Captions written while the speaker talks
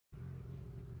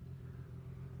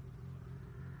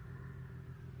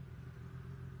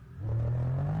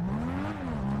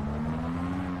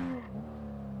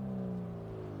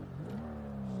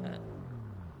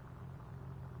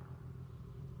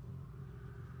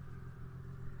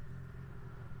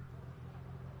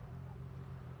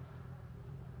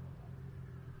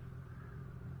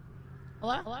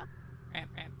Hello? Hello?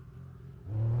 Ramp, ramp.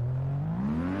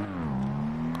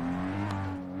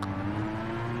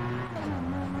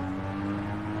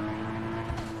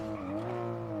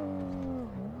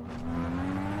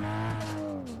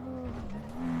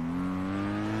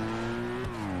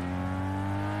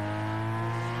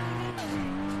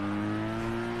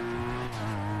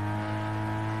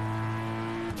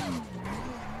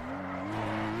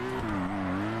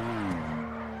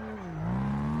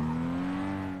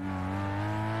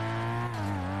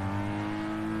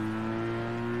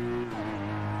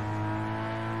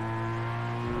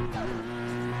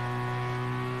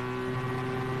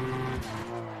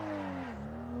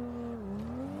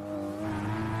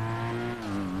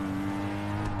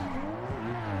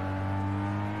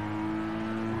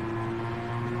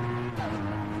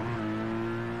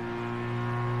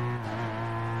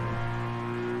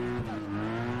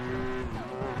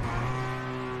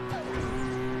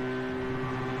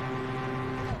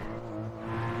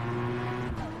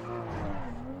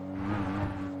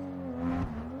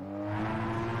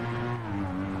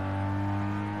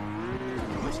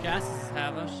 Gas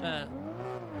have a shit.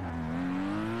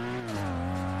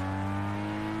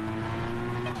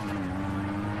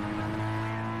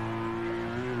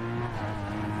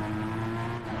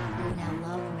 Luna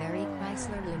love, Mary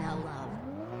Chrysler, Luna love.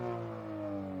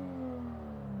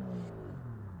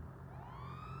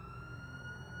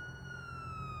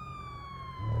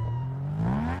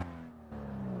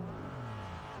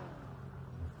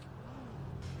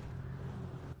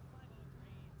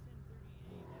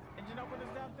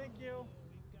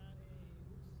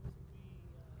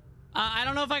 I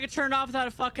don't know if I could turn it off without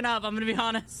it fucking up. I'm gonna be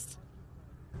honest.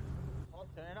 I'll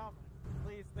turn it off.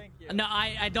 Please, thank you. No,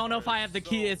 I don't know if I have the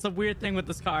key. It's a weird thing with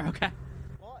this car, okay?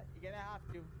 Well, you're gonna have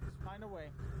to. Just find a way.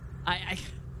 I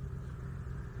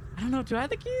don't know. Do I have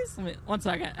the keys? Let me, 1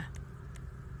 second.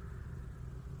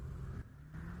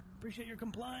 Appreciate your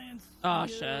compliance. Oh,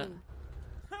 shit.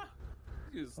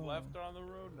 You just left her on the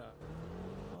road now.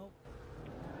 Well.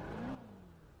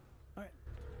 All right.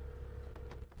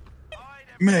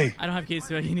 May. I don't have keys,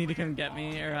 so you need to come get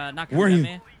me, or not come Where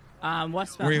get are me.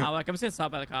 Westbound Hawick. I'm just gonna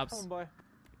stop by the cops. Come on, boy.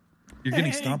 You're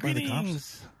getting stopped by the cops?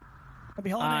 Greetings. Happy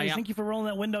holidays. Yeah. Thank you for rolling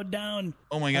that window down.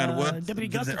 Oh my God, what? Deputy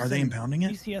Are Gustafson, they impounding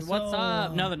it? PCSO. What's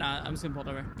up? No, they're not. I'm just gonna pull it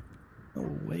over.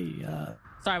 Oh, wait.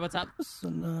 Sorry, what's up?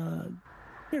 Listen,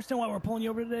 you understand why we're pulling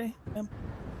you over today, ma'am?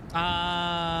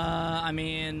 I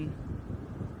mean,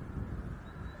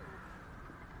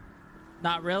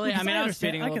 not really. I mean, I was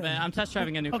speeding a little bit. I'm test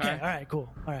driving a new car. Okay, all right,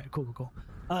 cool. All right, cool.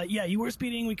 Yeah, you were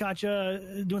speeding. We caught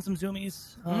you doing some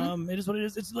zoomies. It is what it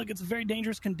is. It's it's very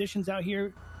dangerous conditions out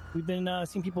here. We've been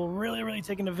seeing people really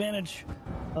taking advantage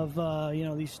of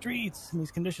these streets and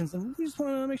these conditions, and we just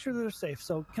want to make sure that they're safe.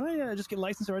 So, can I just get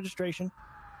license or registration?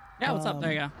 Yeah, what's up?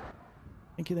 There you go.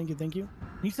 Thank you.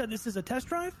 You said this is a test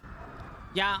drive?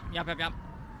 Yeah, yep.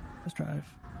 Test drive.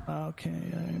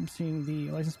 Okay, I'm seeing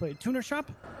the license plate. Tuner shop,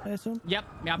 I assume? Yep.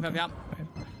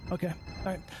 Okay, all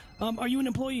right. Are you an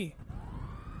employee?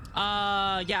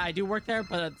 Yeah, I do work there,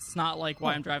 but it's not like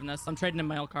why I'm driving this. I'm trading in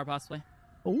my old car, possibly.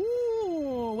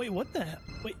 Ooh, wait, what the hell?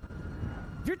 Wait,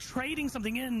 if you're trading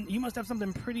something in, you must have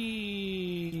something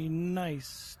pretty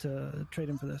nice to trade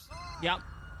in for this. Yep.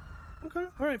 Okay,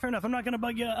 all right, fair enough. I'm not going to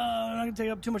bug you. I'm not going to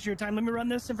take up too much of your time. Let me run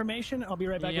this information. I'll be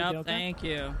right back with you, okay? Thank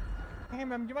you. Hey,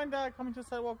 ma'am, do you mind coming to the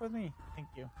sidewalk with me? Thank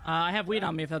you. I have weed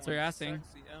on me if that's what you're asking.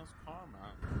 Sexy ass car,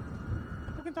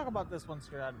 man. We can talk about this once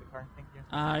you're out of the car. Thank you.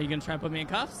 You gonna try and put me in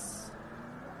cuffs?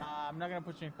 I'm not gonna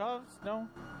put you in cuffs. No.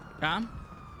 Come.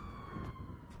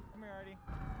 Come here, Artie.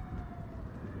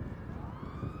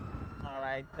 All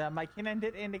right. My canine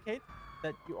did indicate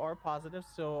that you are positive,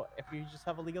 so if you just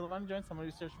have a legal amount of joints,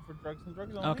 somebody's searching for drugs and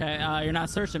drugs only. Okay. You're not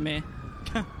searching me.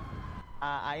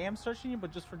 I am searching you,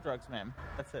 but just for drugs, ma'am.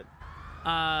 That's it.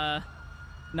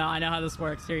 No, I know how this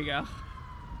works. Here you go.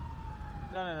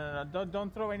 No.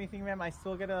 Don't throw anything, ma'am. I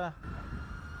still get a.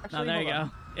 Actually, No, there you hold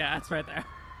go. Yeah, that's right there.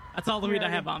 That's all the weed I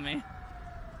have on me.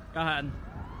 Go ahead.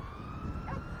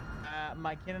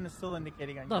 My cannon is still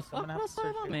indicating on you, The so I'm fuck? gonna have What's to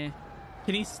search on you. me?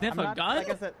 Can he sniff I'm a not- gun?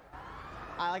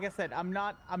 Like I said, I'm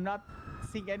not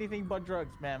seeing anything but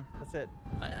drugs, ma'am. That's it.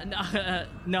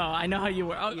 No, I know how you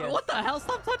work. Oh, Yes. what the hell?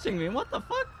 Stop touching me. What the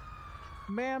fuck?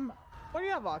 Ma'am, what do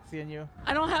you have oxy in you?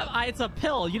 I don't have. It's a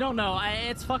pill. You don't know.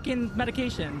 It's fucking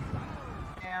medication.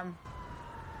 Ma'am.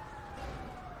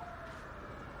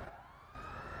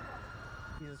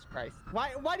 Jesus Christ. Why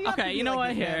do you have to Okay, be you know like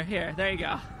what? this, ma'am? Here. There you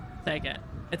go. Take it.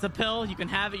 It's a pill. You can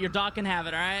have it. Your dog can have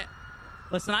it. All right.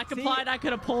 Listen, I complied. I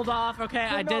could have pulled off. Okay,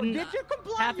 I didn't. Did you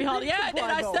comply? Happy You holiday. didn't Yeah, I did.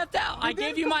 comply, I though. stepped out. You I gave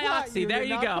didn't you my comply. oxy. You There did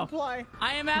you not go. comply.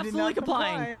 I am You did absolutely not comply.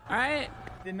 complying. All right.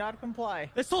 Did not comply.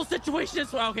 This whole situation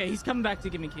is okay. He's coming back to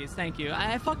give me keys. Thank you.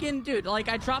 I fucking dude, like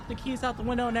I dropped the keys out the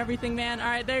window and everything, man. All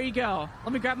right, there you go.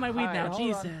 Let me grab my weed All right, now.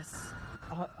 hold on. Jesus.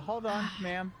 Hold on,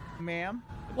 ma'am.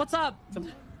 What's up?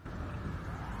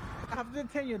 I have to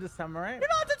detain you this time, all right? You're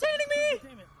not detaining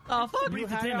me. Oh fuck. You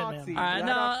had Detainment, Oxy. All right, You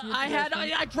no, had Oxy I had.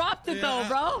 possession. I dropped it though,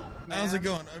 bro. How's it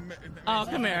going? Oh,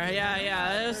 come here.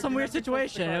 Yeah. It was some weird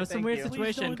situation. It was some weird Thank you.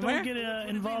 situation. Come Don't here. get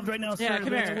involved right now, Yeah, sir.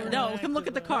 come here. We're No, back come look to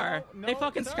at the car. They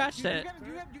fucking sir, scratched it.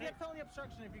 You get felony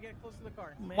obstruction if you get close to the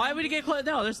car. Why would you get close?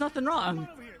 No, there's nothing wrong. Come on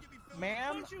over here.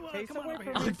 Ma'am, Don't you, face come on away over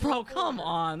from here. me. Oh, bro, come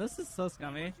on. This is so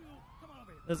scummy. Come on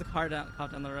over here. There's a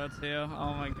cop down the road too.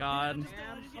 Oh my god. Ma'am,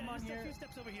 come on Just a here. few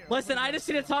steps over here. Listen, I just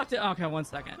need to talk to. Okay, 1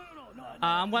 second. No.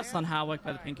 I'm West on Howick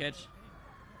by the Pinkage.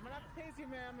 I'm gonna have to tase you,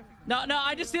 ma'am. No,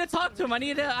 I just need to talk to him. I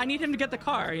need him to get the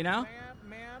car. You know.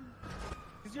 Ma'am.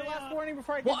 This is your last warning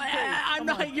before I get Well, you tased. I'm Come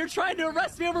not. on. You're trying to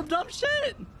arrest me over dumb shit.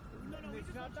 It's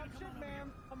not dumb shit,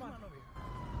 ma'am. Come on.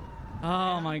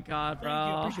 Oh my god,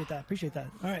 Thank you. bro. Appreciate that.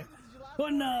 All right. Go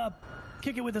ahead and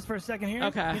kick it with us for a second here.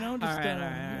 Okay. You know, just All right.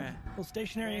 a little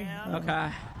stationary. Okay.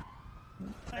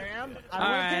 Ma'am, All I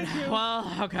will right. tase you.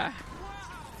 Well, okay.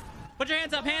 Put your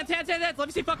hands up. Hands. Let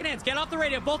me see fucking hands. Get off the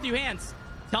radio. Both of you, hands.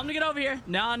 Tell them to get over here.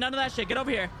 No, none of that shit. Get over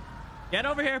here. Get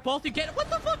over here. Both of you. Get. What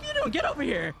the fuck are you doing? Get over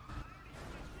here.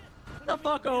 Get the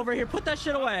fuck over here. Put that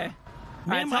shit away.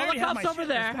 All right. Ma'am, I Tell the already have cops my over shit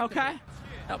there. respected.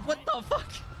 Okay. What the fuck?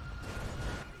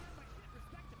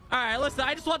 All right. Listen.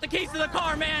 I just want the keys to the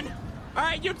car, man. All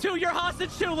right. You two. You're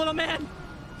hostage too, little man.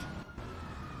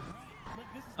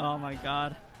 Oh my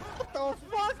god. What the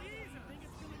fuck?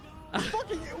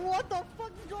 What the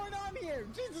fuck is going on here?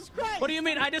 Jesus Christ! What do you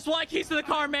mean? I just want keys to the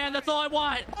car, man. That's all I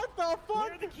want. What the Where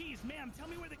fuck? are the keys, ma'am? Tell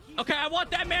me where the keys. Okay, I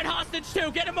want that man hostage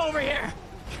too. Get him over here.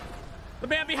 The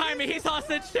man behind me, he's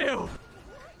hostage too.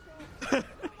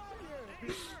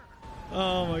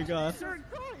 Oh my god. Sir,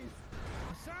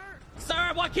 Sir,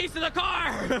 I want keys to the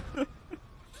car.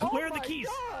 where are the my keys?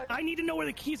 God. I need to know where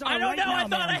the keys are I don't right know. now, I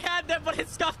thought I ma'am. had them, but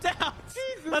it's scuffed out.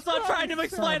 Jesus That's what I'm trying to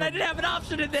Christ, explain. son. I didn't have an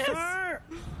option in this. All Sir!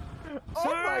 Oh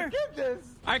my Sir! goodness!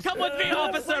 right, come with me,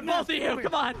 officer. Right now. Both of you.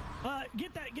 Come on.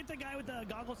 Get the guy with the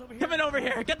goggles over here. Come in over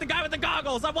here. Get the guy with the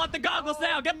goggles. I want the goggles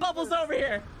now. Get Bubbles over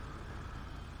here.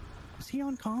 Is he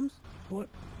on comms? What?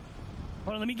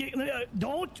 Hold on, let me get.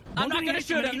 Don't. I'm not going to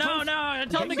shoot him. No.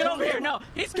 Tell him to get over here. No,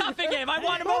 he's cuffing him. I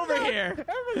want him over here.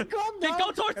 Everybody calm down.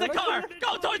 Go towards the car.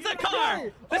 Go towards the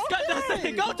car. This guy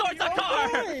doesn't. Go towards the car.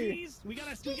 Okay. Keys. We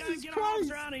gotta Jesus get our officer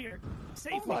Christ. out of here. Oh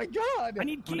Safely. my god! I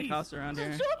need How many keys. cops around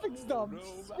here? traffic stumps.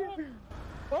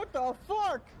 What the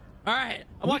fuck? All right,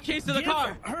 I want keys to the Give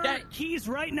car. her Yeah, keys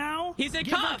right now. He's in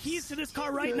Give her cuffs. keys to this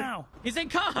car right now. he's in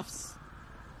cuffs.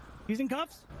 He's in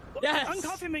cuffs? Yes.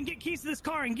 Uncuff him and get keys to this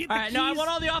car and get All the right, keys. no, I want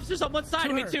all the officers on one side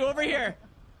of me her. too. Over here.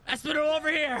 Espinal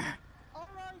over here. All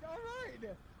right.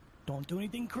 Don't do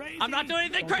anything crazy. I'm not doing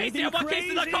anything Don't do crazy. I want keys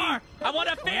to the crazy. car. I want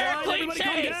a fair, All right, clean everybody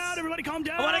calm chase. down. Everybody calm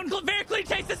down. I want a very clean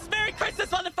chase. This is Merry Christmas,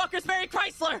 motherfuckers. Merry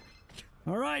Chrysler.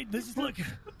 All right, this is look.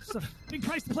 It's a big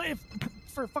price to pay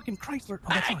for a fucking Chrysler. Oh,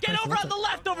 that's Hey, not get Chrysler, over that's on the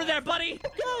left over there, buddy.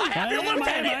 I have your I am,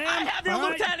 lieutenant. I am. I have your All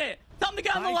right. lieutenant. Tell him to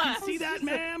get on the I left. can see that,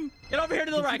 ma'am. Get over here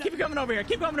to the right. Keep coming over here.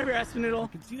 Keep coming over here,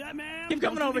 Espinoodle. Can see that, ma'am. Keep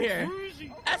coming Don't over do here.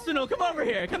 crazy. Espinal, come over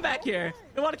here. Come back here.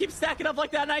 You want to keep stacking up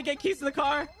like that and I get keys to the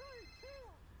car?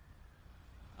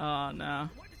 Oh, no.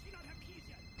 Why does she not have keys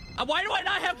yet? Why do I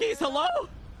not have keys? Hello?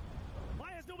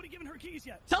 Why has nobody given her keys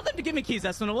yet? Tell them to give me keys,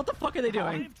 Espinal. What the fuck are they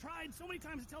doing? I've tried so many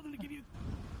times to tell them to give you.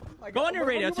 Go on your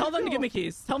radio. Tell them to give me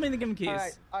keys. Tell me to give me keys.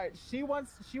 All right. She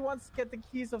wants to get the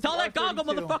keys of. Tell the that goggle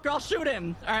R32. motherfucker I'll shoot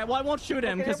him. All right, well, I won't shoot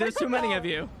him because Okay, there's too many of no.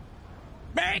 you.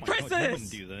 Merry I wouldn't Christmas!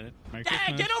 do that. Merry Yeah,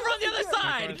 Christmas. get over on the other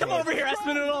side. Come over here,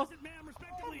 Espinoodle. Listen, ma'am,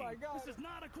 respectively. Oh my God. This is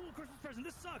not a cool Christmas present.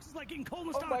 This sucks. It's like getting cold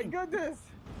in Oh my stocking. goodness!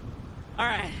 All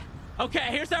right. Okay,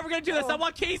 here's how we're gonna do this. I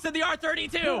want keys to the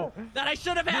R32 that I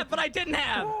should have had, but I didn't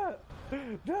have.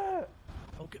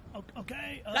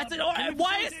 Okay. That's it. can we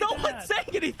Why is no facilitate one that? saying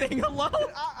anything? Hello?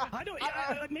 I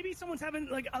don't. Maybe someone's having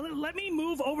like. Let me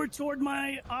move over toward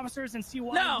my officers and see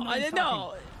why. No, one's I didn't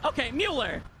know. talking. Okay,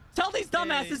 Mueller. Tell these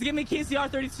dumbasses to give me keys to the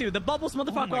R32. The Bubbles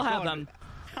motherfucker will have them.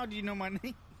 How do you know my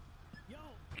name? Yo,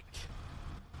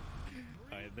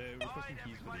 They're requesting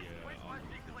keys for the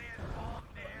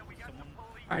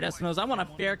All right, Eskimos, I want a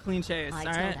fair, clean chase. All I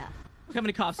right? told her. Look how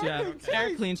many cops you have.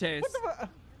 Fair, clean chase. What the?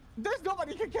 There's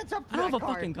nobody can catch up to I don't that have a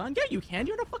car. fucking gun. Yeah, you can.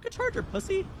 You're in a fucking Charger,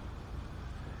 pussy.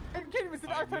 Are you kidding me? It's an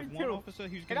We have one R32. officer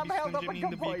who's And going I'm to be held up slim at jimmying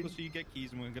the vehicle gunpoint. so you get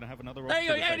keys, and we're going to have another There you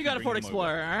go. officer Yeah, that you got a can Ford bring them over.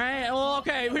 Explorer. All right. Well,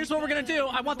 okay. Here's what we're gonna do.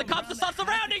 I want the cops to stop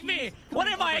surrounding me. What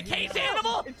am I, a caged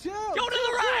animal? Chill, Go to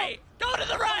the right. Go to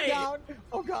the right. Down.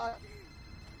 Oh god.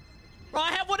 Bro,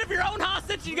 I have one of your own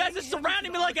hostage. You guys are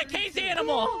surrounding me like a caged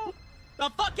animal. The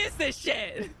fuck is this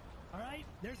shit? All right,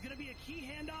 there's gonna be a key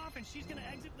handoff, and she's gonna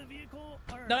exit the vehicle.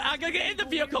 No, I'm gonna get in the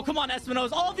vehicle. Come on,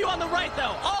 Espinosa. All of you on the right,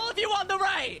 though. All of you on the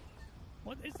right.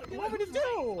 What is What do you want me to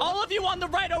do? All of you on the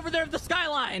right over there, the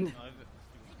skyline.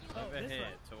 this way.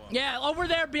 Yeah, over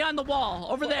there behind the wall.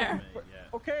 Over there.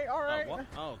 Okay, all right. What?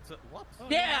 Oh, what?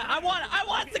 Yeah, I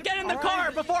want to get in the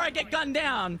car before I get gunned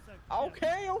down.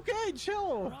 Okay, chill.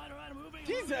 All right, I'm moving.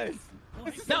 Jesus.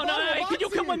 This is No, a no, battle no. of Can you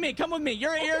come boxing. with me? Come with me.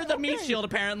 You're the meat okay. shield,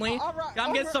 apparently. All right, I'm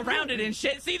all getting right. surrounded and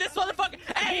shit. See this motherfucker?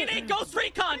 Hey, it ain't Ghost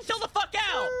Recon. Chill the fuck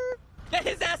out. Get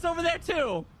his ass over there,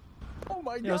 too. Oh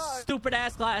my You know, god. stupid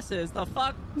ass glasses. The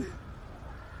fuck?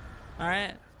 All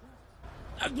right.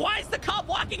 Why is the cop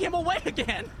walking him away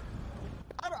again?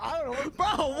 I don't know. Bro,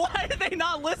 why are they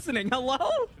not listening? Hello?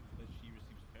 She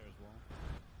receives a pair as well.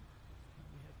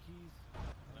 We have keys.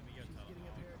 She's getting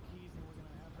a pair of keys, and we're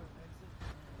gonna have her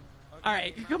exit. All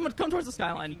right, come towards the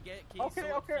skyline. Okay,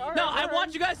 all right. No, all I right.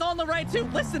 want you guys all on the right too.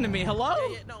 Listen to me. Hello?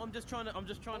 Yeah, no, I'm just trying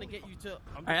to get you to. All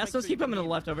right, let's keep coming to the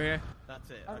left over here. That's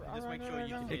it. All Okay, just right, make sure all right,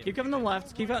 you all can right. hear Keep coming to the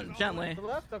left. Keep going gently. To the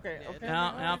left? Okay, okay.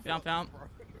 Yeah.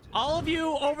 All of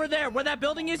you over there, where that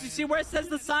building is, you see where it says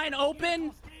the sign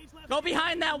open? Go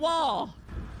behind that wall.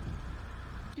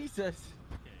 Jesus.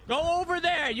 Go over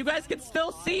there. You guys can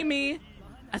still see me.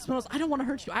 I suppose I don't want to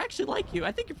hurt you. I actually like you.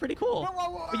 I think you're pretty cool.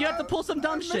 But you have to pull some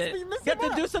dumb shit. You have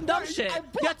to do some dumb shit.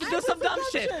 You have to do some dumb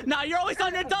shit. Nah, you're always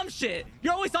on your dumb shit.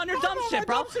 You're always on your dumb shit,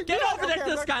 bro. Get over there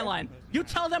to the skyline. You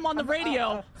tell them on the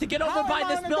radio to get over by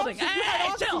this building. Hey,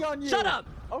 chill. Shut up.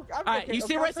 All right, you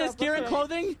see where it says gear and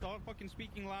clothing? Start fucking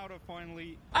speaking louder,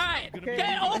 finally. All right, Okay.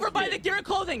 get over by the gear and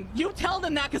clothing. You tell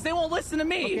them that because they won't listen to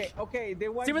me. Okay. They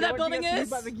want. See where they that want you building guys to is?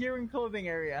 be by the gear and clothing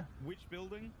area. Which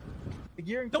building? The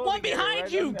gear and The clothing one behind area,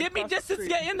 right you. on- Give me across the distance to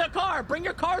street. get in the car. Bring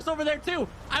your cars over there too.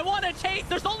 I want to chase.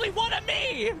 There's only one of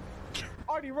me.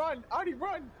 Artie, run! I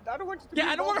don't want you to. Yeah, be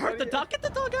I don't want to hurt involved, the buddy. dog. Get the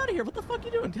dog out of here. What the fuck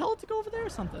you doing? Tell it to go over there or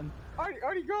something.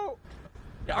 Artie, go!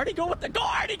 Yeah, Artie, go with the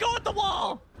Artie, go with the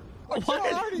wall. What?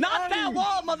 Artie, Not that Artie.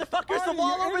 wall, motherfuckers. The Artie,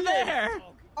 wall you over idiot. there.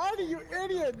 Artie, you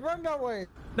idiot! Run that way!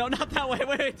 No, not that way.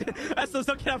 Wait. That's don't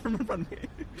get out from in front of me.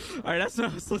 All right, that's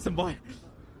listen, boy.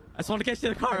 I just want to get you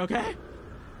to the car, okay?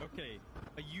 Okay.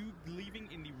 Are you leaving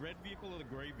in the red vehicle or the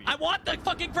gray vehicle? I want the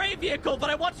fucking gray vehicle, but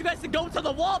I want you guys to go to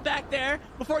the wall back there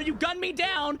before you gun me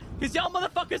down, because y'all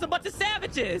motherfuckers are a bunch of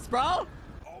savages, bro.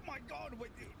 Oh my god,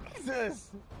 wait, dude.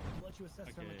 Jesus! I'll let you assess.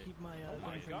 I'm gonna Okay. keep my Oh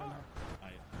my gun trim in god. there.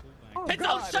 Alright, pull back. Oh, Hey,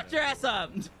 don't God. shut your ass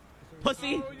up,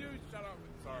 pussy. Oh, you shut up.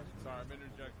 Sorry, I'm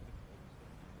interjecting.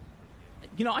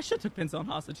 You know, I should have took Pinzone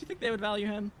hostage. You think they would value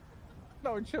him?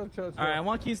 No, chill. All right, I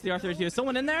want keys to the R32. Is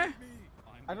someone in there?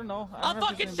 I don't know. I'll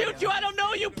fucking shoot you. I don't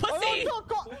know you, pussy.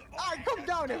 Alright, come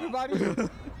down, everybody!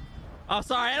 Oh,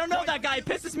 sorry. I don't know that guy. He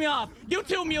pisses me off. You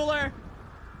too, Mueller.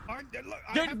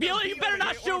 Dude, Mueller, you better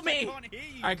not shoot me. All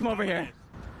right, come over here.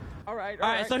 Alright, All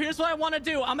right, so here's what I want to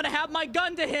do. I'm going to have my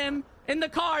gun to him in the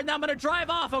car, and then I'm going to drive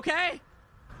off, okay?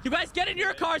 You guys get in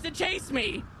your cars and chase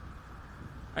me.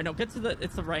 All right, no, get to the...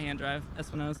 It's the right-hand drive.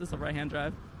 Espinosa, it's the right-hand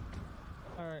drive.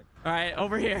 Alright. All right,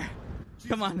 over here.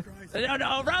 Come on.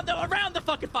 No, around the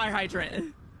fucking fire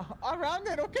hydrant. Around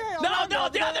it, okay? No, the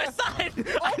other side.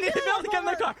 I need to be able to get in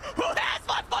the car. Who has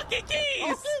my fucking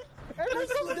keys?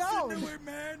 Everybody come down!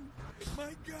 man. My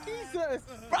God. Jesus!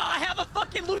 Bro, I have a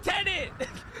fucking lieutenant.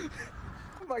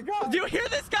 Oh my god! Do you hear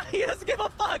this guy? He doesn't give a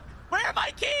fuck. Where are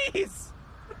my keys?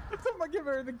 Someone give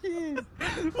her the keys!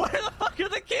 Where the fuck are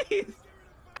the keys?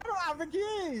 I don't have the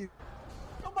keys!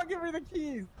 Someone give her the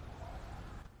keys!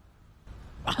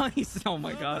 Oh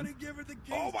my god. Give her the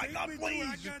keys. Oh my God,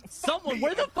 please. Someone,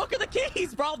 where the fuck are the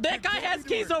keys, bro? That guy has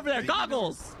keys over there.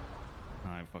 Goggles.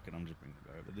 Alright, fuck it. I'm just bringing the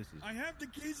guy over. This is. I have the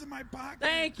keys in my pocket.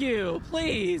 Thank you.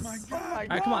 Please. My All God.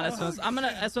 right, come on, Esmos.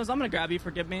 I'm gonna grab you.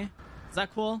 Forgive me. Is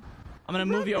that cool? I'm gonna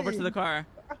move you over to the car.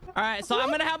 All right, so I'm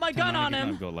gonna have my gun on him.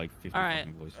 I've got like 50 All right.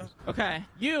 fucking voices. Okay,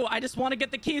 I just want to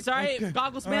get the keys. All right, Okay.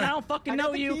 Goggles, man. All right. I don't fucking I got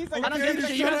know the you. keys, I I got don't the give a keys,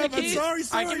 shit. You have the I'm keys. sorry,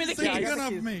 All right, give me the sorry. I keys. got Gun the off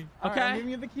keys. me. Alright, Okay. I'm giving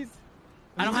you the keys.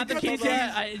 I don't have the keys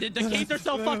yet. The keys are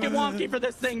so fucking wonky for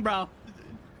this thing, bro.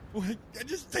 Wait,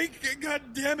 just take it. God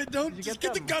damn it! Don't you just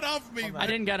get get the them? gun off me. I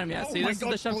didn't get him yet. Oh See, my this is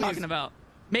God, the shit I'm please. talking about.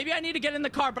 Maybe I need to get in the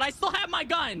car, but I still have my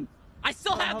gun. I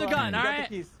still have the hold gun, on. You all got the right?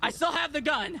 keys. I still have the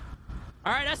gun.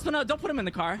 All right, Espino, don't put him in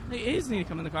the car. He doesn't need to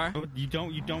come in the car. Oh, you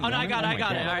don't. Oh, no, want I got it. Oh I my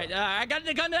got it. God. All right, I got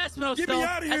the gun to Espino Get still. me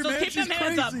outta here, Espino, man. keep them She's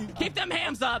hands crazy. up. Keep them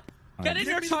hands up. Get in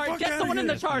Get your me the charge. fuck Get outta someone in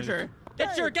the here. charger.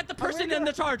 Get the person in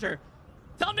the charger.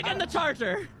 Tell him to get in the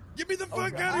charger. Get me the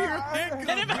fuck out of here.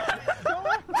 Get him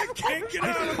Handcuff. I can't get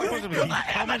out of Possibly, my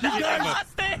how much another ammo?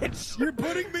 hostage. bitch! You're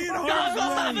putting me in harm's Go,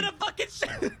 I'm way. gonna fucking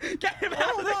shit. Get him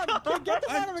out of the Hold on, car. get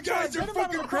him out of the car. Guys, you're Get him out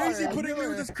of fucking the crazy car. putting me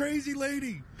with this crazy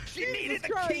lady. She needed the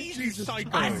Christ. keys, you Jesus psycho.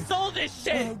 I sold this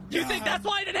shit. Oh, You think God. that's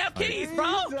why I didn't have keys, bro?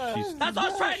 Jesus. That's what I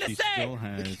was trying to She say. still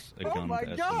has a Oh gun my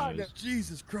to God. Espino's.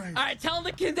 Jesus Christ. All right, tell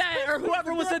the kid that or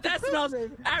whoever was at Espino's.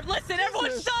 Listen, everyone,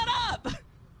 Jesus. shut up.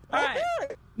 All right,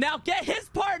 now get his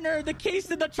partner the keys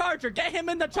to the charger. Get him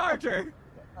in the charger.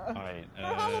 All right.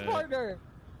 I'm a partner.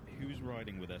 Who's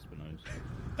riding with Espino's?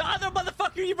 The other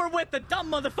motherfucker you were with, the dumb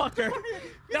motherfucker.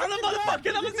 The other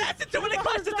motherfucker that was asking too many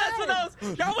questions.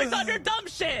 Espino's. You're always on your dumb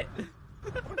shit.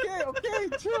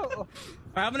 Okay, chill. All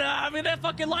right, I'm gonna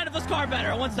fucking line up this car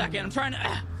better. 1 second. I'm trying to.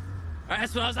 All right,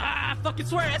 Espino's. I fucking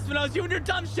swear, Espino's, you and your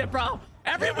dumb shit, bro.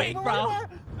 Every week, bro. All What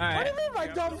do right. you mean my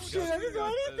dumb shit? I didn't do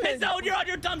anything. His own, you're on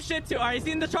your dumb shit too. All right, is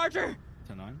he in the charger?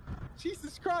 10-9.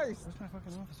 Jesus Christ. Where's my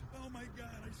fucking officer? Oh my God,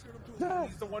 I should have told you.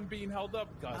 He's the one being held up,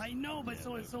 Gus. I know, but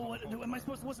so what? Am I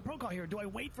supposed to? What's the protocol here? Do I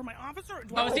wait for my officer? Or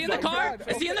do Oh, I is he in the my car? God.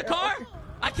 Is he in the car?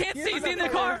 I can't see. Is he in the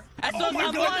car? I'm my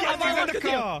on. God, yes, I'm on he's in the with you.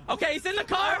 car. Okay, he's in the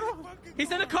car.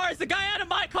 He's in the car. Is the guy out of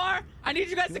my car? I need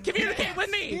you guys to communicate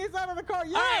with me. He's out of the car.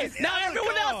 All right, Yes. now out of the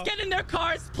everyone car. else get in their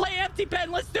cars, play empty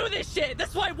pen, let's do this shit.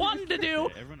 That's what I wanted to do,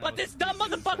 everyone but else this is dumb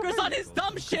motherfucker's on his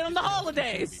dumb shit on the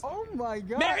holidays. Oh my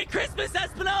God. Merry Christmas,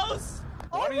 Espino's.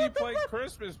 Why don't you what the play fuck?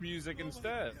 Christmas music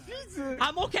instead? Jesus.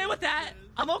 I'm okay with that.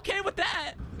 I'm okay with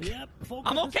that. Yep. full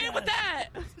I'm Christmas okay with stash.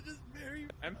 that.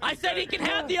 Empty I said he bed. can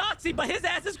have the oxy, but his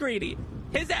ass is greedy.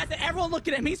 His ass, everyone look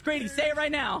at him, he's greedy. Say it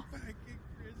right now.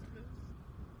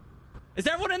 Is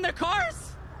everyone in their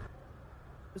cars?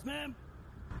 Yes, ma'am.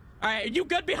 All right, are you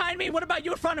good behind me? What about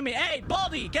you in front of me? Hey,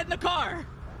 Baldy, get in the car.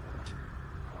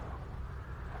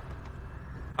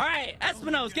 All right,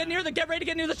 Espino's, get ready to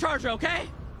get near the charger, okay?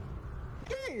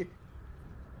 Hey.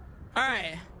 All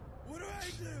right. What do I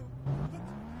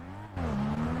do?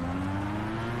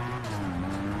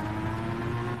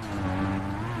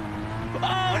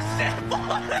 Oh shit,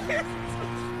 boys!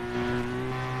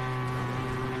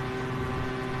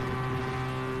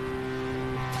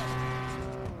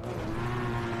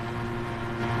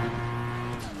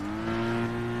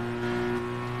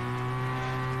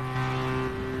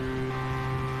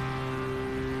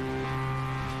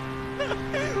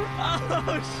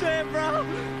 Oh shit, bro!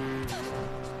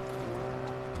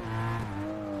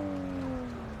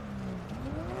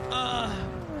 All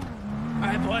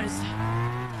right, boys.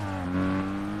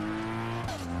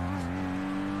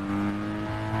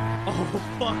 Oh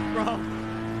fuck, bro!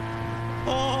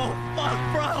 Oh fuck,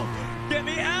 bro! Get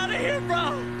me out of here,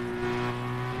 bro!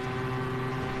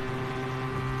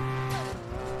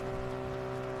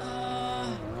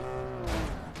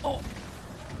 Oh.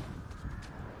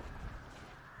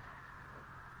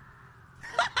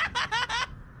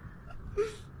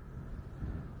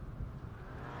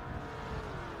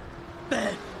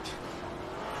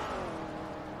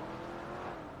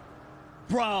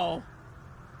 Bro!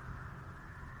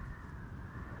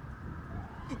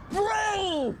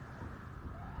 Bro!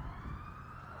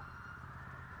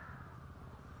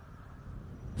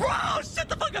 Bro, shut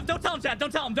the fuck up! Don't tell him, Chad.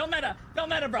 Don't tell him. Don't meta. Don't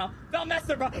meta, bro. Don't mess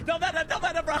her, bro. Don't meta. Don't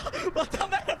meta, bro.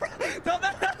 Don't meta, bro. Don't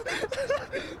meta.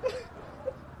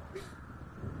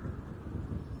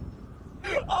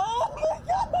 Oh my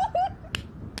god!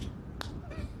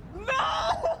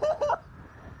 No!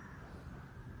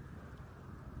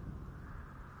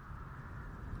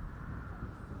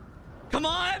 Come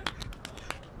on!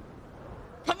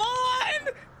 Come on!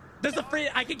 There's a free.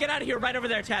 I can get out of here right over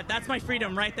there, Chad. That's my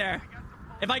freedom right there.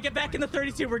 If I get back in the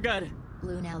 32, we're good.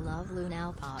 Luna love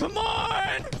Luna pop. Come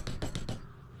on!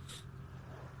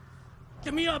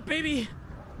 Get me up, baby.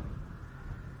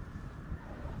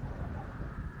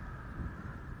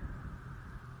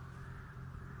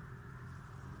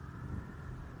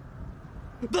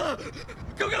 Go,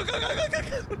 go, go, go, go, go,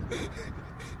 go.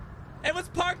 It was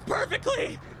parked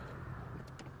perfectly.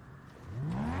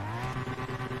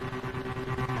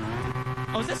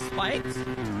 Oh, is this spiked?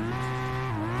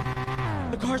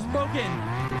 The car's broken.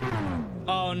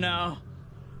 Oh no.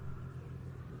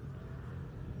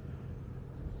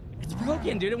 It's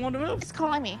broken, dude. It won't move. It's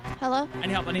calling me. Hello? I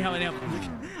need help. I need help. I need help.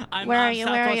 I'm Where are you?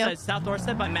 South Where are you? Dorset, South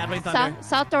Dorset by Madway Thunder.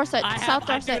 South Dorset. South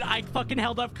Dorset. Dude, I fucking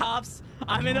held up cops.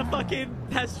 I'm in a fucking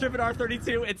test-driven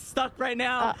R32. It's stuck right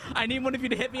now. I need one of you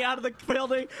to hit me out of the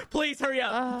building. Please hurry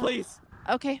up. Please.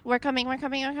 Okay, we're coming. We're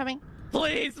coming. We're coming.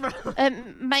 Please, bro.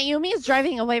 Mayumi is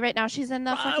driving away right now. She's in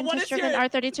the fucking what is test-driven your-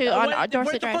 R32 on where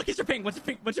Dorset the Drive. fuck is your ping? What's your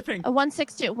ping? What's your ping?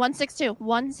 162. 162.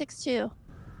 162.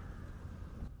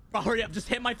 Bro, hurry up. Just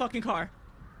hit my fucking car.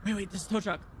 Wait, this is a tow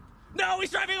truck. No,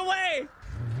 he's driving away.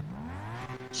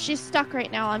 She's stuck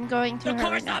right now. I'm going to The her.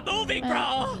 car's right not now. moving,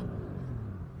 bro.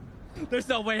 There's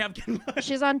no way I'm getting.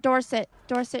 She's on Dorset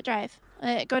Drive.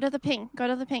 Go to the ping. Go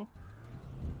to the ping.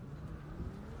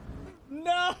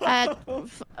 No.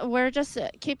 We're just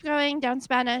keep going down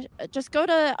Spanish. Just go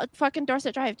to fucking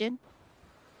Dorset Drive, dude.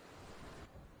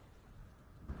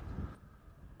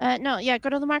 No, yeah, go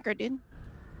to the marker, dude.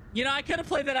 You know, I could have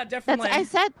played that out That's differently. I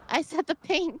said the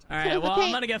ping. All right, well,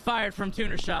 I'm gonna get fired from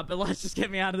Tuner Shop, but let's just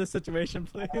get me out of this situation,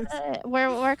 please.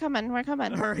 We're coming. We're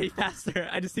coming. Hurry faster!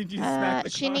 I just need you to smack the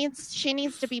she car.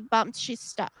 needs to be bumped. She's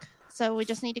stuck. So we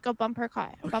just need to go bump her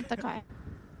car. Bump the car.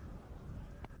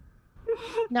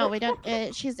 No, we don't.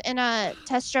 She's in a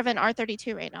test-driven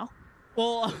R32 right now.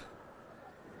 Well,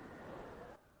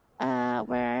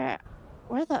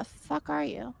 where the fuck are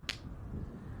you?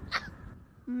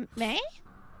 May?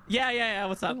 Yeah.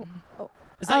 What's up? Is Oh,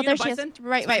 that you, there the she is.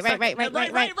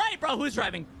 Bison? Right, bro. Who's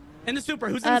driving? In the Supra.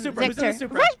 Who's in the Supra? Victor. Who's in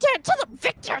the Supra? Right there,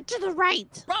 Victor, to the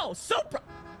right. Bro, Supra.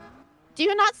 Do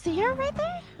you not see her right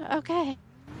there? Okay.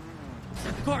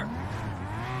 The car.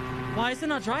 Why is it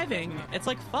not driving? It's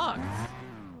like fucked.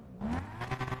 What?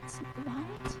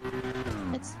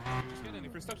 It's. Just get in.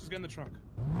 If you're stuck, just get in the trunk.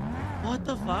 What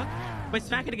the fuck? Wait,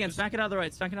 smack it again. Smack it out of the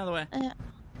right. Smack it out of the way.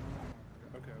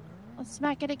 Okay.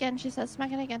 Smack it again. She says,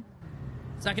 smack it again.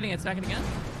 Smack it again. Smack it again.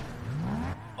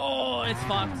 Oh, it's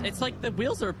fucked. It's like the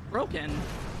wheels are broken.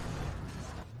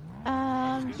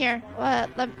 Here.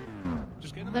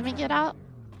 Let me get out.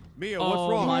 Mia, what's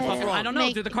wrong? My What's fucking, wrong? I don't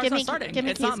know, dude. The car's not starting. Give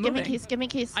me It's keys. not Give me moving. keys. Give me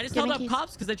keys. I just give held me up keys.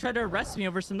 cops because they tried to arrest me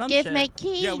over some dumb Give shit. me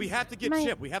keys. Yeah, we have to get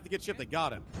Chip. We have to get Chip. They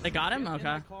got him. They got him?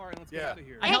 Okay. Yeah.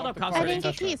 I held up cops I already. didn't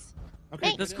get keys.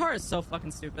 Okay. This car is so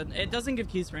fucking stupid. It doesn't give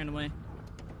keys randomly.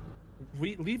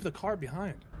 We leave the car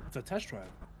behind. It's a test drive.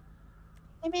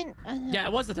 I mean. Yeah,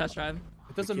 it was a test drive.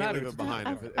 It doesn't Can't matter. leave it behind.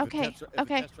 Okay,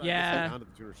 okay. Yeah. Down to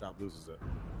the tuner shop loses it.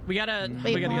 We gotta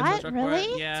Wait, get a tow what? truck Really? for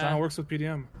it. That's how Yeah. it works with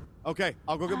PDM. Okay,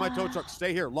 I'll go get my tow truck.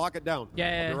 Stay here. Lock it down.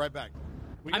 Yeah. I'll be right back.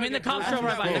 I mean, the cops drove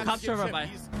right by. The cops drove right by.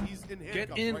 He's in handcuffs.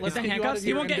 Get in. right Let's now. in get you out handcuffs? of He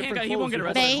here won't in get different handcuffed. He won't clothes. get You're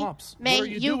arrested. by the cops. May What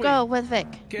are you doing? go with Vic.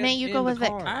 Get May you in go the with Vic.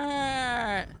 car.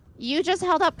 Ah. You just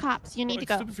held up cops. You need to It's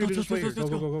go. stupid for you to just wait here. Go,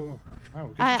 go, go, go. Oh,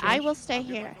 get I your change. will stay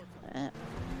here.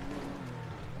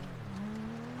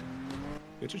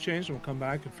 Get your change and we'll come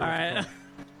back and All figure out right. the car.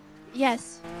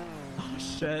 Yes. Oh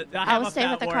shit! I have will a stay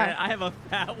fat with the warrant. car. I have a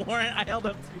fat warrant. I held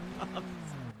up 2 cops.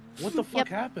 What the fuck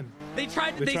happened? They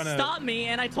tried. They're They trying to- stopped me,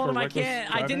 and I told for him I reckless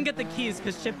can't. I didn't driving? get the keys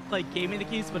because Chip like gave me the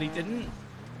keys, but he didn't.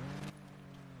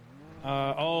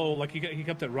 Like he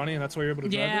kept it running, and that's why you're able to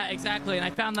drive Yeah, it? exactly. And I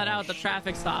found that out at the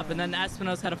traffic stop, and then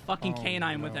Espinosa had a fucking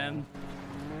canine with him.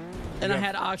 And I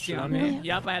had Oxy on me.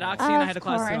 Yep, I had Oxy and I had a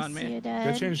Class 2 on me. You did.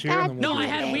 Get change here, and then No, we'll I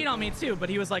do had it. weed on me too, but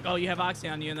he was like, "Oh, you have Oxy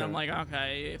on you," and then I'm Okay. like,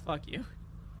 "Okay, fuck you."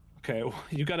 Okay, well,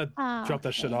 you gotta Oh, drop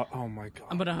that shit okay. off. Oh my god.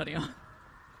 I'm gonna hoodie on.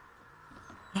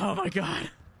 Oh my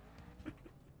god.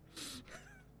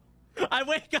 I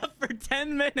wake up for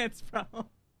 10 minutes, bro.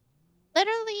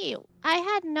 Literally, I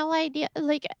had no idea.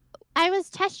 Like, I was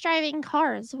test driving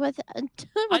cars with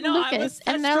I know. Lucas, I was test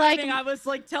and they're driving. like, I was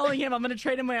like telling him I'm gonna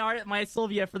trade in my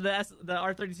Sylvia for the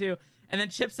R32, and then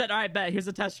Chip said, "All right, bet. Here's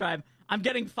a test drive." I'm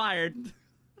getting fired.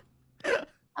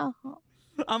 oh,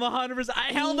 I'm 100%.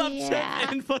 I held up Yeah.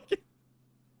 Chip and fucking.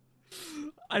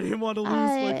 I didn't want to lose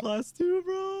my I- Class 2,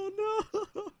 bro.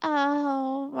 No.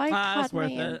 oh my god, It's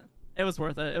worth man. it. It was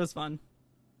worth it. It was fun.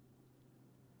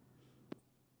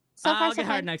 So far, I'll so get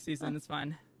hired good. next season. It's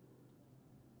fine.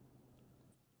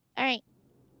 All right.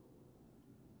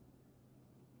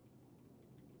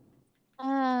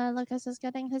 Lucas is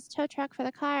getting his tow truck for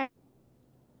the car.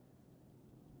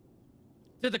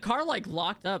 Dude, the car like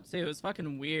locked up too. It was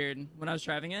fucking weird when I was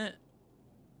driving it.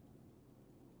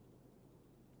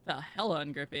 The hella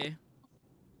ungrippy.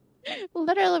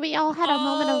 Literally, we all had a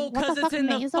moment Oh, of what 'cause the it's fuck, in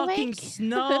the May's fucking awake?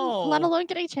 snow. Let alone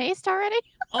getting chased already.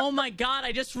 Oh my god,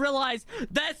 I just realized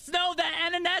that snow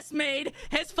that NNS made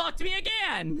has fucked me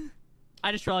again.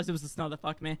 I just realized it was the snow that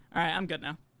fucked me. All right, I'm good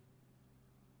now.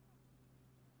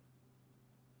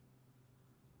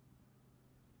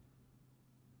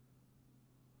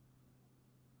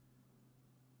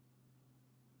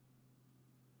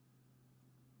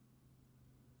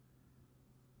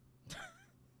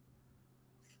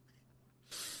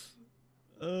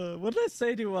 What did I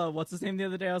say to what's his name the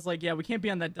other day? I was like, yeah, we can't be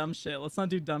on that dumb shit. Let's not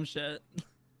do dumb shit.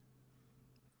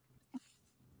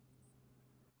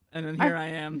 And then here I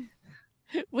am.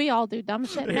 We all do dumb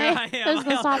shit, Here May. I am. Is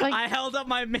the topic. I held up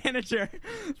my manager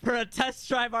for a test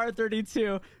drive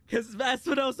R32 because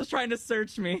Espinosa was trying to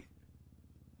search me.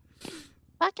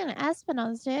 Fucking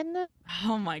Espinosa, dude.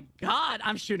 Oh my god,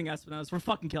 I'm shooting Espinosa. We're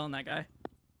fucking killing that guy.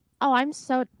 Oh, I'm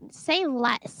so. Say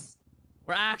less.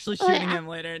 We're actually shooting him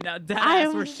later. Now, deadass,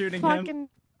 I'm we're shooting him.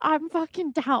 I'm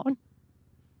fucking down.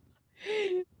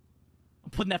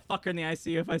 I'm putting that fucker in the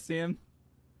ICU if I see him.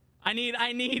 I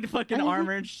need fucking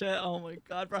armored shit. Oh my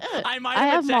god, bro. I might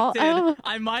have ejected.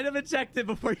 I might have ejected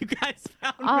before you guys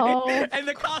found me. And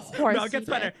the cops. No, it gets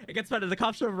better. It gets better. The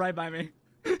cops drove right by me.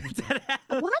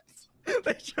 What?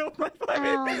 They drove right by me.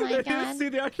 Oh my They god. didn't see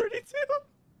the R32.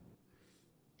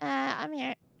 I'm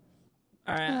here.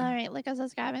 All right. All right. Lucas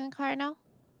is grabbing the car now. All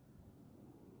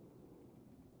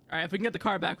right. If we can get the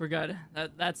car back, we're good.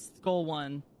 That's goal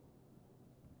 1.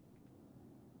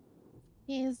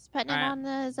 He's putting it on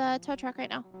his tow truck right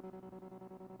now.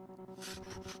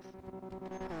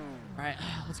 All right.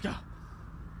 Let's go.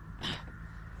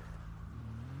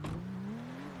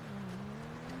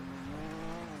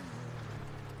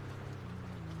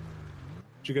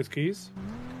 Did you get keys?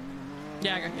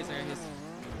 Yeah, I got keys.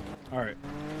 All right. Bro,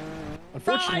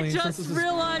 Unfortunately, I just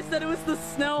realized that it was the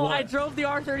snow. What? I drove the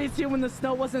R32 when the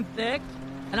snow wasn't thick,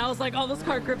 and I was like, "Oh, this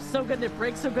car grips so good and it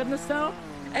brakes so good in the snow."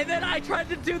 And then I tried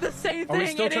to do the same thing. Are we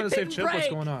still and trying it to save didn't Chip? What's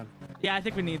break. going on? Yeah, I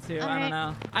think we need to. I don't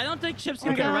know. I don't think Chip's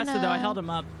gonna We're get arrested though. I gonna- held him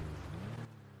up.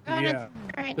 Yeah.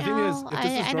 Right The now, thing is, if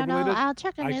this is I don't know. drug-related, I'll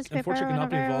check a I newspaper unfortunately cannot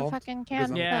be whenever I involved fucking because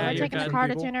can. I'm Yeah, We're you're taking the good. car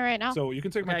to people. tuner right now. So you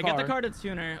can take my Okay, car. get the car to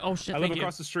tuner. Oh shit! I live Thank you.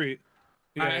 across the street.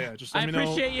 Yeah, Alright. yeah. Just I let me know.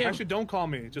 appreciate you. Actually, don't call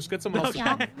me. Just get someone else to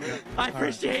call me. Yeah. I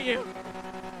appreciate you.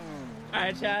 All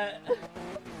right, chat.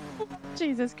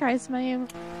 Jesus Christ, man.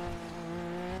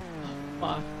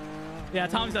 Fuck. Yeah,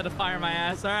 Tom's had to fire my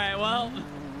ass. All right, well,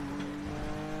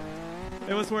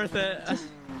 it was worth it.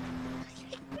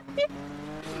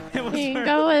 It was You worth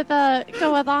go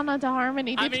with Anna to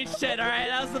Harmony. I dude. mean, shit. All right,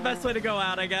 that was the best way to go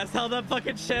out, I guess. Held up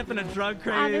fucking Chip in a drug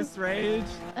craze rage.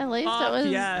 At least Fuck it was.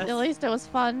 yes. At least it was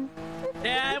fun.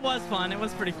 Yeah, it was fun. It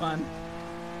was pretty fun.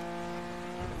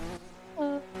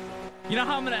 You know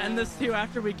how I'm gonna end this too?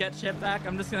 After we get Chip back,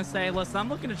 I'm just gonna say, listen, I'm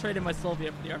looking to trade in my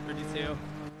Sylvia for the R32.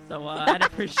 So I'd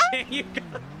appreciate you guys.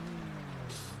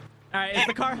 All right, is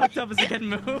the car hooked up? Is it getting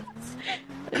moved?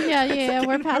 Yeah.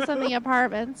 We're passing the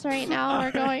apartments right now.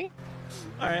 We're going.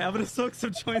 All right, I'm gonna smoke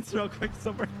some joints real quick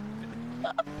somewhere.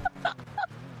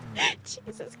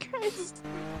 Jesus Christ.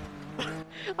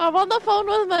 I'm on the phone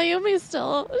with Mayumi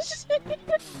still.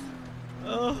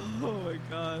 Oh my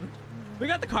god. We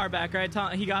got the car back, right?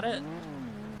 Tom, he got it?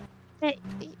 Hey,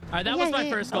 All right, that was my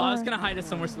first goal. I was gonna hide it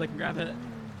somewhere so they can grab it.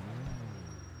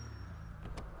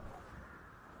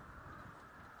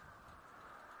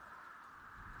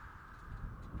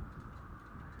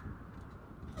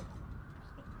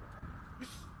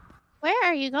 Where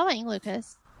are you going,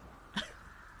 Lucas?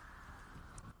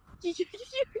 You're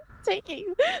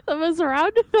taking the most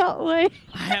roundabout way.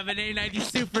 I have an A90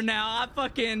 Super now. I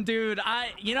fucking, dude,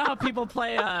 you know how people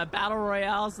play battle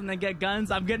royales and they get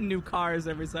guns? I'm getting new cars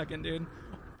every second, dude.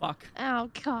 Fuck. Oh,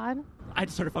 God. I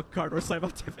just heard a fucking car door slam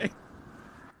up tipping.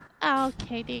 Oh,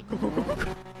 Katie.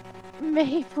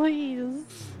 May, please.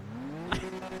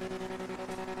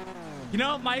 You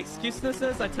know what my excuse to this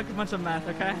is? I took a bunch of meth,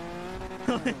 okay?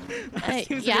 That seems to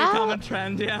be a yeah? common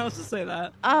trend. Yeah, let's just say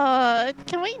that.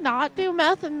 Can we not do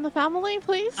meth in the family,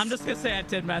 please? I'm just gonna say I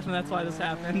did meth and that's why this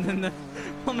happened, and then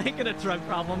we'll make it a drug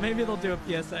problem. Maybe they'll do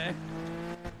a PSA.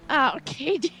 Oh,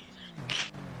 Katie.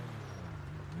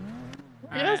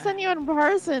 I'm gonna send you in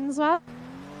person, so...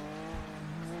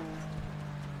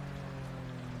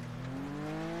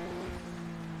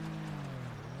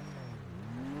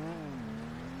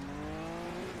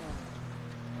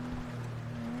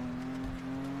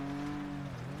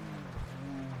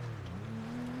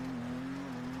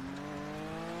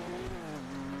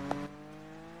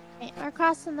 Okay, we're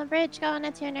crossing the bridge, going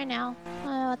to tuner now.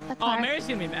 With the car. Oh, Mary's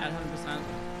gonna be mad, 100%.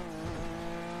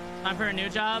 Time for a new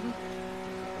job.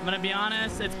 I'm gonna be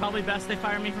honest, it's probably best they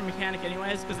fire me for mechanic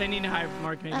anyways, because they need to hire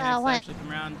more mechanics to what? actually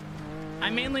come around. I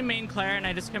mainly main Claire, and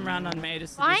I just come around on May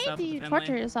just to do Why stuff do with you the family.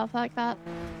 torture yourself like that?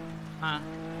 Huh?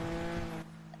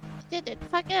 Dude,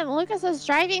 fucking Lucas is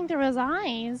driving through his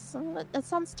eyes. That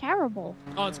sounds terrible.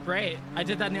 Oh, it's great. I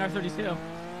did that in the R32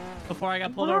 before I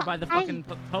got pulled over by the fucking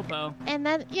popo. And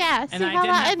then, yeah, see And I how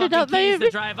didn't that have ended fucking up, keys baby.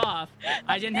 to drive off.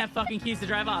 I didn't have fucking keys to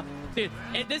drive off. Dude,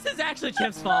 this is actually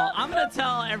Chip's fault. I'm gonna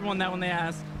tell everyone that when they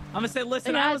ask. I'm gonna say,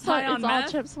 listen, Yeah, I was high on it's all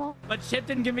meth, Chip's fault. but Chip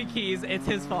didn't give me keys. It's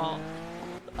his fault.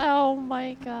 Oh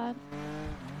my god.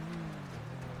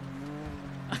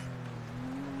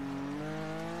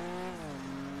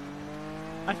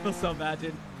 I feel so bad,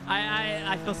 dude.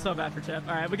 I feel so bad for Chip.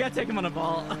 All right, we gotta take him on a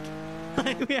vault.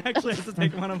 We actually have to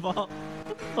take him on a vault.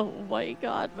 Oh my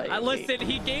god, baby. Listen,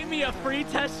 he gave me a free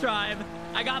test drive.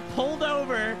 I got pulled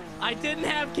over. I didn't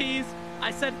have keys.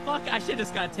 I said, fuck, I should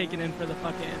just got taken in for the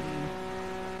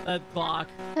fucking block.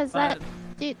 Cause but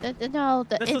that, dude, no,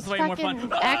 this it's was way more fucking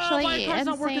fun. actually my car's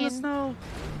not working in the insane. snow.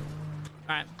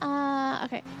 Alright.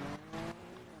 Okay.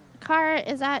 The car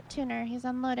is at tuner. He's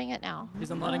unloading it now.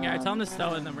 He's unloading it. Tell him to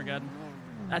stow it and then we're good.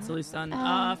 That's at least done.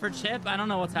 For Chip, I don't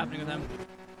know what's happening with him.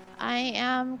 I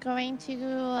am going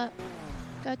to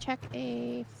go check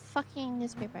a fucking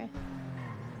newspaper.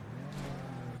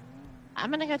 I'm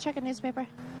gonna go check a newspaper.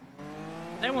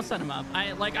 They won't set him up. I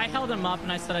held him up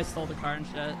and I said I stole the car and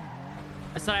shit.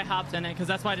 I said I hopped in it because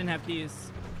that's why I didn't have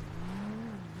keys.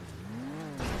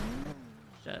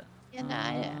 Shit. And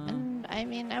I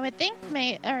mean, I would think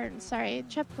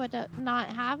Chip would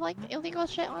not have like illegal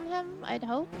shit on him. I'd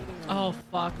hope. Oh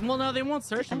fuck. Well, no, they won't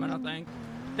search him. I don't think.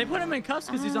 They put him in cuffs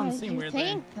because he's on the scene you weirdly.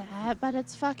 think that, but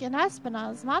it's fucking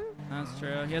Espinosa, man. That's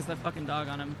true. He has that fucking dog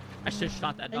on him. I should have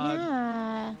shot that dog.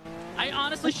 Yeah. I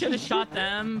honestly should have shot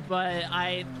them, but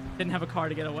I didn't have a car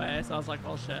to get away, so I was like,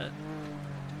 well, shit.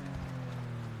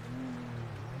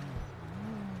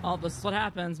 Oh, this is what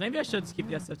happens. Maybe I should just keep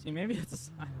the S15. Maybe it's a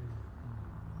sign.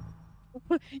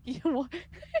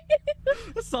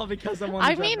 It's all because I'm on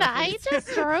I mean, I just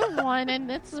drove one,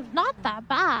 and it's not that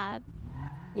bad.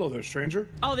 Hello there, stranger.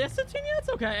 Oh, the S15? Yeah, it's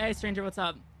okay. Hey, stranger, what's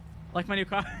up? Like my new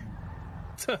car?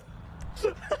 Where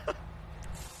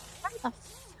the fuck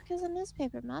is a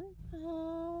newspaper, man?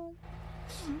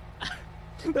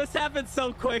 This happened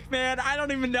so quick, man. I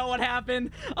don't even know what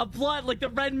happened.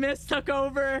 The red mist took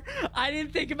over. I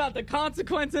didn't think about the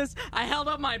consequences. I held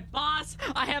up my boss.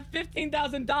 I have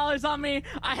 $15,000 on me.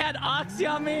 I had Oxy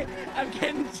on me. I'm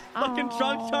getting fucking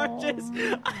drug charges.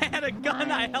 I had a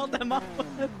gun. I held them up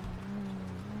with.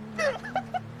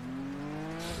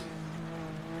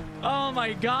 Oh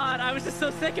my god. I was just so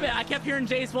sick of it. I kept hearing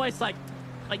Jay's voice like,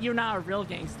 you're not a real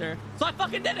gangster. So I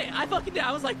fucking did it. I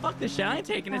was like, fuck this shit. I ain't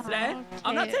taking it today. Okay.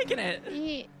 I'm not taking it.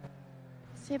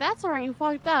 See, that's where you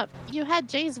fucked up. You had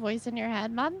Jay's voice in your head,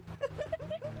 man.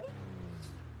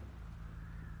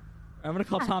 I'm gonna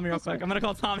call Tommy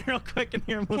real quick. And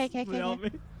hear him Okay. help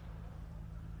me.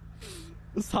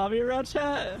 Is Tommy around,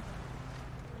 chat?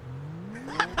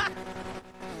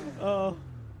 Oh.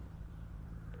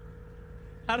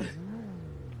 How did...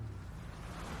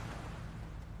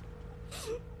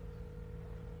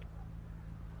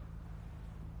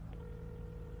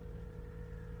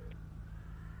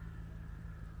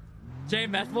 J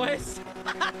Meth voice?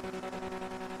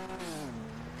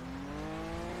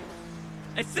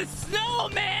 It's the snow,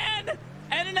 man!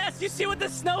 NNS, you see what the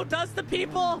snow does to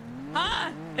people?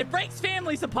 Huh? It breaks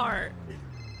families apart.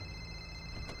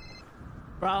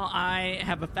 Bro, I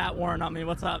have a fat warrant on me.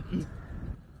 What's up?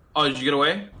 Oh, did you get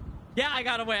away? Yeah, I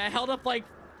got away. I held up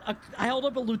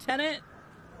a lieutenant.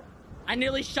 I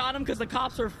nearly shot him because the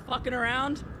cops were fucking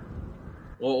around.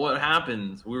 Well, what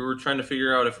happened? We were trying to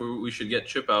figure out if we should get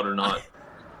Chip out or not.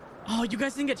 Oh, you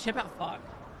guys didn't get Chip out? Fuck.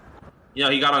 Yeah,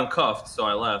 he got uncuffed, so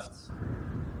I left.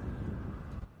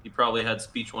 He probably had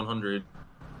speech 100.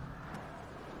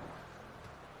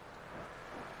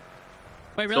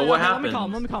 Wait, really? So what Okay, happened?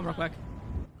 Let me call him real quick.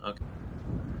 Okay.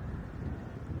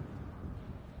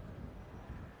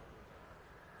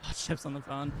 Oh, Chip's on the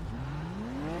phone.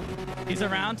 He's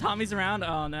around? Tommy's around?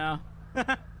 Oh, no.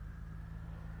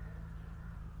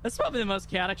 That's probably the most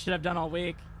chaotic shit I've done all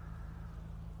week.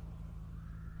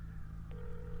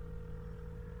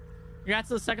 Congrats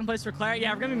to the second place for Claire.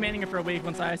 Yeah, we're gonna be manning it for a week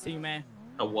once I see you, May.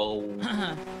 Oh, whoa.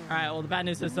 Alright, well, the bad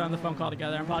news is they're on the phone call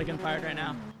together. I'm probably getting fired right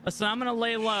now. Listen, I'm gonna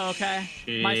lay low, okay?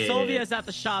 Shit. My Sylvia's at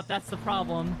the shop. That's the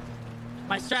problem.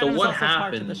 My So Stratum is what also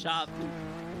parked at the happened? shop.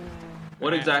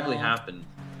 What exactly happened?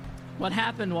 What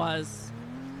happened was,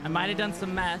 I might have done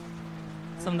some meth,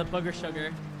 some of the booger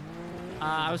sugar.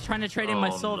 I was trying to trade in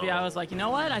my Sylvia. no. I was like, you know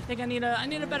what? I think I need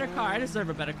a better car. I deserve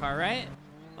a better car, right?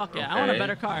 Fuck yeah, I want a Okay.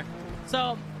 better car.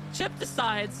 So Chip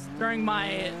decides during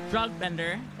my drug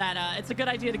bender that it's a good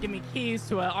idea to give me keys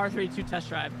to a R32 test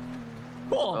drive.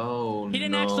 Cool. Oh, He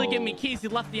didn't actually give me keys. He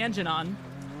left the engine on.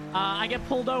 I get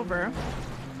pulled over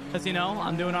because, you know,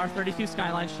 I'm doing R32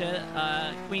 Skyline shit,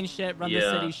 Queen shit, run the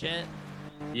Yeah. city shit.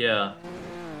 Yeah.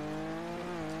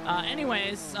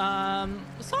 Anyways, so I'm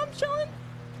chilling.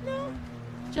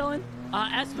 Chilling.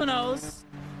 Espinosa,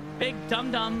 big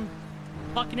dum-dum,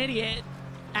 fucking idiot,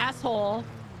 asshole,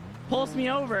 pulls me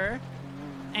over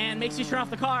and makes me turn off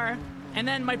the car. And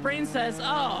then my brain says,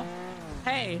 oh,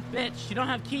 hey, bitch, you don't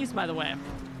have keys, by the way.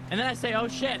 And then I say, oh,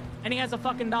 shit. And he has a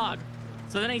fucking dog.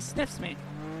 So then he sniffs me.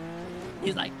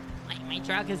 He's like, my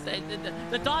truck is...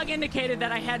 The dog indicated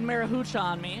that I had Marihucha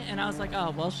on me. And I was like,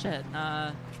 oh, well, shit.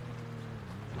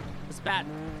 It's bad.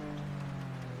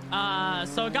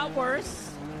 So it got worse.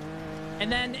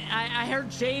 And then I heard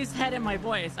Jay's head in my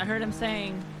voice. I heard him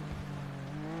saying,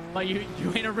 "Well, you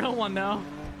ain't a real one though.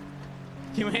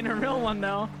 You ain't a real one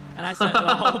though." And I said,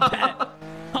 "Oh, bet."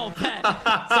 So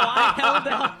I held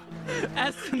out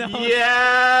Espino's.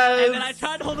 Yes. And then I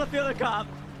tried to hold up the other cop,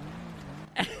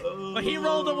 but he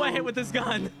rolled away with his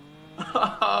gun.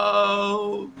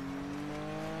 Oh.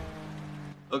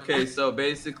 Okay, so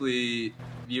basically,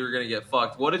 you were gonna get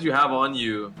fucked. What did you have on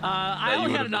you? I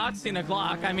only had an Oxy and a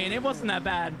Glock. I mean, it wasn't that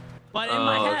bad. But in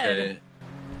my head,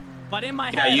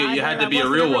 okay. you had to I be a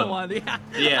wasn't real one.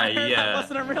 Yeah, Yeah. I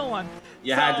wasn't a real one.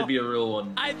 You had to be a real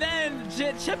one. I then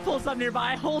Chip pulls up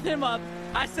nearby. I hold him up.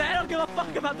 I say, "I don't give a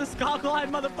fuck about this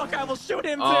goggle-eyed motherfucker. I will shoot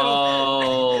him too."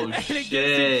 Oh, and shit. he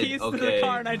gives me keys to the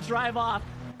car, and I drive off.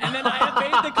 And then I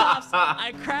evade the cops.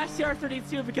 I crashed the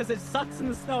R32 because it sucks in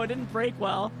the snow. It didn't brake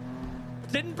well.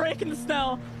 Didn't brake in the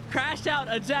snow. Crash out,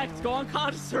 eject, go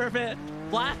unconscious for a bit,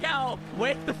 black out,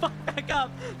 wake the fuck back up.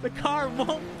 The car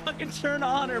won't fucking turn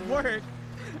on or work,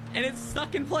 and it's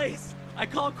stuck in place. I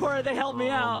called Cora, they helped me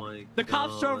out. The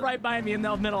cops drove right by me in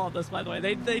the middle of this, by the way.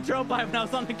 They drove by when I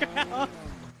was on the ground.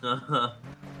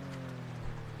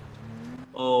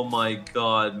 Oh my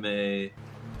god, May.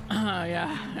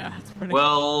 Yeah, it's pretty.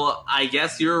 Well, I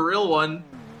guess you're a real one.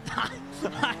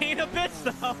 I ain't a bitch,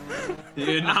 though.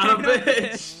 You're not a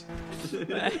bitch.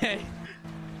 Hey.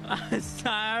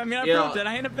 I mean, I Yeah. proved it.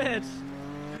 I ain't a bitch.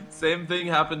 Same thing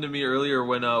happened to me earlier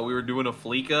when we were doing a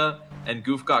Fleeka and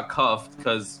Goof got cuffed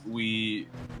because we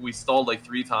stalled like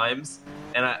 3 times,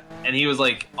 and he was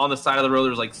like on the side of the road.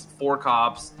 There was like 4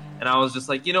 cops, and I was just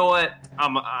like, you know what?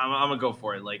 I'm gonna go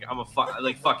for it. Like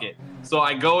fuck it. So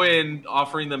I go in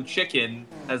offering them chicken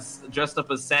as dressed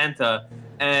up as Santa,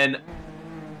 and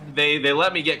they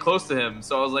let me get close to him.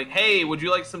 So I was like, "Hey, would you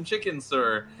like some chicken,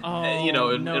 sir?" In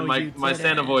my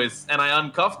Santa voice, and I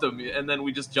uncuffed him, and then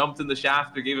we just jumped in the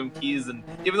shaft or gave him keys. And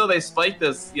even though they spiked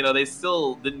us, they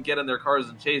still didn't get in their cars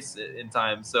and chase in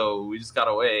time. So we just got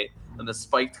away in the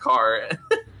spiked car,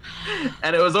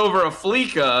 and it was over a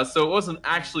Fleeka, so it wasn't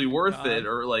actually worth it,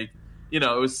 or like. It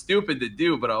was stupid to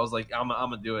do, but I was like, I'm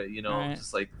gonna do it, Right.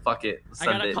 just like, fuck it. I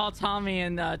gotta call Tommy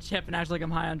and Chip and act like I'm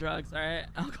high on drugs, alright?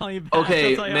 I'll call you back.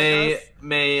 Okay, I'll tell you how it goes.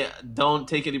 May, don't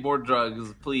take any more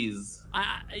drugs, please.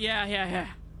 Yeah.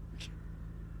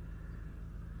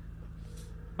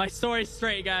 My story's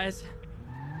straight, guys.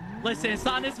 Listen, it's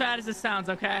not as bad as it sounds,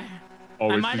 okay? Oh,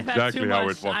 I it's might have had exactly too how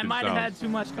much. it fucking I might have had sounds. too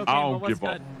much cocaine, I but don't what's give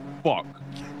a good? fuck.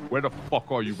 Where the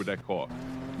fuck are you with that car?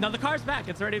 No, the car's back.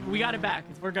 It's ready. We got it back.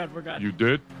 We're good. You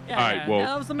did? Yeah, All right, yeah. well,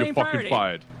 That was the main you're fucking priority.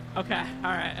 fired. Okay,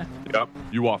 alright. Yep,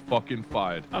 you are fucking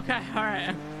fired. Okay,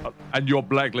 alright. And you're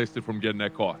blacklisted from getting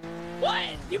that car. What?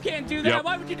 You can't do that. Yep.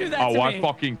 Why would you do that Oh, to I me?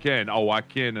 fucking can. Oh, I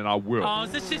can and I will. Oh,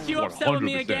 is this just you upset with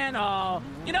me 100%. again? Oh,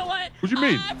 you know what? What do you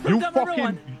mean? I proved I'm a real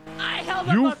one. I held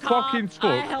up You a cop. fucking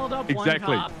I took held up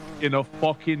exactly one cop. in a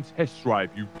fucking test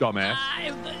drive, you dumbass.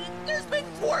 There's been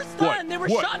worse done. They were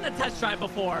What? shot in a test drive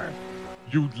before.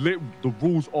 The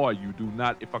rules are you do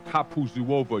not, if a cop pulls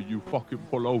you over, you fucking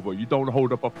pull over. You don't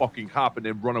hold up a fucking cop and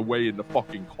then run away in the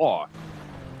fucking car.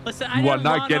 Listen, I You are didn't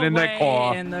not run getting that away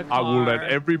car. in the I will let car.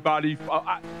 everybody.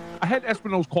 I had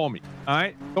Espino's call me. All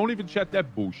right, don't even chat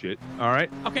that bullshit. All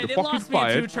right. Okay, You're they fucking lost me in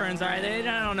fired. 2 turns. All right, I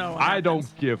don't know. What I happened.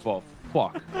 don't give a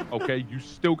fuck. Okay, you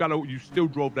still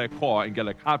drove that car and got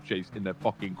a cop chase in that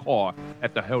fucking car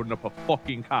after holding up a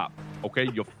fucking cop. Okay,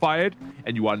 you're fired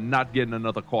and you are not getting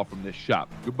another car from this shop.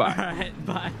 Goodbye. All right,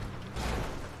 bye.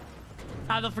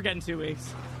 They'll forget in 2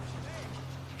 weeks.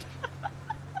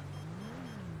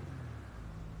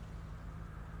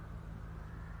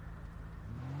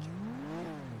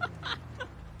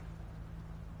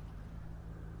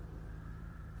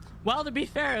 Well, to be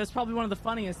fair, it was probably one of the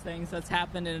funniest things that's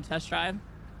happened in a test drive.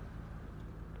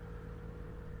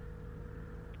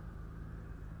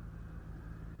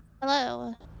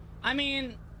 Hello. I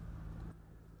mean...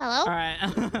 Hello? Alright.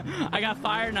 I got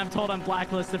fired and I'm told I'm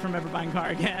blacklisted from ever buying a car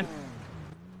again.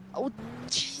 Oh,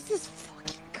 Jesus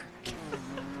fucking Christ.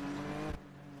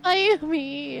 I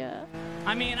mean...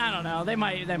 I mean, I don't know. They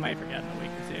might forget in a week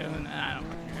or 2, and I don't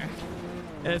care.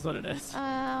 It is what it is.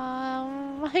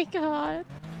 Oh my god.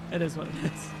 It is what it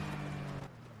is.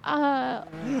 I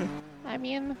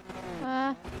mean,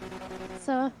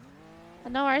 so,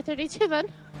 no R32 then.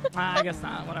 I guess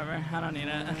not. Whatever. I don't need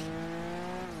it.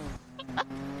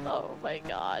 Oh my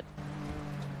god.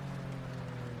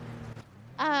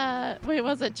 Wait,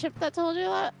 was it Chip that told you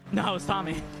that? No, it was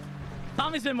Tommy.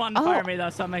 Tommy's been wanting to fire me, though,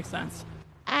 so it makes sense.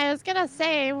 I was gonna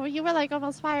say, well, you were like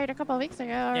almost fired a couple weeks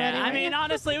ago already. Yeah, I right? mean,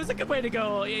 honestly, it was a good way to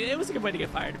go. It was a good way to get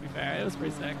fired, to be fair. It was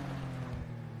pretty sick.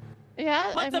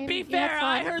 Yeah. But I to mean, be you fair, had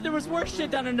I fun. heard there was worse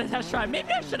shit done in the test drive.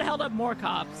 Maybe I should have held up more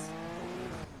cops.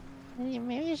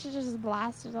 Maybe you should just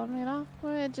blasted them, you know?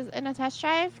 Just in a test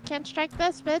drive, can't strike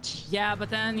this, bitch. Yeah, but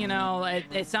then, you know,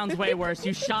 it sounds way worse.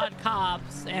 You shot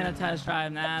cops in a test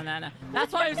drive. Nah.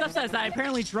 That's why I was upset, is that I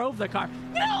apparently drove the car.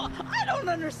 You know, I don't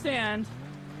understand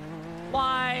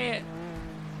why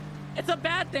it's a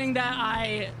bad thing that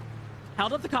I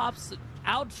held up the cops,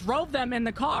 outdrove them in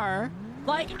the car.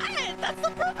 Like, that's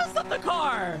the purpose of the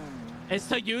car, is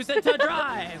to use it to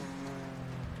drive.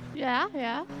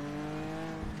 Yeah.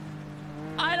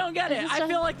 I don't get it. I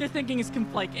feel like their thinking is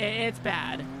like it's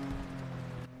bad.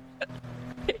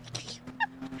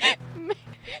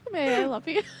 May I love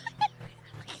you?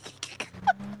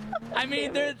 I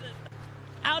mean,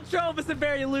 outdrove is a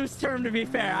very loose term, to be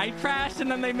fair. I crashed and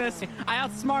then they missed me. I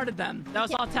outsmarted them. That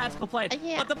was all tactical play.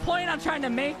 But the point I'm trying to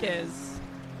make is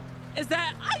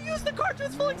that I used the car to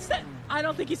its full extent. I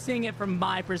don't think he's seeing it from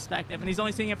my perspective, and he's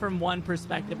only seeing it from one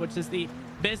perspective, which is the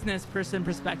business person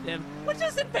perspective, which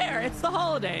isn't fair. It's the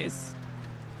holidays.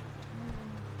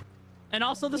 And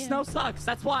also the snow sucks.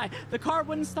 That's why the car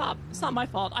wouldn't stop. It's not my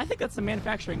fault. I think that's a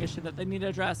manufacturing issue that they need to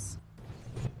address.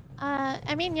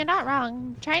 I mean, you're not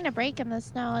wrong. Trying to brake in the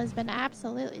snow has been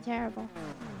absolutely terrible.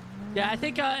 Yeah, I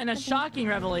think in a shocking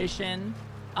revelation,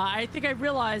 I think I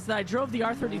realized that I drove the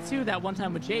R32 that one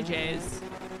time with JJ's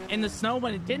in the snow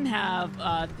when it didn't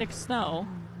have thick snow.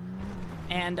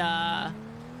 And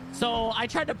so I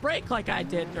tried to brake like I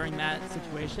did during that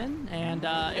situation, and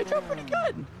it drove pretty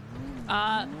good.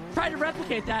 Tried to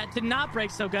replicate that, did not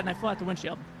brake so good, and I flew out the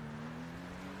windshield.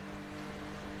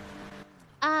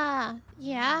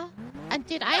 Yeah.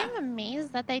 Dude, I am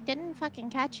amazed that they didn't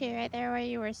fucking catch you right there where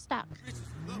you were stuck.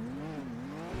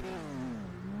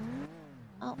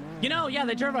 Oh. You know, yeah,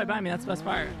 they drove right by me. That's the best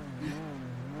part.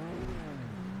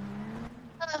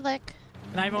 Look.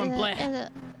 And I won't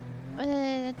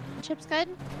blame. Chip's good?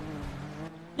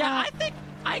 Yeah, I think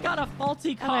I got a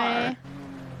faulty car. Okay.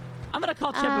 I'm gonna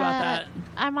call Chip about that.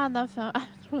 I'm on the phone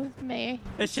with May.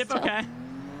 Is Chip so- okay?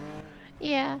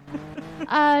 Yeah.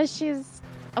 She's...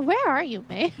 Where are you,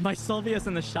 May? My Sylvia's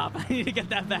in the shop. I need to get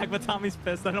that back, but Tommy's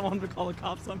pissed. I don't want him to call the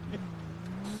cops on me.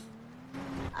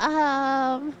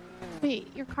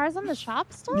 Wait, your car's in the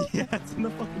shop still? Yeah, it's in the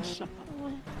fucking shop.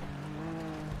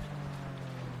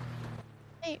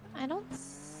 Wait, I don't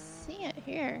see it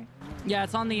here. Yeah,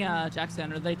 it's on the jack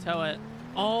stand, or they tow it.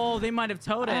 Oh, they might have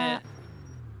towed it.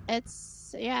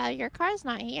 It's... Yeah, your car's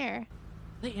not here.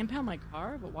 They impound my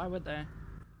car? But why would they?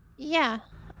 Yeah.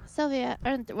 Sylvia...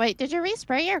 wait, did you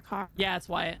respray your car? Yeah, it's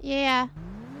Wyatt. Yeah.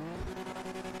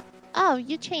 Oh,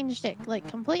 you changed it, like,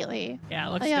 completely. Yeah,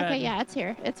 it looks yeah, good. Okay, yeah, it's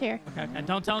here. It's here. Okay.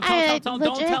 Don't tell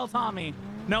Tommy.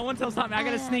 No one tells Tommy. I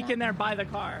gotta sneak in there and buy the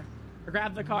car. Or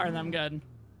grab the car, and I'm good.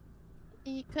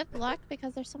 Good luck,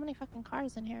 because there's so many fucking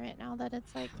cars in here right now that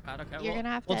it's like... Okay, you're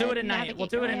gonna have to... We'll do it at night. navigate We'll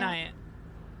do your it at way out. night.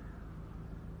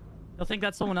 You'll think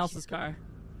that's someone else's car.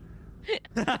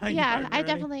 Yeah, I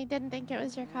definitely didn't think it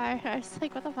was your car. I was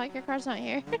like, what the fuck? Your car's not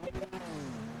here.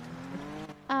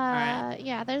 Alright.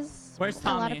 Yeah, there's Where's a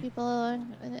lot Tommy? of people.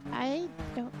 I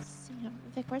don't see him.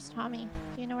 Vic, where's Tommy?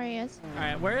 Do you know where he is? All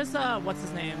right, where is what's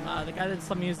his name? The guy that's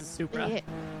let me use the Supra.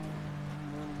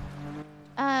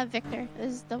 Victor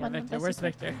is the one. Victor. With the Where's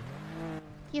super- Victor?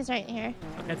 He's right here.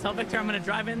 Okay, tell Victor I'm gonna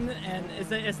drive in, and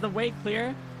is the way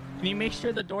clear? Can you make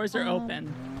sure the doors are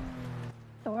open?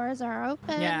 Doors are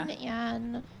open. Yeah.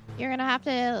 And you're gonna have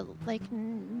to like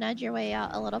nudge your way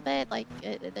out a little bit, like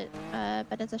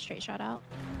but it's a straight shot out.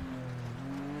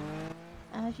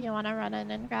 If you want to run in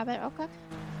and grab it real quick.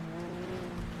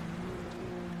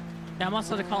 Yeah, I'm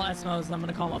also to call Esmos, and I'm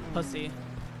gonna call him a pussy.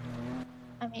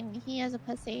 I mean, he is a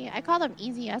pussy. I called him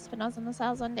Easy Espinosa in the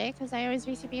cells one day because I always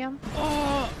VCP him.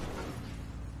 Oh!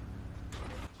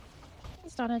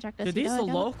 Please don't eject this. Dude, these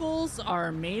locals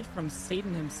are made from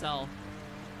Satan himself.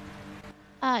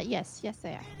 Yes,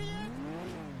 they are.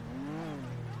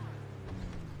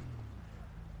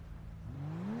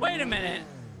 Wait a minute.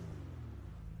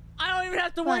 I don't even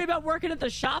have to worry about working at the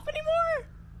shop anymore?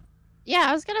 Yeah,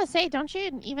 I was gonna say, don't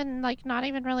you even, like, not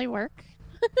even really work?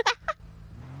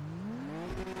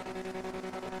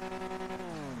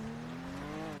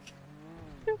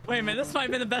 Wait a minute, this might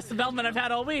have been the best development I've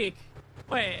had all week.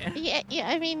 Wait. Yeah,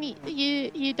 I mean,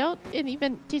 you don't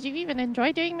even... Did you even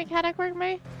enjoy doing mechanic work,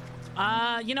 Mary?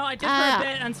 You know, I did for a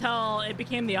bit until it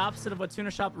became the opposite of what Tuner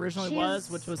Shop originally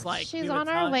was, which was like she's we would on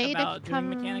her talk way to about doing come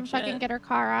mechanic fucking shit. get her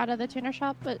car out of the tuner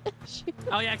shop, but she...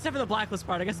 Oh yeah, except for the blacklist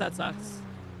part. I guess that sucks.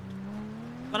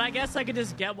 But I guess I could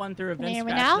just get one through a Can you Vince hear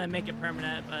me scratch now? and then make it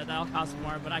permanent, but that'll cost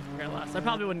more, but I could care less. I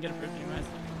probably wouldn't get approved anyways.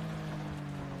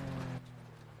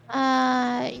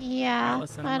 Yeah.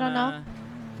 Listen, I don't know.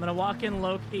 I'm gonna walk in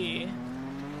low key.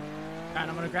 Alright,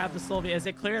 I'm gonna grab the Sylvia. Is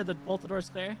it clear? Both the doors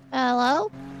clear?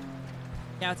 Hello?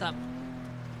 Yeah, what's up?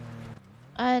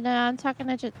 No, I'm talking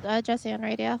to Jesse on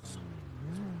radio.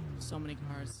 So many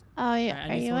cars. Oh, yeah.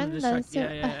 Alright, Are you in the suit?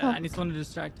 Yeah. I need someone to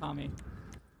distract Tommy.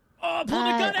 Oh, pull the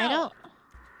gun out! I don't.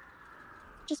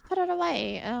 Just put it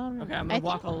away. Okay, I'm gonna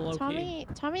walk all low key.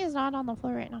 Tommy is not on the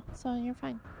floor right now, so you're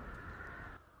fine.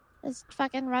 Just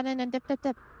fucking run in and dip. Got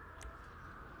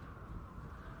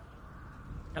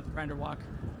the grinder walk.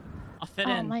 I'll fit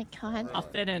Oh in. my god. I'll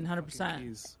fit in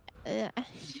 100%. God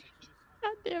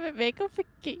damn it, Mako,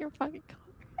 forget your fucking car.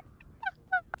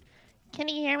 Can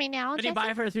you hear me now, Did he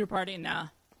buy for a through party? Nah.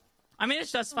 I mean,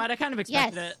 it's justified. I kind of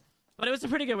expected it. But it was a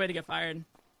pretty good way to get fired.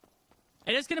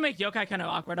 It is going to make Yokai kind of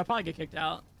awkward. I'll probably get kicked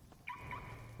out.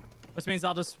 Which means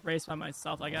I'll just race by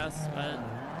myself, I guess. But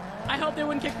I hope they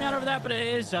wouldn't kick me out over that, but it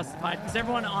is justified. Because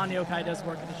everyone on Yokai does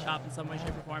work at the shop in some way, shape,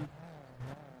 or form.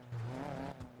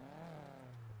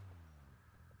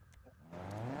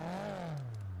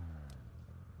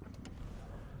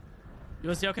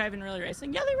 Was Yokai even really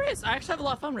racing? Yeah, they race. I actually have a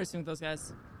lot of fun racing with those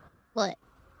guys. What?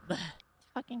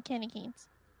 Fucking candy canes.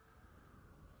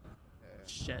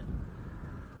 Shit.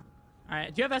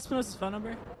 Alright, do you have Espinosa's phone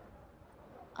number?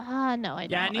 No, I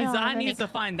don't. Yeah, I need to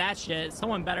find that shit.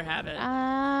 Someone better have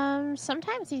it.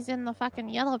 Sometimes he's in the fucking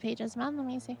yellow pages, man. Let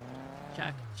me see.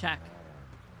 Check.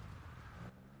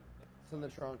 It's in the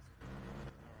trunk.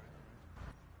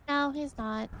 No, he's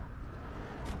not.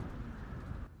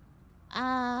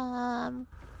 I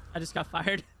just got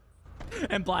fired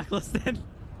and blacklisted.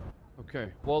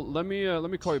 Okay. Well, let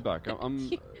me call you back. I'm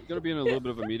gonna be in a little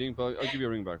bit of a meeting, but I'll give you a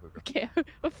ring back, Luca. Okay.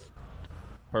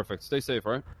 Perfect. Stay safe,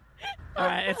 all right?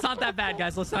 Alright, it's not that bad,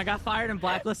 guys. Listen, I got fired and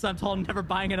blacklisted. I'm told I'm never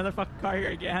buying another fucking car here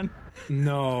again.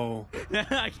 No.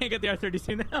 I can't get the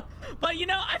R32 now. But you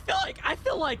know, I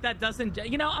feel like that doesn't.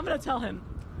 You know, I'm gonna tell him.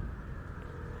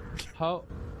 How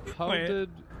Wait. did?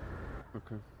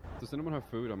 Okay. Does anyone have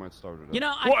food? I might start it up. You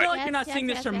know, I feel like you're not seeing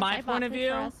this from my point of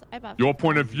view. Your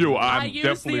point of view, I I'm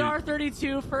used the definitely.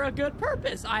 R32 for a good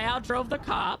purpose. I outdrove the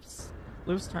cops.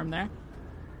 Loose term there.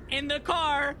 In the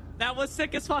car that was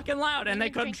sick as fucking loud, and they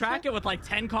couldn't track it with like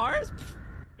 10 cars.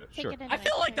 Sure. I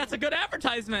feel like that's a good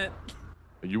advertisement.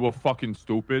 You were fucking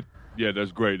stupid. Yeah,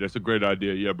 that's great. That's a great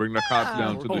idea. Yeah, bring the cops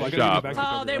down to the shop.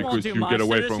 Oh, they won't because do you much. get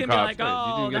away They're just from gonna cops. be like,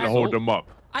 oh, You didn't get to hold them up.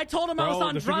 I told him I was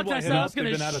on drugs and I said I was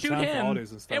going to shoot him.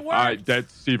 It worked.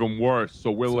 That's even worse.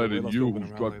 So we're letting let's you, open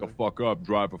who's around drugged the fuck up,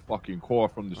 drive a fucking car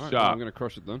from the All right, shop. well, I'm gonna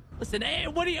crush it then. Listen, hey,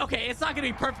 what do you? Okay, it's not going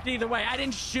to be perfect either way. I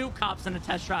didn't shoot cops in a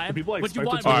test drive. People Would you expect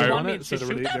want, to would you want me it, to so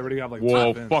shoot they them? already have like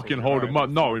Well, top ends, fucking so hold all them right. up.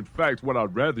 No, in fact, what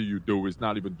I'd rather you do is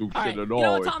not even do All shit right, at you all.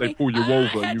 know what, If Tommy? they pull you I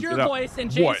over, had you your get out. voice and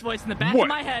Jay's What? voice in the back What? of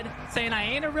my head saying I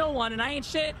ain't a real one and I ain't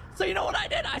shit. So you know what I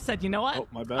did? I said, you know what? Oh,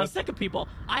 my bad. I'm sick of people.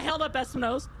 I held up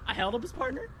Espino's, I held up his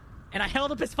partner, and I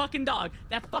held up his fucking dog.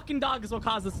 That fucking dog is what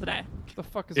caused this today. What the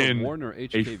fuck is In a Warner a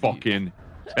HKV? fucking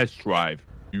test drive,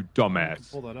 you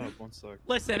dumbass. Pull that up. 1 sec.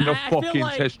 Listen, In a I feel fucking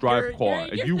like test drive you're- car.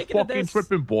 you're Are you thinking of fucking this-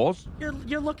 tripping balls?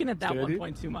 You're looking at that Steady. 1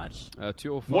 point too much.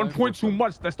 205. 1 point too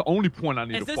much. That's the only point I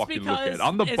need Is to this fucking look because at.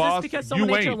 I'm the is boss. this because You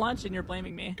someone ate your ain't. lunch and you're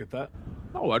blaming me? Get that?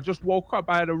 No, I just woke up.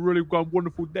 I had a really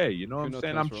wonderful day. You know what I'm Good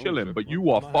saying? enough I'm test for chilling, ownership. but you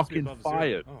are Mine has to be fucking above zero.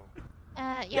 fired. Oh.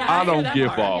 Yeah, I hear don't that give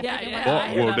part. up. Yeah, I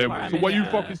hear Well, that then, part. I so mean, why you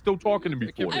yeah. fucking still talking to me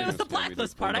for? It was then? the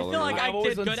blacklist part. I feel like I I've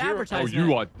always did done good zero. Oh, advertisement.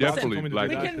 you are definitely Listen, like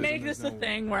We that. can make this a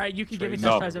thing where you can give me No.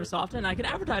 test drives every so often. And I can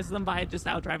advertise them by just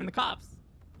out driving the cops.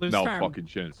 Loose No term. fucking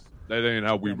chance. That ain't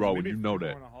how we roll. You know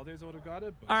that.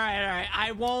 All right.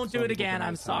 I won't do it again.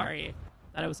 I'm sorry.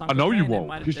 That it was I know you won't,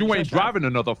 because you ain't driving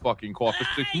another fucking car for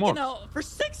 6 You months. know, for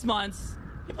 6 months,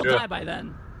 people Yeah. die by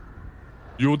then.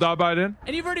 You'll die by then?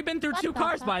 And you've already been through 2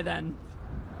 cars by then.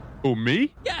 Who,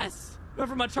 me? Yes. Went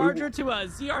from a Charger to a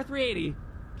ZR380.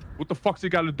 What the fuck's it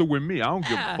got to do with me? I don't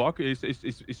give Yeah. a fuck.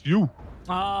 It's you.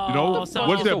 Oh, You know, so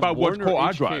what's it about what Warner car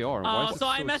I drive? HKR. Why is it so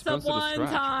I messed up expensive to one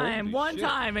scratch? time, Holy one shit.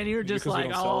 time, and you're just Because we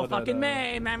like, don't sell oh, it at, fucking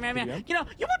man. PDM? You know,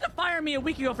 you want to fire me a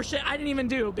week ago for shit I didn't even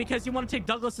do because you want to take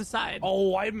Douglas's side.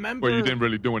 Oh, I remember. Well, you didn't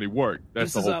really do any work.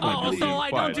 That's This the is whole point. Oh, of so being I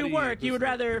don't fired. do work. You would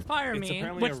rather fire It's me,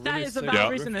 apparently which a that really is a sick valid Yeah.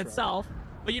 reason in drift itself.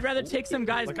 But you'd rather take some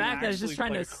guys Like back that is just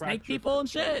trying to snake people and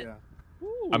shit.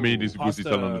 I mean, was he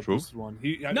telling the truth? One.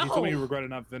 He No. told me he regretted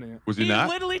not finishing it. Was he He not?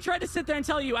 literally tried to sit there and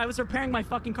tell you I was repairing my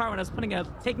fucking car when I was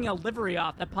taking a livery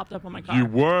off that popped up on my car. You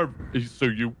were,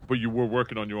 but you were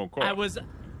working on your own car. I was.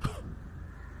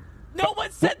 No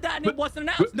one said that, and it wasn't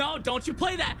announced. No, don't you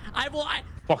play that. I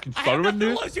fucking I have stuttering nothing to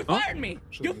this? lose. You Huh? fired me.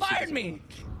 You fired me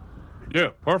Yeah,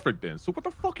 perfect then. So what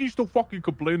the fuck are you still fucking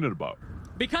complaining about?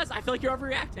 because I feel like you're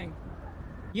overreacting.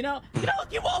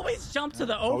 You always jump to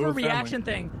the we're family. overreaction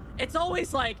thing. It's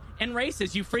always like in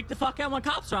races, you freak the fuck out when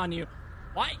cops are on you.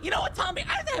 Why? You know what, Tommy?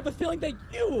 I have a feeling that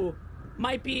you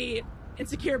might be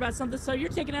insecure about something, so you're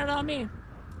taking it out on me.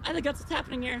 I think that's what's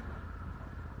happening here.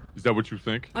 Is that what you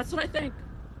think? That's what I think.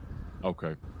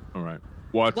 Okay. All right.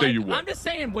 Well, I'll tell you what. I'm just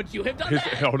saying, would you have done that?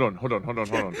 Hold on.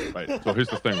 Right. So here's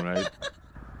the thing, right?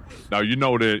 Now you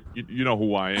know that you know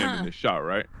who I am in this shot,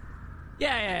 right?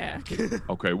 Yeah.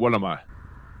 Okay. What am I?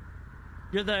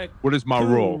 You're the. What is my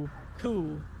role?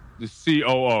 Cool. The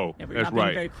COO. Yeah, but you're That's not being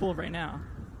right. very cool right now.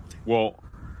 Well,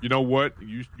 you know what?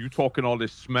 You talking all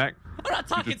this smack? I'm not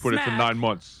talking You just put smack. it to 9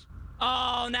 months.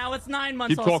 Oh, now it's 9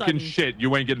 months. Keep all of a talking sudden. shit.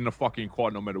 You ain't getting a fucking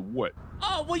car no matter what.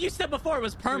 Oh, well, you said before it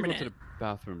was Go permanent. to the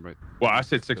bathroom, right? Well, I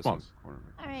said 6 months. All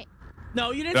right.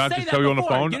 No, you didn't Did I say just that tell you on the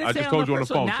before. phone? You didn't I say just it told you on the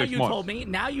first phone, Now 6 you months. told me.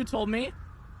 Now you told me.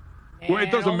 Well,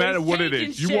 it doesn't matter always what it changing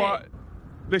is. You shit. are.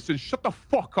 Listen, shut the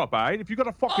fuck up, alright? If you got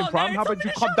a fucking Oh, problem, now how you're about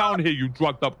you telling me come to shut down here, you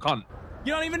drugged up cunt?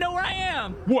 You don't even know where I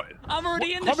am. What? I'm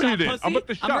already in the Come here shop, then. pussy. I'm at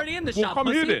the shop. I'm already in the Well, shop, come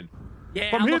pussy. here then.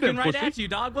 Yeah, Come I'm here looking then, right pussy. at you,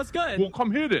 dog. What's good? Well,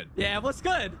 come here then. Yeah, what's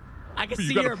good? I can You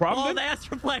see got a your problem bald ass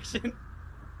reflection.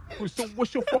 So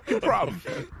what's your fucking problem?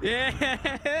 Yeah.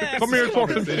 Come here and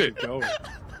talk some shit.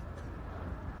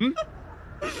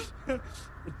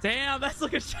 Damn, that's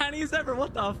looking shiny as ever.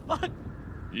 What the fuck?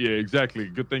 Yeah, exactly.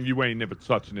 Good thing you ain't never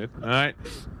touching it, alright?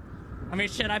 I mean,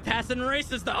 shit, I pass it in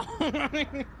races, though.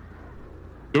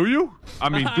 Do you? I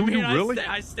mean, do you I really?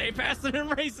 I stay passing in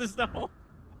races, though.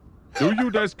 Do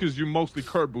you? That's because you mostly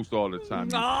curb boost all the time.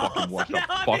 You Oh, fucking so washed now up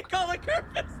I fuck. can call it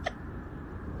Curtis.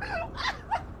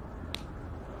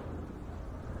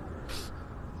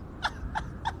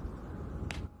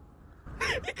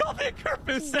 You called me a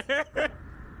Curtis there.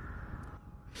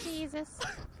 Jesus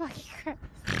fucking Christ.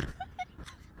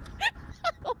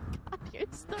 Oh god, you're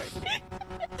starting.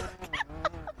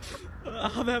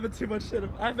 I'm having too much shit.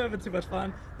 I'm having too much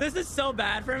fun. This is so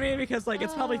bad for me because like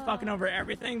it's probably fucking over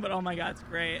everything, but oh my god, it's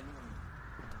great.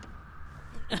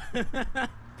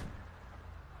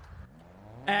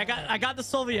 Hey, I got the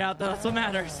Sylvia out though. That's what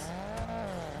matters.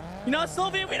 You know,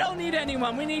 Sylvia, we don't need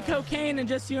anyone. We need cocaine and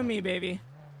just you and me, baby.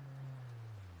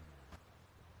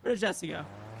 Where did Jesse go?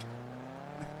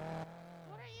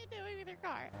 What are you doing with your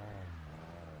car?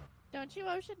 Don't you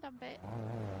ocean dump it.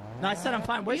 No, I said I'm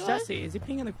fine. Where's You Jesse? Is he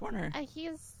peeing in the corner?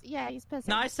 He's pissing.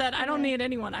 No, I said I don't Okay. need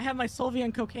anyone. I have my Sylvia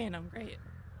and cocaine. I'm great.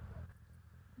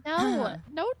 No,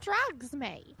 no drugs,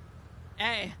 May.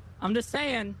 Hey, I'm just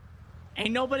saying.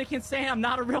 Ain't nobody can say I'm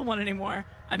not a real one anymore.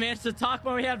 I managed to talk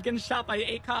when we had getting shot by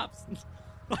 8 cops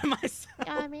by myself.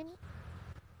 Yeah, I mean,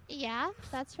 yeah,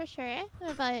 that's for sure.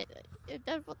 But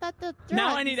the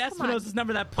Now I need drugs, come on. Espinosa's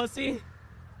number, that pussy.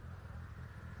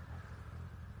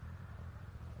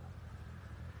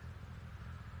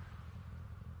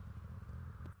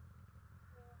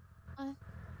 Let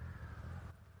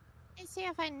me see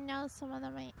if I know someone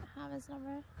that might have his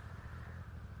number.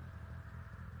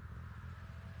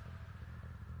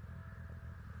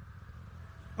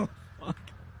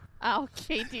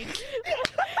 Okay, dude.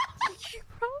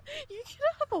 You should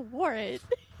have a warrant.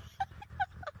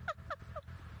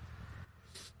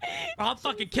 I'm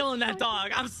fucking killing that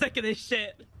dog. I'm sick of this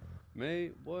shit.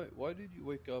 May, why did you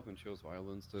wake up and chose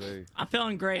violence today? I'm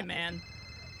feeling great, man.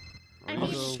 Are Oh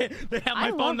you though? shit, they have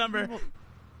my phone number.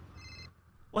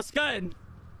 What's good?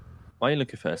 Why are you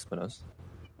looking for Espinos?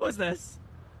 Who's this?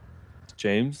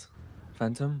 James?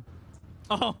 Phantom?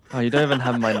 Oh. Oh, you don't even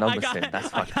have my I number got- saved. That's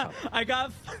fucked up. I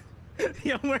got.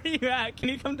 Yo, where are you at? Can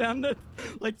you come down to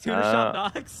like Tuna Uh, Shop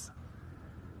Docks?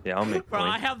 Yeah, I'll make Bro,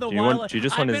 point. I have the do you wallet. do you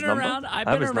just I've want his been number? around. I've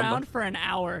I have been his around number. for an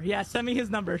hour. Yeah, send me his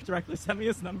number directly. Send me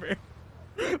his number.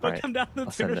 But Alright, come down to the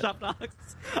I'll send Tuna it. Shop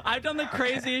Docks. I've done the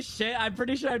craziest shit. I'm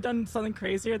pretty sure I've done something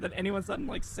crazier than anyone's done in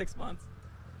like 6 months.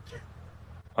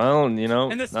 Well, you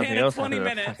know, In the span nothing of else 20 happened in the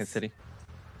minutes. fucking city.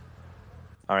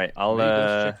 All right, I'll Maybe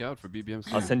let's check out for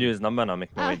BBMC. I'll send you his number and I'll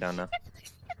make my way down now.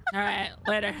 All right,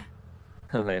 later.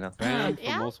 Later. Banned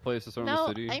Yeah? from most places around No, the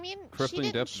city. I mean, she Crippling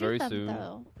didn't depth shoot very them, soon.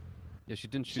 though. Yeah, she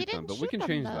didn't She shoot them, didn't but we shoot can them,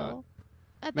 change though.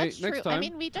 that. That's Mate, next true. I time-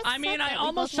 mean, we just I mean, said I that we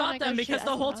almost both wanna shot go them shoot because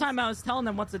the whole Eskimos. time I was telling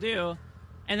them what to do,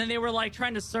 and then they were like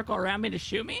trying to circle around me to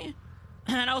shoot me,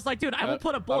 and I was like, dude, I will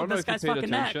put a I bullet don't in know this if you guy's paid fucking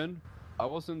neck. attention. I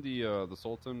was in the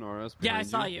Sultan RS. Yeah, I behind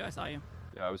saw you. I saw you.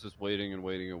 Yeah, I was just waiting and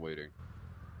waiting and waiting.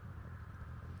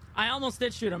 I almost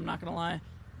did shoot him, not gonna lie.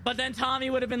 But then Tommy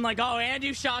would have been like, oh, and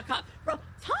you shot cop. Bro,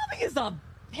 Tommy is a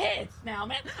bitch now,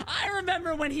 man. I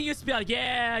remember when he used to be like,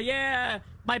 yeah,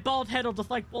 my bald head will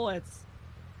deflect bullets.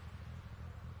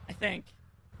 I think.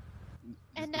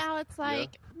 And now it's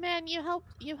like, Man, you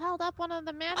held up one of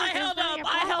the managers. I held during up your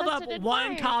blacklisted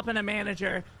one fire. cop and a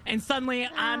manager, and suddenly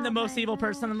I'm the Oh most my evil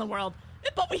person in the world.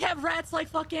 But we have rats like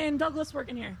fucking Douglas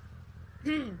working here.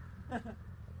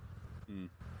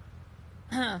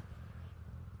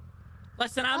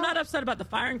 Listen, I'm not upset about the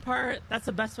firing part. That's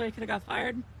the best way I could have got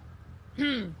fired.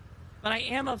 But I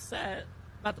am upset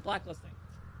about the blacklisting.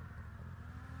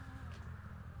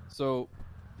 So,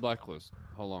 blacklist.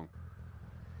 How long?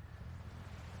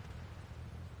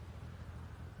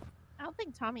 I don't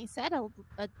think Tommy said a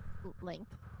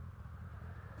length.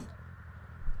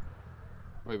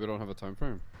 Wait, we don't have a time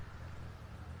frame.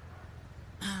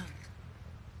 I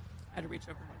had to reach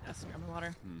over my desk and grab my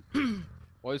water.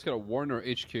 Well, he's got a Warner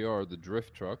HKR, the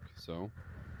drift truck. So.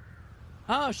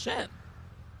 Oh shit.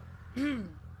 Have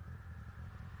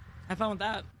fun with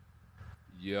that.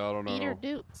 Yeah, I don't know. Peter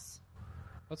Dukes.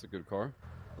 That's a good car.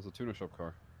 That's a tuna shop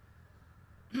car.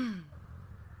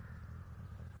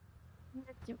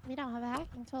 We don't have a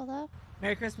hacking tool though.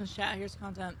 Merry Christmas, chat. Here's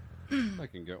content. I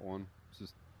can get one. It's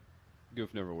just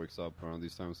Goof never wakes up around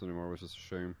these times anymore, which is a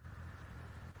shame.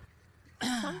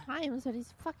 Sometimes, but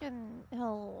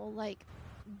he'll like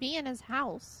be in his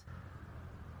house.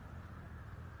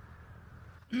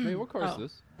 Hey, what car is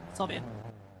this? Sylvia.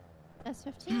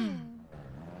 S15.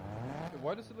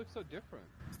 Why does it look so different?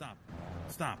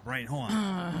 Stop. Right, hold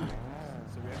on.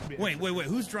 Wait.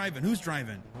 Who's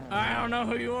driving? I don't know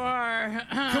who you are.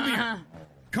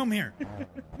 Come here.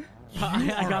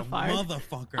 I got a fired.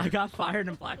 motherfucker. I got fired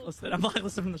and blacklisted. I'm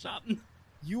blacklisted from the shop.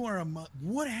 You are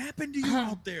what happened to you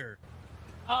out there?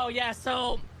 Oh yeah,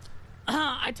 so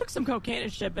I took some cocaine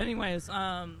and shit. But anyways,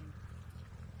 what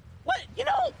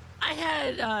I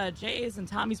had Jay's and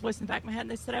Tommy's voice in the back of my head,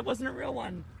 and they said I wasn't a real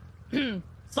one.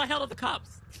 So I held up the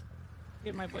cops.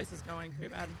 Get my voices going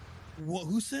pretty bad.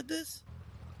 Who said this?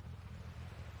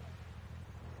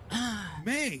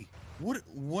 May. What?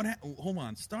 Hold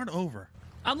on. Start over.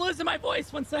 I'm losing my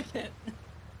voice. 1 second. You're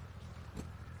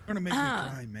gonna make me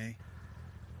cry, May.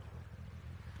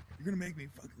 You're gonna make me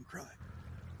fucking cry.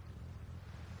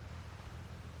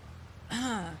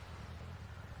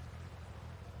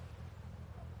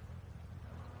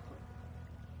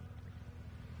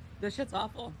 This shit's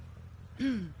awful.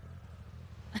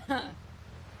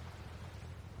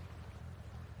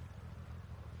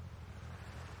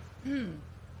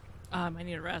 I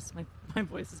need a rest. My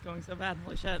voice is going so bad.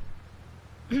 Holy shit.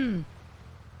 Can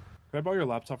I borrow your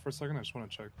laptop for a second? I just want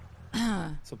to check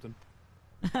something.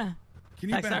 Can you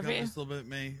Text back up RV? just a little bit,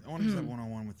 May? I want to just have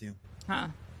one-on-one with you. Huh.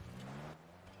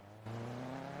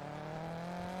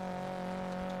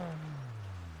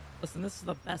 Listen, this is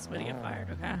the best way to get fired,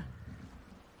 okay?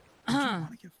 You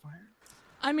want to get fired?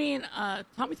 I mean,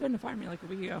 Tommy threatened to fire me like a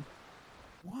week ago.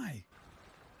 Why?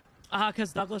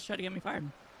 Because Douglas tried to get me fired.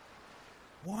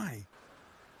 Why?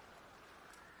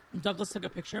 Douglas took a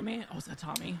picture of me. Oh, is that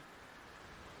Tommy?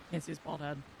 Can't see his bald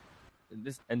head.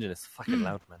 This engine is fucking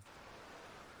loud, man.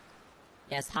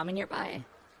 Yes, Tommy nearby.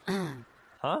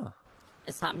 Huh?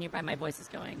 Is Tommy nearby? My voice is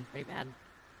going pretty bad.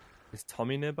 Is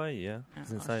Tommy nearby? Yeah.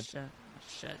 He's inside. Oh,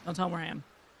 shit. Don't tell him where I am.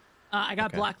 I got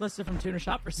Okay. blacklisted from Tuner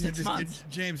Shop for 6 months.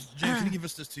 James, can you give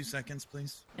us just 2 seconds,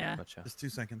 please? Yeah. Gotcha. Just 2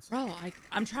 seconds. Bro,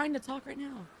 I'm trying to talk right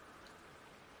now.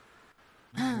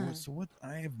 So what?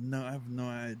 I've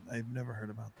never heard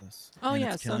about this. Oh And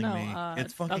yeah, it's so killing no. me.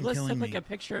 It's fucking Douglas killing took me. like a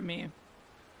picture of me,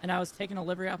 and I was taking a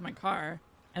livery off my car,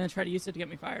 and then tried to use it to get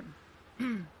me fired.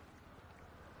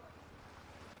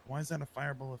 Why is that a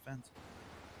fireable offense?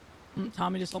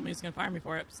 Tommy just told me he's gonna fire me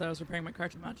for it, so I was repairing my car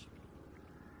too much.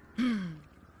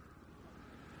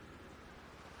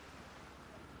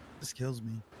 This kills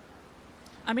me.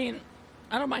 I mean,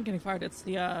 I don't mind getting fired. It's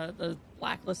the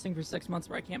blacklisting for 6 months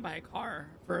where I can't buy a car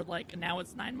for like now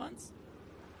it's 9 months.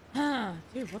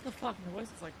 Dude, what the fuck? My voice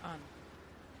is like on.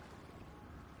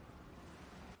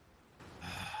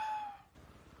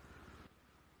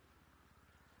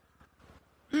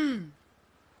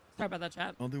 Sorry about that,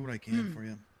 chat. I'll do what I can for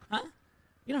you. Huh?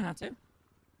 You don't have to.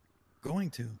 Going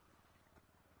to.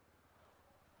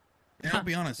 Yeah, I'll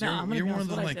be honest. No, I'm gonna you're be one of honest,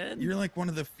 the what I like did. you're like one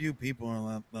of the few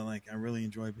people that like I really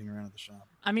enjoy being around at the shop.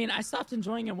 I mean, I stopped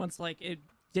enjoying it once like it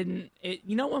didn't.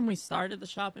 You know when we started the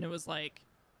shop and it was like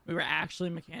we were actually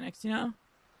mechanics. You know,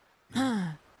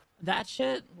 that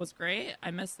shit was great. I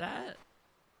miss that,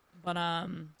 but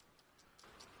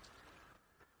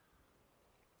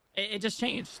it just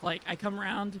changed. Like I come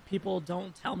around, people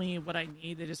don't tell me what I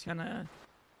need. They just kind of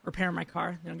repair my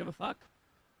car. They don't give a fuck.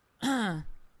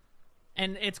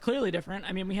 And it's clearly different.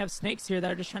 I mean, we have snakes here that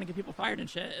are just trying to get people fired and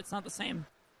shit. It's not the same.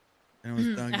 And it was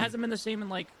It hasn't been the same in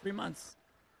like 3 months.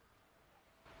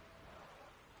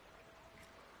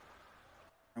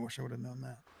 I wish I would have known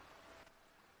that.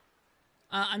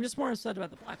 I'm just more upset about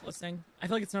the blacklisting. I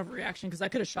feel like it's an overreaction because I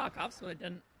could have shot cops, but I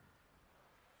didn't.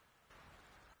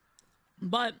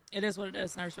 But it is what it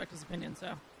is, and I respect his opinion,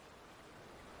 so.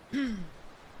 The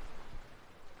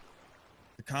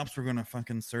cops were gonna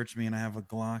fucking search me, and I have a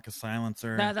Glock, a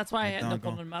silencer. That's why I a ended up dongle.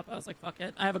 holding him up. I was like, fuck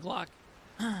it. I have a Glock.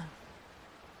 I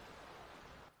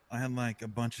had like a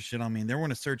bunch of shit on me, and they were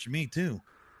gonna search me too.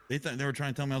 They thought they were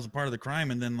trying to tell me I was a part of the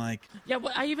crime, and then like, Yeah,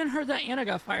 well, I even heard that Anna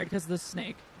got fired because of the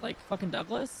snake. Like, fucking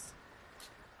Douglas.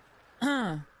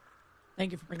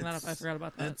 Thank you for bringing that up. I forgot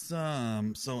about that. it's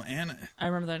so Anna. I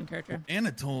remember that in character.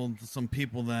 Anna told some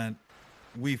people that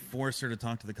we forced her to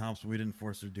talk to the cops, but we didn't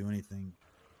force her to do anything.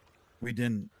 We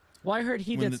didn't. Well, I heard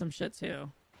he When did the- some shit too.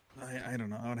 I don't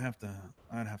know. I'd have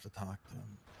to talk to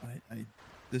him.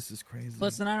 This is crazy.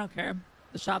 Listen, I don't care.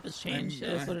 The shop has changed. It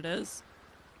is what it is.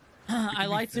 I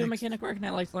like doing mechanic work and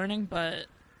I like learning, but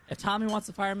if Tommy wants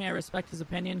to fire me, I respect his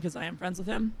opinion because I am friends with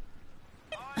him.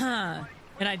 And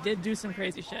I did do some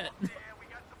crazy shit.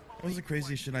 What was the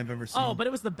craziest shit I've ever seen? Oh, but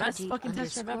it was the best fucking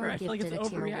test drive ever. I feel like it's an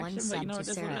overreaction, but you know, it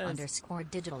is what it is.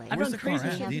 I've done crazy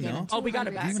shit. Do you know? Oh, we got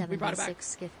it back. We brought it back.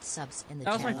 Gift subs in the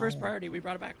That was my channel. first priority. We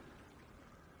brought it back.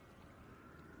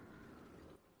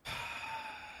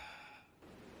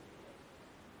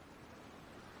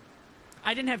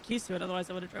 I didn't have keys to it, otherwise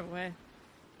I would have drove away.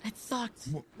 It sucked.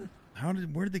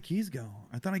 Where did the keys go?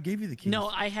 I thought I gave you the keys.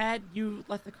 No, you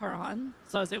left the car on,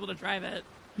 so I was able to drive it.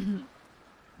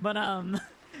 But I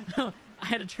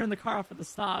had to turn the car off at the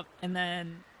stop, and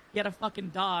then he had a fucking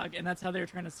dog, and that's how they were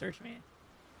trying to search me.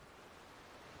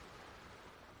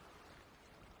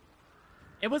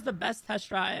 It was the best test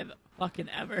drive fucking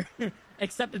ever,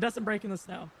 except it doesn't break in the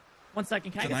snow. 1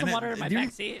 second, can I get some water in my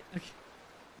back seat? Okay.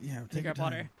 Yeah, Take grab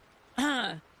water.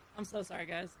 I'm so sorry,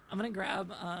 guys. I'm gonna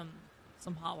grab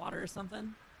some hot water or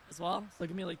something as well. So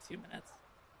give me like 2 minutes.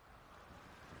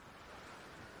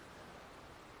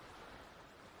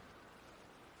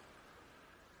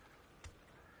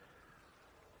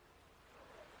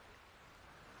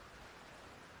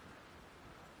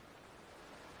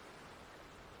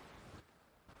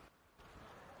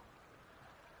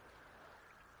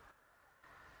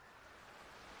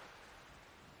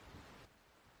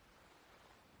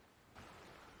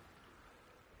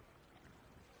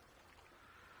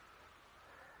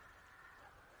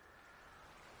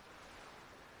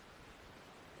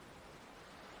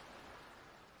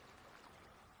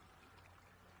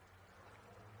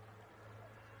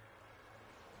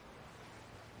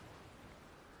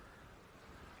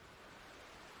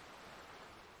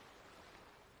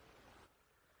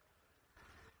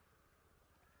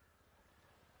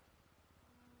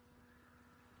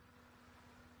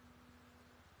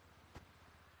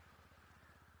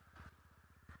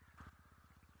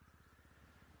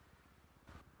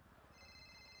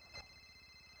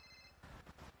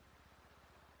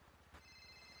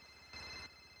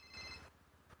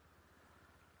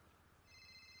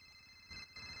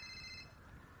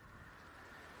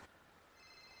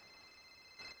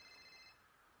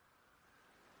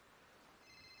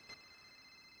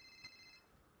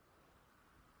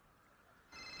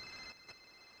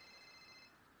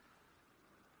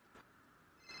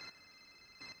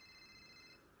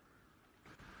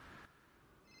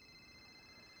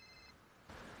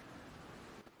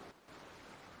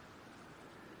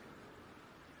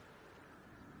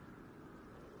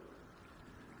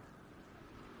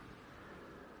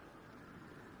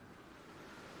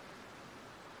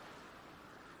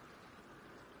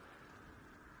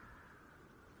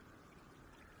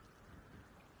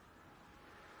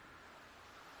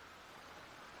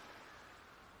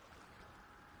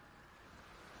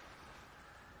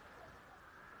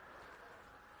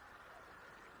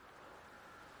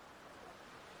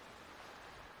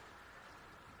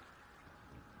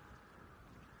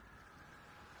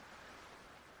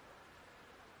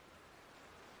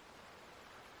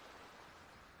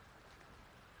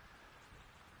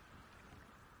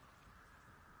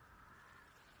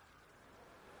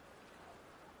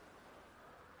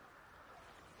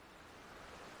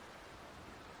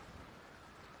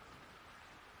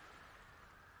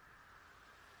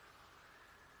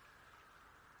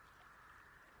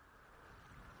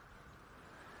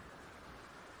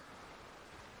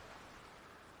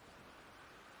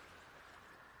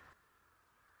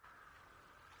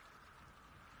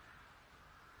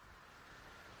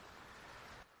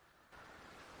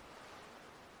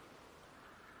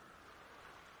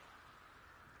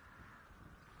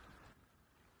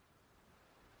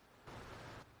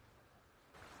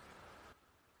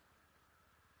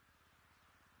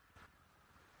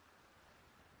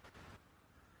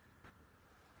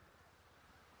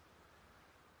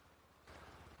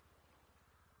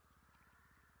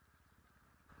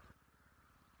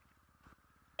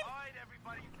 right,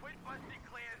 everybody. Quit busting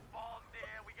Claire's balls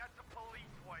there. We got some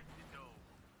police work to do.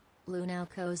 Blue now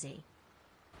cozy.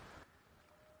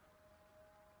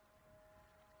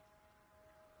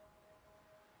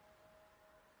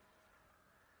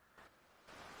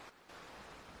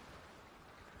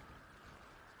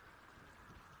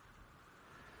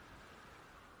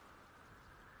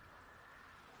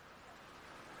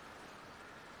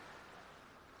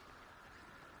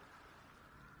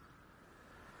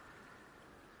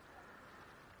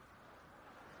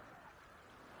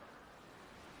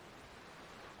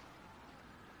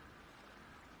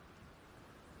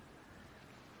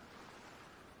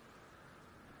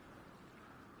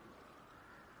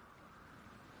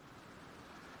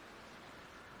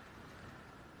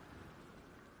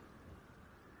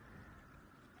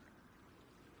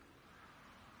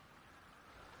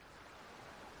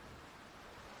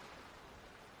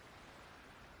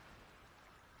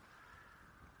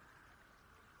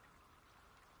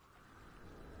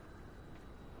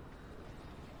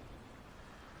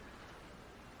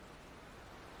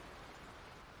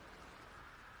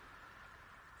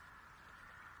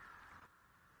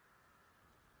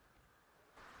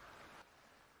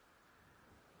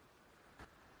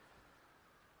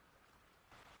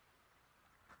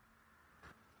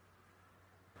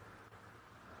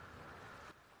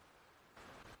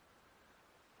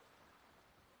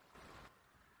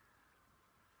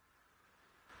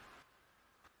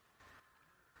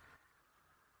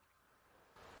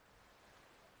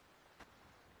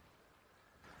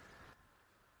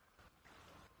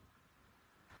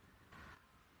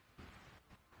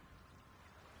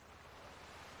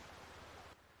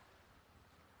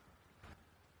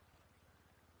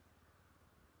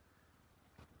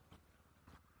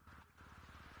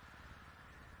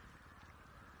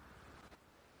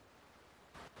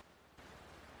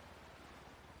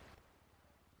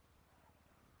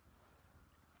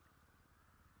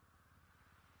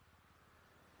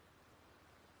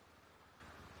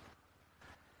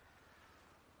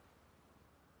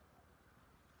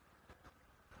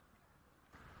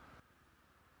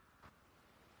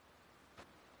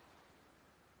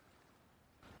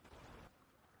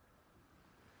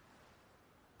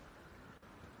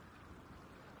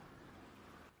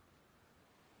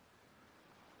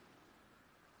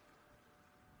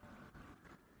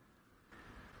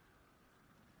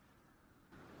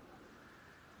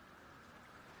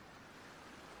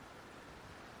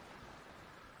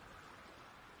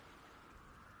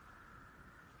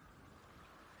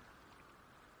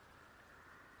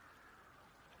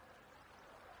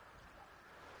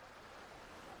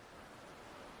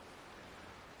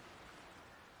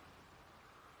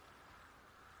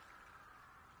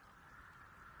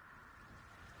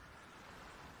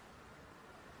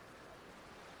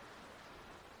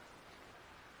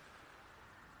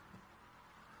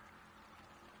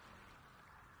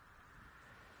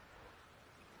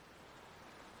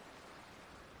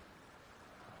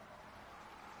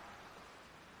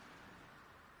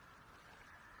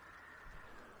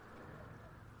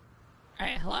 All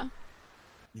right, hello.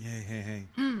 Hey.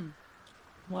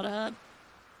 What up?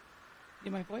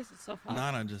 Dude, my voice is so fucked.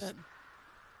 Nada, just Good.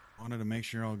 wanted to make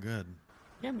sure you're all good.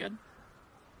 Yeah, I'm good.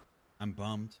 I'm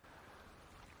bummed.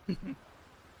 Like,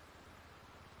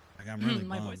 I'm really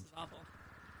My bummed. voice is awful.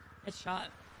 It's shot.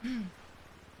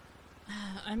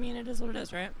 I mean, it is what it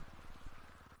is, right?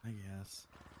 I guess.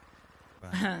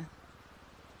 But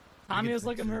Tommy was fix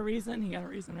looking for a it. reason. He got a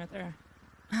reason right there.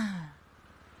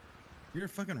 You're a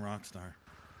fucking rock star.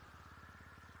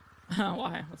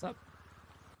 Why? What's up?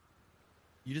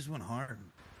 You just went hard.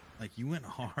 Like, you went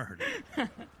hard.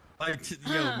 Like,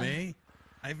 yo, May,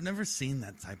 I've never seen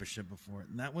that type of shit before.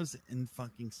 And that was in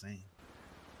fucking insane.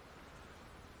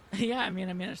 Yeah, I mean,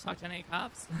 I just talked to any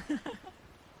cops.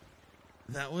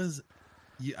 That was,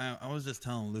 I was just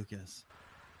telling Lucas,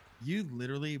 you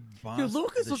literally bossed. Dude,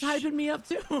 Lucas the was hyping me up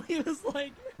too. He was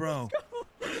like, bro,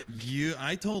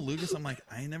 I told Lucas, I'm like,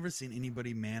 I ain't never seen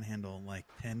anybody manhandle like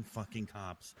 10 fucking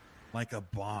cops like a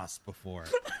boss before.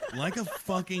 Like a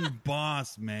fucking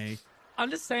boss, May. I'm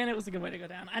just saying it was a good way to go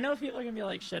down. I know people are gonna be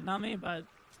like shitting on me, but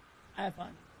I have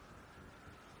fun.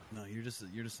 No, you're just a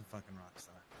fucking rock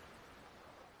star.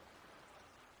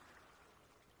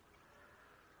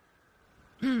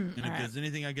 And if there's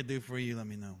anything I could do for you, let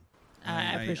me know.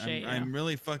 I appreciate you. I'm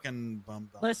really fucking bummed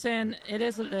out. Listen, it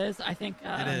is what it is. I think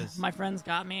It is. my friends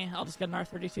got me. I'll just get an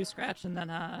R32 scratch, and then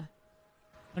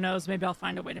who knows? Maybe I'll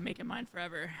find a way to make it mine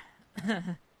forever.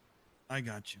 I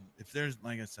got you. If there's,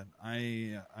 like I said,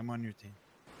 I'm on your team.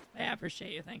 I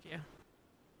appreciate you. Thank you.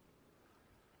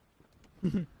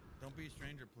 Don't be a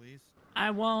stranger, please. I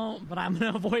won't, but I'm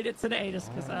gonna avoid it today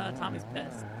just because Tommy's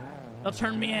pissed. They'll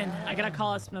turn me in. I gotta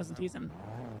call Espinosa and tease him.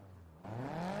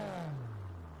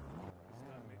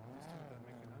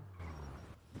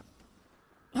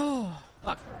 Oh,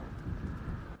 fuck.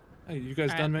 Hey, you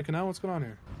guys All done right. making out? What's going on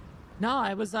here? No,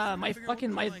 I was,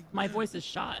 my voice is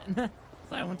shot. So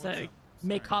I went to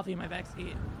make coffee in my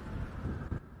backseat.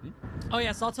 Oh,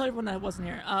 yeah, so I'll tell everyone that wasn't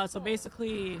here. So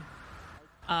basically,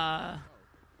 I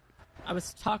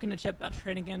was talking to Chip about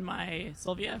trading in my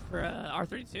Sylvia for a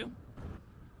R32.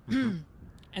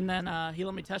 And then he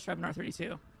let me test drive an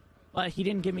R32. But he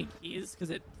didn't give me keys because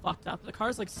it fucked up. The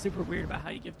car's like super weird about how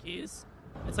you give keys.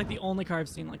 It's like the only car I've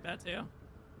seen like that too.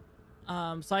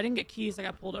 So I didn't get keys. I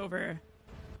got pulled over.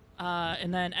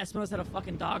 And then Espinosa had a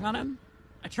fucking dog on him.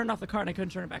 I turned off the car and I couldn't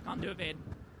turn it back on to evade.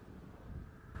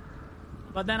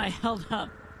 But then I held up.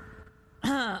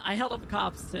 I held up the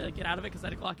cops to get out of it because I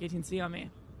had a Glock 18C on me.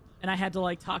 And I had to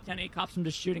like talk down 8 cops from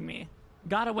just shooting me.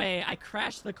 Got away. I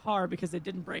crashed the car because it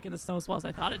didn't break in the snow as well as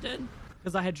I thought it did.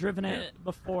 Because I had driven it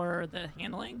before the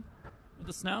handling with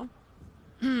the snow.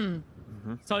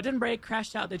 So it didn't break,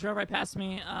 crashed out. They drove right past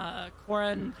me.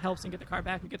 Corin helps me get the car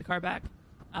back. We get the car back.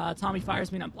 Tommy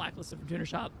fires me and I'm blacklisted from Tuner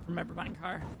Shop from ever buying a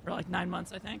car for like 9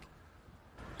 months, I think.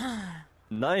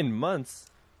 9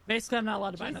 months? Basically, I'm not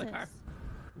allowed to buy another car.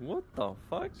 What the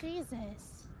fuck?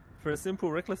 Jesus. For a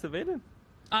simple reckless evading?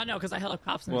 No, because I held up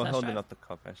cops in the Well, test holding drive. up the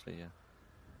cop, actually, yeah.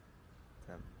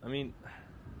 Damn. I mean,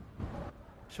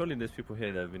 surely there's people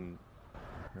here that have been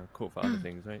caught for other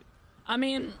things, right? I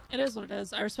mean, it is what it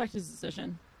is. I respect his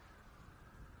decision.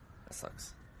 That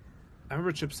sucks. I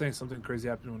remember Chip saying something crazy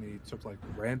happened when he took like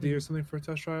Randy or something for a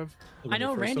test drive. I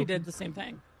know Randy did the same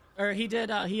thing. Or he did,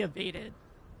 he evaded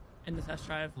in the test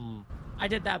drive. I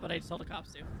did that, but I just told the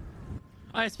cops to.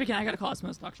 Alright, speaking, I gotta call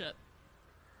Espinosa to talk shit.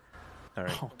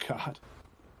 Alright. Oh, God.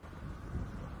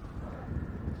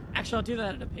 Actually, I'll do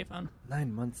that at a payphone.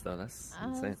 9 months, though. That's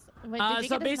insane.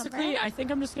 So basically, I think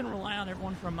I'm just going to rely on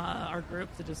everyone from our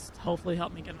group to just hopefully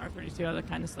help me get an R32 out of the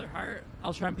kindness of their heart.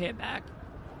 I'll try and pay it back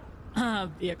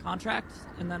via contract,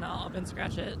 and then I'll bin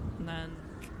scratch it, and then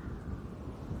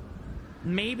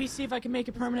maybe see if I can make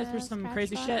it permanent through some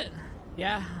crazy shit.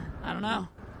 Yeah, I don't know.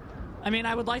 I mean,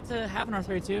 I would like to have an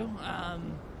R32.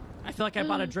 I feel like I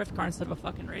bought a drift car instead of a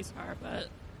fucking race car, but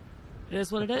it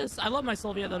is what it is. I love my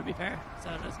Sylvia, though, to be fair.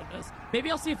 So it is what it is. Maybe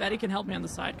I'll see if Eddie can help me on the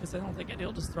side, because I don't think Eddie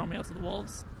will just throw me out to the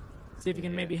wolves. See if he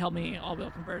can maybe help me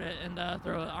all-wheel convert it and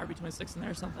throw an RB26 in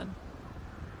there or something.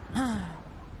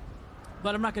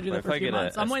 But I'm not going to do that for a few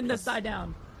months. I'm waiting this die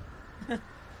down. If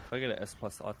I get an S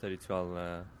plus R32,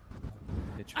 I'll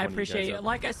hit I appreciate it.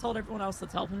 Like I told everyone else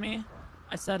that's helping me,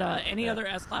 I said any other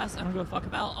S-Class, I don't give a fuck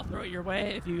about. I'll throw it your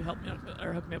way if you help me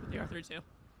or hook me up with the R32.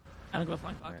 I don't give a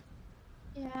flying fuck.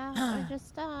 Yeah, I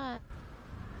just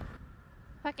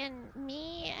fucking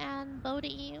me and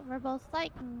Bodhi were both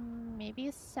like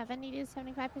maybe 70 to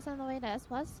 75% of the way to S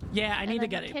plus. Yeah, I need to then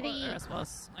get it Kitty, for S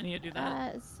plus. I need to do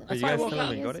that. you guys still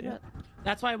haven't got it yet?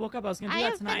 That's why I woke up. I was gonna do I that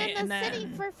have tonight, been in and the then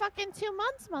city for fucking 2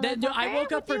 months, Then, motherfucker. I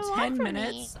woke up for What do you 10 want from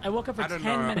minutes. me? I woke up for 10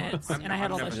 minutes, and I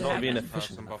had all that shit Not being happen.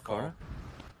 efficient enough, Cora.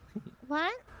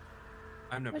 What?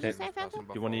 I'm never What'd you say, Phantom?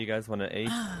 Do one of you guys want an A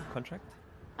contract?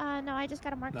 No, I just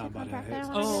got a Mark II contract. I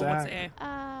don't Oh, wanna what's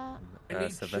do- A?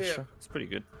 Sylvester. It's pretty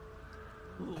good.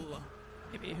 Ooh,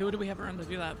 maybe. Who do we have around to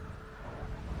do that?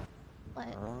 What?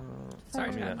 Sorry,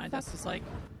 I mean, Chad, my desk is like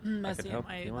messy. help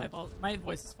And if you want. my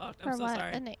voice is fucked. For I'm so what?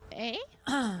 sorry. An A?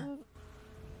 I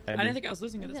didn't think I was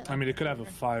losing it this I time. mean, it could have a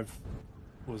 5.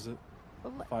 Was it?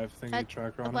 5 thingy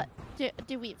tracker on What? it.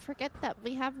 Do we forget that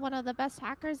we have one of the best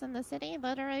hackers in the city?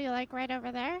 Literally, like right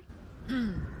over there.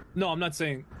 No, I'm not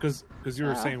saying because you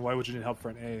were Oh. saying why would you need help for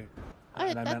an A,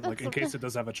 and I meant like in case it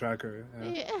does have a tracker. Yeah.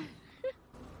 Yeah.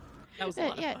 That was a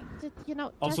lot of yeah. fun. You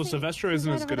know. Also, Jesse, Sylvester she's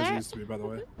isn't right as over good as there. he used to be, by the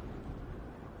way.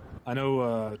 I know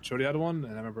Chody had one,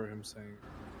 and I remember him saying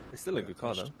It's still a good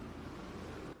car, though.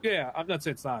 Yeah, I'm not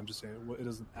saying it's not. I'm just saying it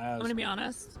isn't as. I'm gonna be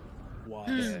honest. Why?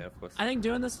 Yeah, of course. I think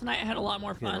doing this tonight I had a lot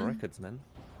more Yeah, fun records, man.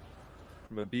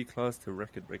 From a B class to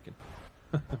record breaking.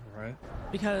 Right.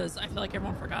 because I feel like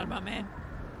everyone forgot about May,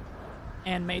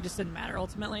 and May just didn't matter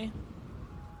ultimately.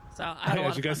 So I had a Hey,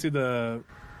 lot did you of guys fun. see the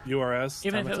URS?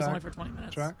 Even time if it was only attack for 20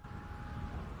 minutes. Track?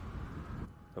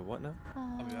 The what now?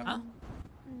 Huh?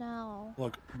 No.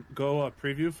 Look, go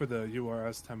preview for the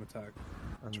URS time attack. track.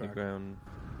 Underground.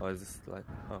 Oh, is this like.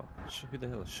 Oh, who the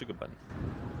hell is Sugar Bunny?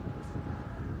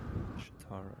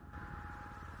 Shitara.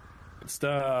 It's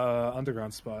the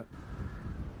underground spot.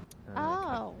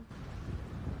 Oh.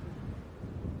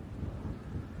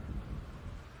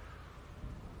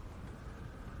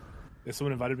 Yeah,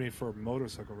 someone invited me for a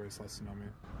motorcycle race lesson on me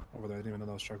over there. I didn't even know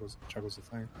that was track was a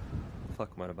thing.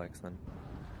 Fuck motorbikes, man.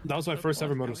 That was my first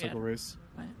ever motorcycle race.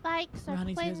 Bikes are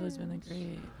Ronnie's twins. always been a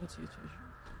great. What's your treasure?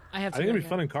 I have. I think it'd be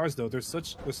fun in cars though. There's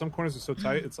some corners are so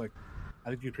tight. It's like I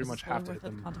think you pretty much have to hit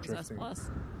them drifting.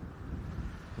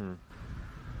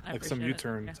 Like some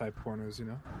U-turn type corners, you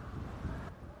know.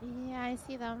 Yeah, I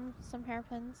see them. Some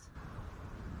hairpins.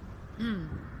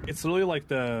 It's literally like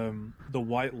the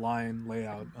white line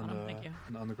layout on thank you.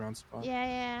 the underground spot.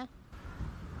 Yeah.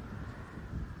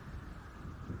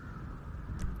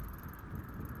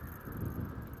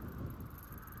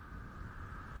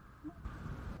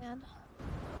 And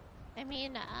I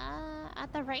mean,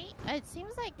 at the rate, it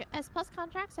seems like S Plus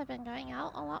contracts have been going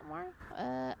out a lot more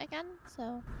again.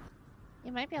 So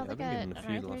you might be able to get an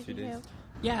R32.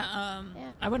 Yeah,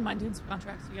 I wouldn't mind doing some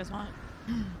contracts if you guys want.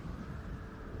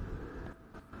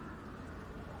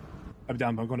 I'm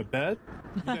down. I'm going to bed.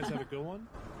 You guys have a good one.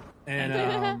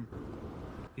 And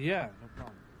yeah, no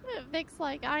problem. Vic's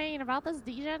like, I ain't about this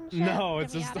degen shit. No, Get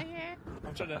it's me just outta here.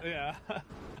 I'm trying to. Yeah,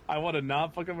 I want to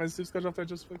not fuck up my soup schedule after I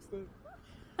just fixed it.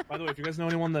 By the way, if you guys know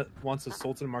anyone that wants a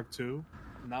Sultan Mark II,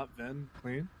 not Ven,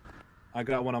 clean, I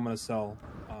got one I'm gonna sell.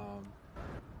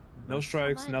 No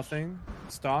strikes, nothing.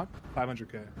 Stock,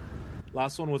 500K.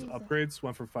 Last one was upgrades,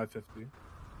 went for 550.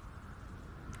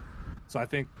 So I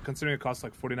think considering it costs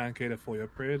like 49K to fully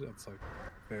upgrade, it's like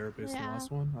fair based on the last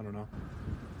one. I don't know.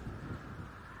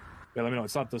 Yeah, let me know.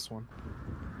 It's not this one.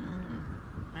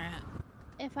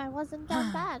 If I wasn't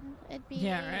that bad, it'd be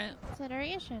right.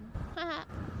 consideration.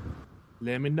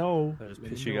 Let me know. I'll just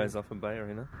piss you guys off and buy it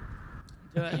right now.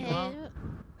 Do it.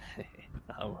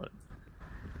 I won't.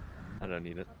 I don't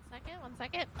need it. 1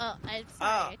 second. Oh, I'm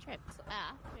sorry, I tripped.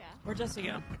 Yeah. Where'd Jesse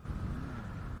go?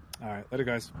 All right, later,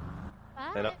 guys.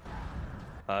 Bye. Head up.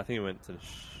 I think he went to the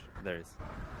there he is.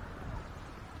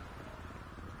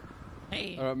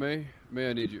 Hey. All right, May,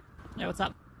 I need you. Yeah, what's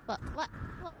up? What?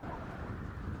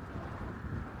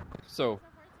 So,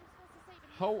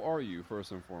 how are you,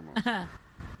 first and foremost?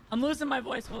 I'm losing my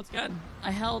voice, but it's good.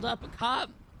 I held up a cop.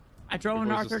 I drove an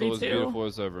Your voice is still as beautiful R32.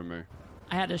 as ever, May.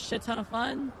 I had a shit ton of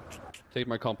fun. Take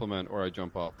my compliment, or I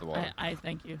jump off the wall. I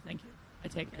thank you. I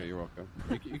take Okay, you're welcome.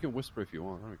 You can whisper if you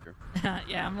want. I don't care. it.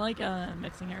 Yeah, I'm like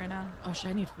mixing it right now. Oh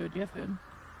shit, I need food. Do you have food?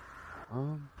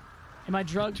 In my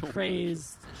drug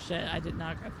crazed shit, I did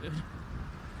not grab food.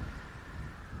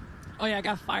 Oh yeah, I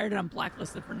got fired and I'm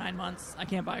blacklisted for 9 months. I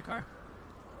can't buy a car.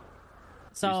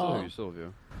 So You still have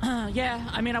you. yeah,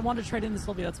 I mean, I wanted to trade in the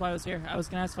Sylvia. That's why I was here. I was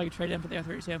gonna ask if I could trade in for the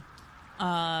R32.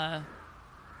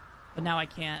 But now I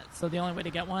can't. So the only way to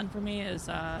get one for me is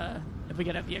if we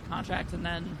get it via contract, and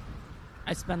then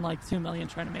I spend like $2 million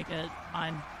trying to make it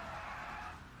mine.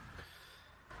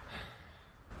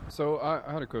 So I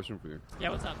had a question for you. Yeah,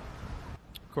 what's up?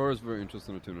 Cora is very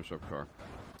interested in a tuna shop car,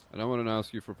 and I wanted to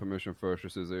ask you for permission first,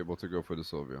 if she's able to go for the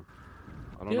Sylvia.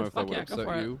 I don't know if that would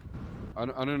upset you. I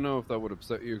don't know if that would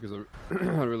upset you because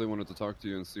I really wanted to talk to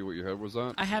you and see what your head was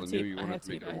at. I have I to. knew you wanted to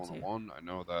make it a one-on-one. I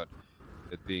know that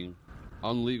it being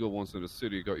unlegal once in the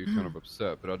city got you kind of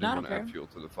upset, but I didn't want to add fuel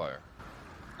to the fire.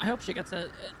 I hope she gets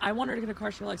it. I want her to get a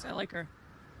car she likes. I like her.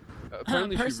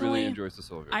 Apparently, she really enjoys the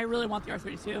Sylvia. I really want the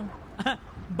R32,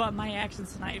 but my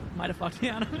actions tonight might have fucked me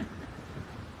out of it.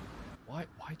 Why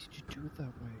did you do it that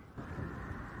way?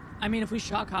 I mean, if we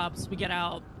shot cops, we get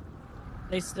out,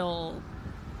 they still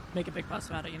make a big fuss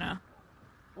about it, you know?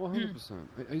 Well, 100%.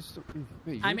 I still,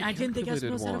 mate, I mean, I didn't think I was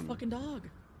supposed to have a one. fucking dog.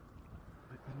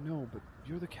 I know, but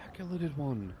you're the calculated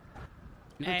one.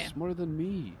 You're Hey. smarter than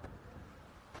me.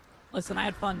 Listen, I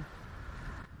had fun.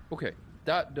 Okay,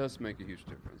 that does make a huge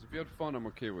difference. If you had fun, I'm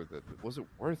okay with it. But was it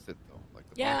worth it though? Like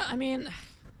the Yeah, I mean,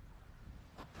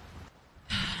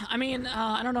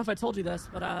 I don't know if I told you this,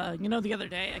 but you know, the other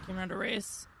day I came around to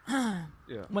race.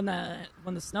 Yeah. When the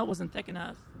snow wasn't thick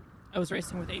enough, I was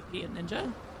racing with AP and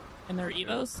Ninja in their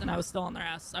Evos, and I was still on their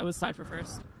ass. I was tied for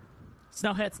first.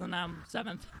 Snow hits, and then I'm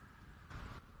 7th.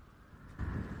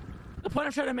 The point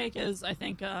I'm trying to make is, I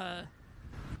think I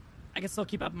can still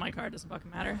keep up in my car. It doesn't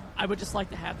fucking matter. I would just like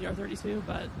to have the R32,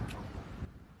 but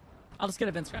I'll just get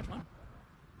a Vince Scratch one.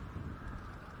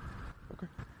 Okay.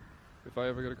 If I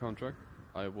ever get a contract,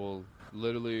 I will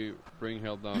literally bring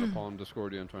hell down upon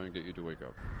Discordia and try and get you to wake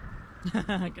up.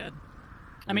 Good.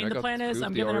 I mean, the plan is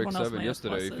I'm giving everyone else my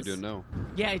yesterday. S+s. If you didn't know.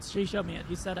 Yeah, he showed me it.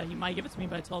 He said he might give it to me,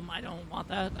 but I told him I don't want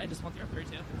that. I just want the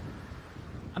R32.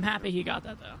 I'm happy he got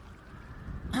that though.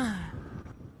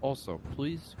 Also,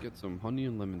 please get some honey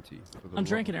and lemon tea. For the I'm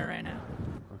drinking it right now.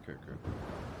 Okay, good.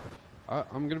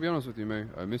 I'm gonna be honest with you, May.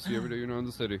 I miss you every day you're not in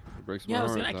the city. It breaks my Yeah,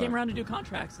 heart. I came around to do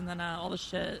contracts, and then all the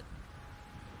shit.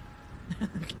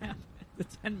 The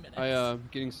 10 minutes.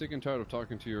 Getting sick and tired of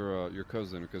talking to your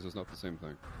cousin because it's not the same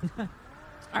thing.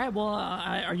 All right, well,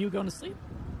 are you going to sleep?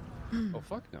 Oh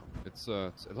fuck no! It's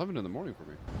 11 in the morning for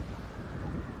me.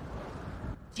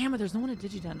 Damn it! There's no one at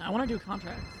Digiden. I want to do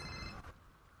contracts.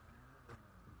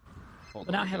 Hold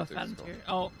But on, now I have a take fat this call. interior.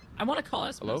 Oh, I want to call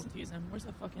Espinosa Hello? and tease him. Where's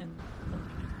the fucking?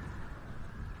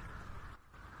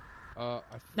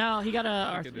 No, he got a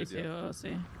I think I did, R32 yeah. OC.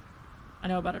 I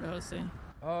know about it OC.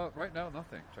 Right now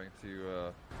nothing. Trying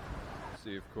to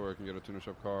see if Cora can get a tuna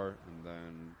shop car, and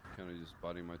then kind of just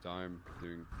biding my time,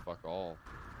 doing fuck all.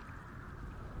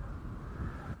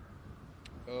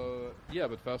 Yeah,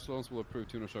 but Fast Loans will approve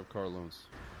tuna shop car loans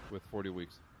with 40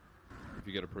 weeks if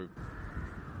you get approved.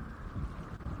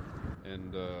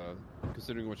 And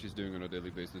considering what she's doing on a daily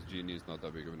basis, G&E is not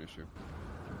that big of an issue.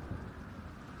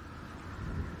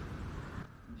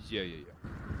 Yeah.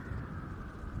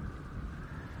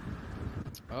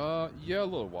 Yeah, a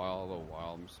little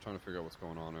while. I'm just trying to figure out what's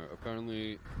going on.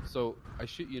 Apparently, so I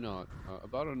shit you not,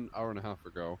 about an hour and a half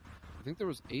ago, I think there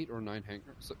was 8 or 9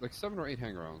 like 7 or 8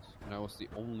 hang-arounds, and I was the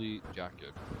only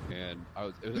jacket. And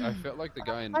I felt like the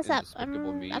guy in What's up?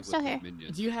 Despicable Me I'm with still his here.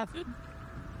 minions. Do you have food?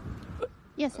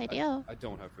 Yes, I do. I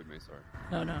don't have food, mate. Sorry.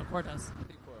 No, Cora does. I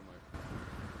think Cora might.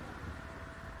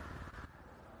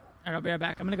 Alright, I'll be right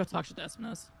back. I'm gonna go talk shit to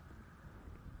Espinosa.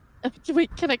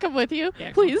 Wait, can I come with you?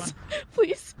 Yeah, Please.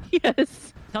 Please.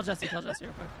 Yes. Tell Jesse real quick.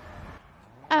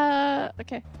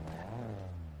 Okay.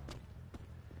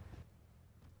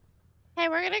 Hey,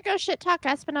 we're gonna go shit talk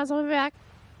Espinosa. We'll be back.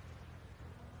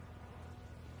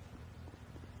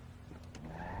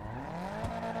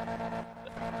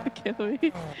 Okay, let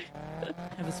me... I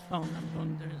have his phone. I'm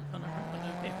going to his phone number. I'm going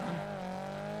to pay phone.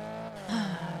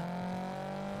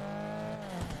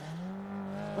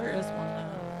 Where is one now?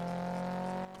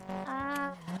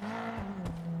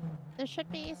 There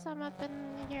should be some up in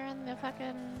here in the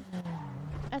fucking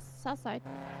south side.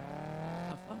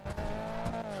 The fuck?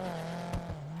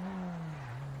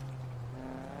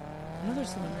 I know there's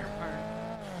some in your part.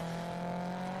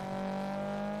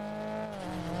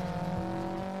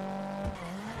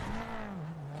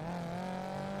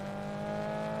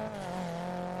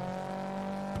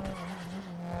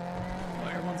 Oh,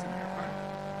 everyone's in your part.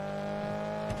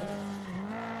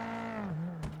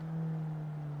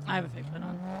 I have a fake pin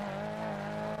on.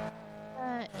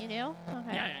 You do?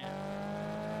 Okay. Yeah.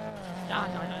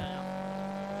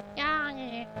 Yeah.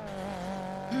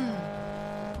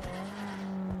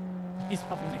 He's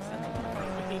probably mixed in a little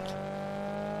bit weak.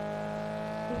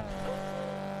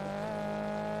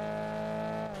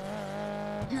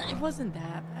 It wasn't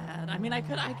that bad. I mean, I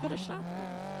could have shot.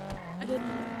 I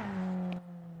didn't.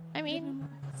 I mean,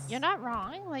 you're not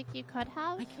wrong. Like, you could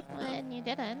have, and you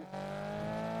didn't.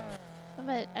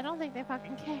 But I don't think they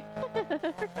fucking care.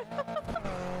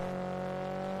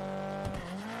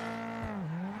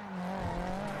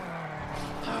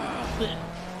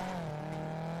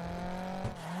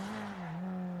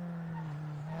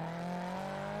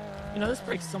 You know, this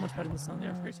breaks so much better than some of the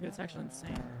other too. It's actually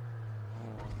insane.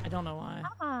 I don't know why.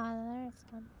 Ah, there's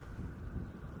one.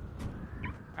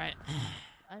 Right.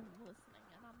 I'm listening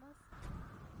in on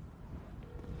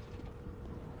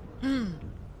this.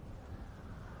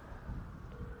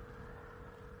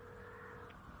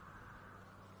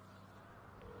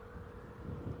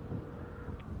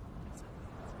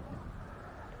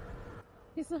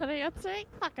 He's not answering?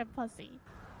 Fucking pussy.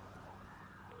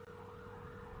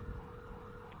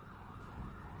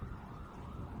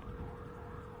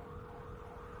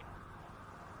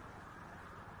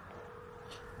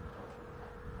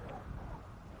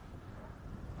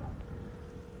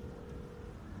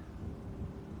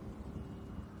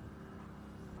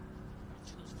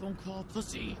 Phone call,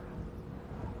 pussy.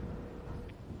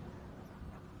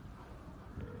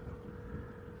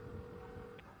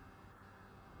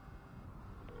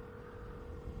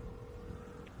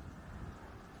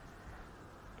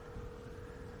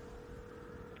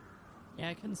 Yeah,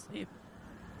 I couldn't sleep.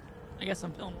 I guess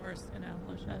I'm feeling worse, you know.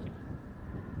 No shit.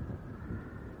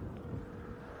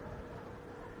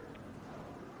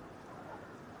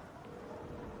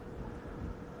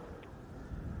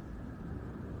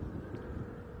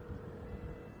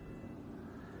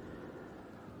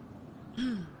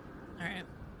 Alright.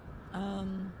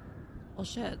 Well,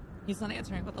 shit. He's not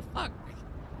answering. What the fuck?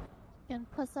 Fucking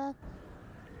puss up.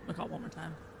 I'm gonna call one more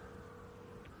time.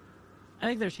 I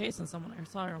think they're chasing someone. I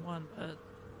saw her one, but...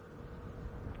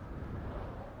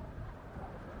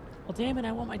 Well, damn it,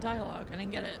 I want my dialogue. I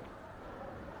didn't get it.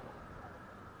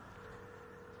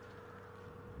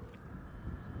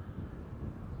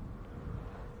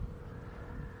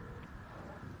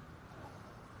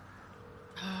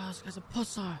 Ah, this guy's a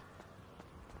pusser.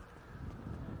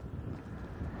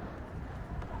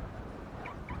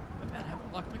 I bet I have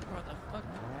a lock my car. What the fuck?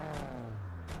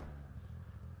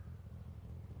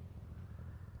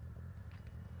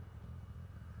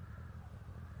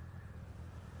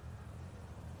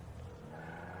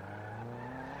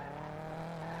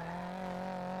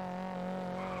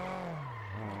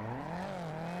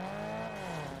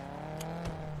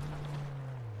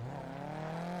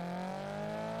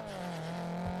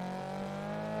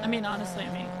 I mean, honestly,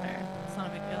 fair. It's not a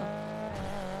big deal.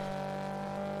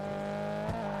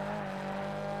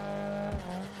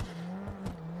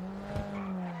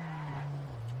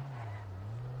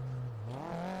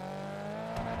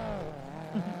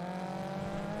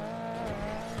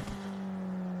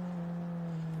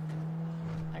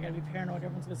 I gotta be paranoid.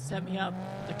 Everyone's gonna set me up.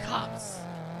 The cops.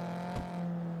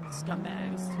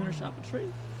 Scumbags. Tuner shop a tree.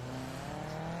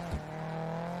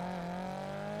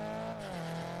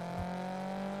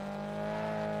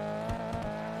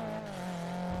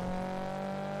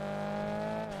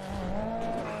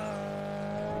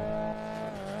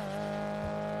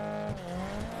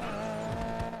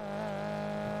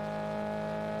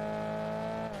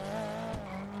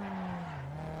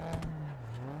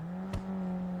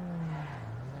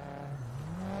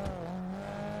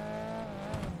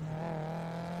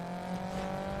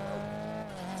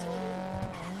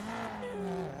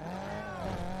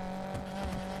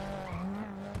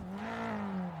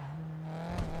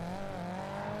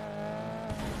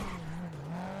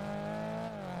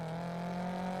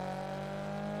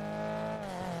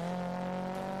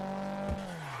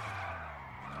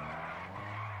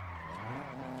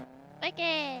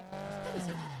 Okay.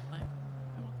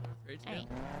 Right.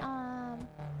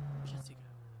 Jessica.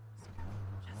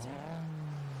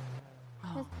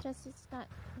 Oh. Jesse's not.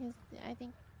 I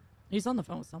think He's on the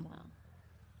phone with someone.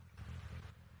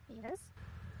 he is.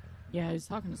 Yeah, he's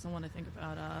talking to someone, I think,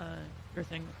 about your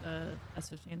thing with the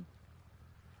S15.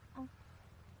 Oh.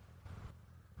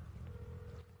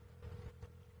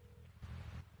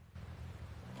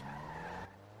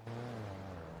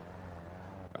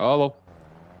 Hello.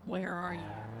 Where are you?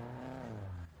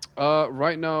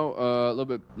 Right now, a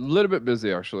little bit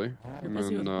busy actually. You're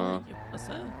busy with what? What's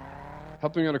that?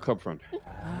 Helping out a club friend.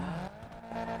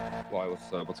 Why? What's He's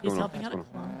going on? helping What's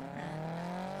out going on?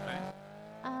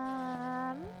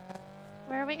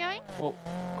 Where are we going? Well,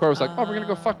 Cora was like, "Oh, we're gonna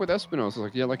go fuck with Espinosa." I was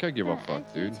like, "Yeah, like I give a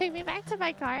fuck, dude." Take me back to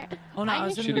my car. Oh no, I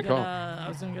was She gonna did go call. I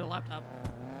was gonna get a laptop.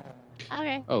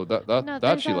 Okay. Oh, that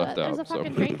there's she left There's out. a So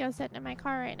fucking Draco sitting in my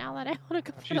car right now that I want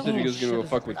to go. she said you guys gonna go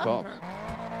fuck with cops.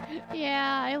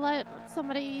 Yeah, I let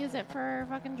somebody use it for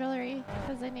fucking jewelry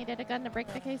because they needed a gun to break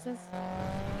the cases.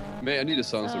 Man, I need a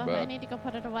silencer So I bad. need to go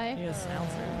put it away. He has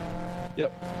silencer.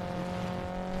 Yep.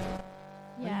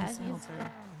 Yeah,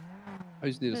 silencer. I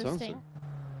just need a silencer. boosting.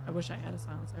 I wish I had a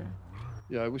silencer.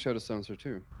 Yeah, I wish I had a silencer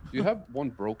too. Do you have one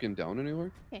broken down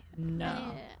anywhere? Okay.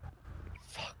 No.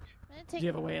 Fuck. Do you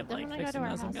have a way of like fixing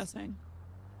those? I'm guessing.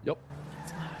 Yep.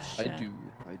 Oh, I shit. do.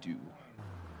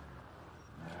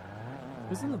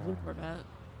 Who's in the blue Corvette?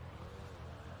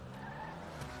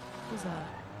 Who's that?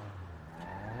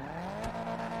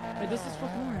 Wait, this is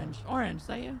fucking orange. Orange, is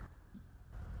that you?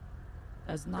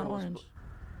 That is not orange.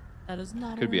 That is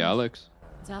not Could be orange. Alex.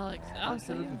 It's Alex. Alex, is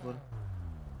that you?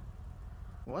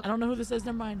 What? I don't know who this is.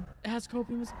 Never mind. It has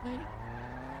copium as a plate.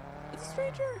 It's a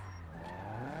stranger.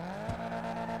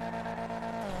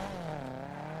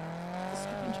 It's a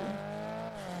stranger.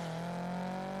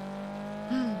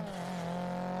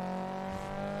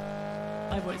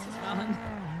 My voice is gone.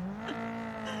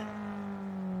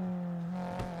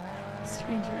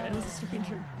 Stranger. It was a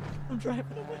stranger. I'm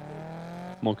driving away.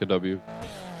 Smoke a W.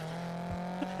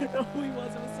 I don't know who he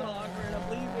was. It was so awkward. I'm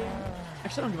leaving.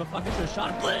 Actually, I don't give a fuck. I should have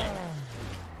shot him. Bleh.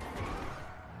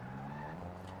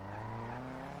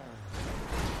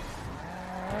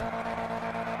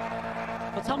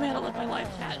 Well, tell me how to live my life,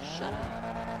 chat. Shut up.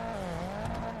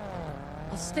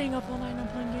 I was staying up all night and I'm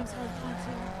playing games hard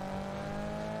to.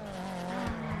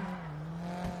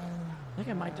 I think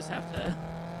I might just have to.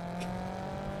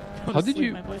 go How to did sleep.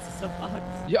 you- My voice is so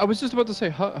fucked. Yeah, I was just about to say,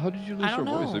 how did you lose I your don't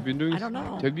voice? know. Have you been doing? I don't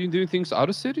know. Have you been doing things out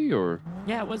of city or?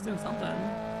 Yeah, I was doing something.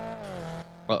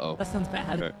 Uh oh. That sounds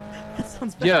bad. Okay. That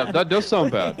sounds bad. Yeah, that does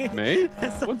sound bad, Wait. mate.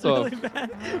 That sounds What's up? really bad.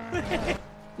 Wait.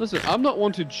 Listen, I'm not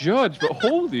one to judge, but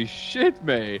holy shit,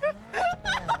 mate.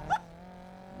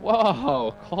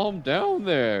 Wow, calm down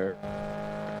there.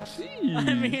 Jeez.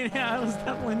 I mean, yeah, I was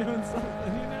definitely doing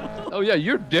something, you know? Oh yeah,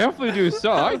 you're definitely doing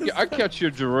something. I catch your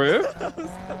drift.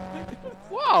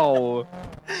 Wow.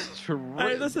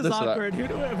 Alright, this is Listen, awkward.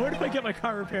 Where do I get my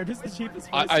car repaired? Who's the cheapest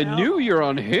place I now? knew you're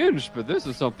unhinged, but this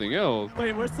is something else.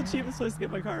 Wait, where's the cheapest place to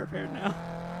get my car repaired now?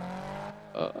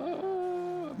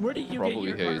 Where do you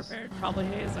probably get your Hayes. car repaired? Probably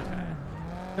Hayes, okay.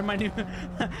 They're my new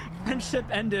friendship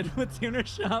ended with Tuner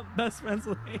Shop, best friends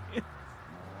with Hayes.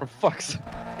 For fuck's sake.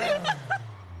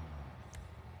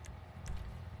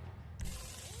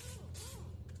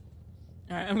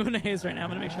 Alright, I'm going to Hayes right now. I'm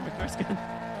going to make sure my car's good.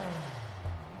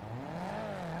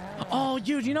 Oh,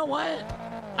 dude, you know what?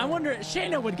 I wonder,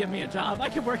 Shayna would give me a job. I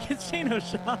could work at Shayna's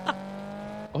shop.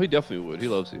 Oh, he definitely would. He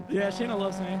loves you. Yeah, Shayna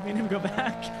loves me. Me and him go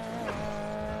back.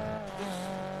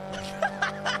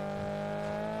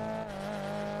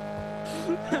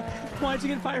 Why'd you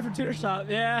get fired from tutor shop?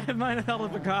 Yeah, it might have held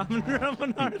up a common.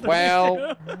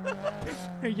 Well.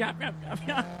 Yep, yep, yep,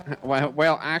 yep.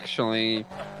 Well, actually,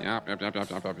 yep. Wait,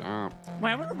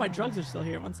 I wonder if my drugs are still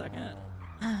here. One second.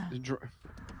 Don't do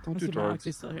Let's see if my drugs.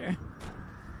 oxy's still here.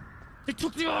 They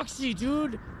took the oxy,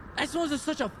 dude. Esmos is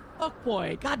such a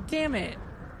fuckboy. God damn it.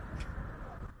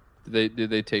 Did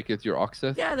they take it your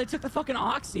oxeth? Yeah, they took the fucking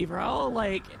oxy, bro.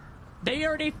 Like, they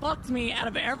already fucked me out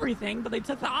of everything, but they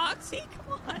took the oxy?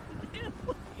 Come on, man.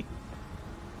 Please.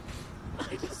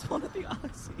 I just wanted the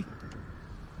oxy.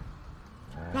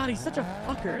 God, he's such a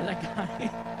fucker, that guy.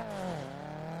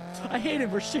 I hate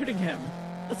him. We're shooting him.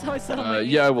 That's how I settle my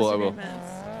Yeah, I will.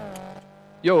 disagreements.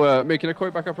 Yo, mate, can I call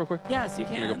you back up real quick? Yes, you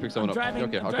I'm can. gonna go pick someone I'm driving, up.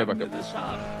 Okay, I'm I'll call you driving back to up. the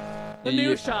shop. The Yeah.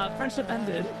 new shop. Friendship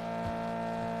ended.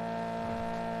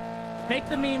 Make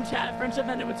the meme chat. Friendship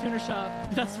ended with Tuner Shop.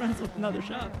 Best friends with another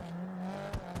shop.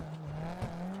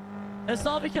 It's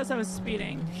all because I was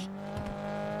speeding.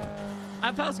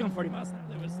 If I was going 40 miles an hour,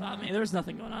 they would have stopped me. There was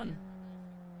nothing going on.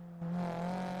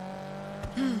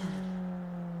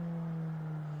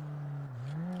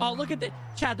 Oh, look at the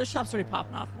chat. The shop's already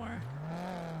popping off more.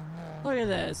 Look at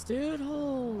this, dude.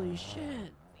 Holy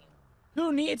shit.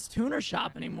 Who needs Tuner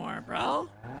Shop anymore, bro?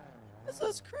 This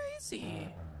is crazy.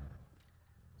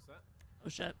 Oh,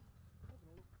 shit.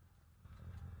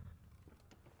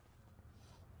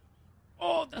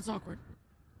 Oh, that's awkward.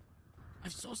 I'm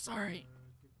so sorry.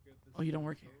 Oh, you don't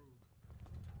work here.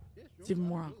 It's even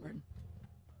more awkward.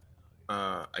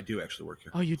 I do actually work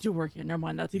here. Oh, you do work here. Never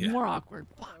mind. That's even more awkward.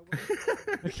 Fuck.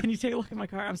 Can you take a look at my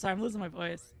car? I'm sorry. I'm losing my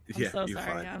voice. I'm so you're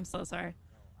sorry. fine. Yeah, I'm so sorry.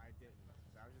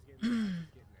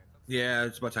 Yeah,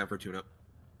 it's about time for a tune-up.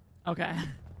 Okay.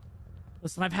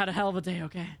 Listen, I've had a hell of a day,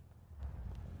 okay?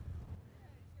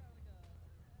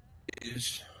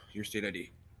 Is your state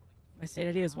ID? My state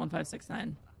ID is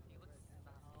 1569.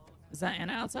 Is that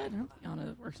Anna outside? I don't think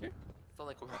Anna works here.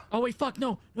 Oh, wait, fuck,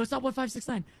 no. No, it's not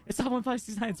 1569. It's not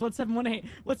 1569. It's 1718.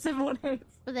 What's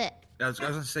 718? I was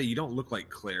gonna say, you don't look like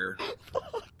Claire.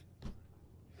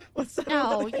 What's that?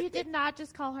 No, you did not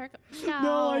just call her. No,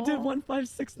 No, I did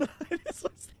 1569. It's my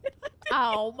state ID.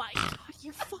 Oh my god,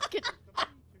 you fucking.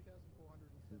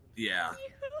 Yeah.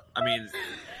 I mean,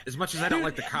 as much as I don't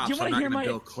like the Do cops, you I'm want to not hear gonna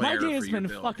bill Claire my day has for your been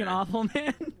bill. fucking awful,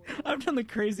 man. I've done the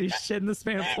craziest shit in the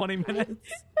span of 20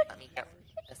 minutes. Let me get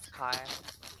this car.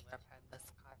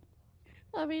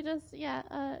 Let me just,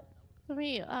 let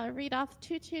me read off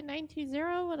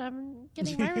 22920 when I'm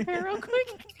getting my repair real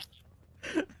quick.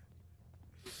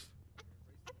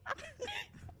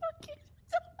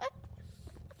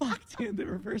 Fuck, dude, the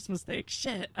reverse mistake.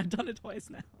 Shit, I've done it twice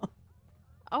now.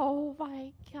 Oh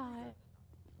my god.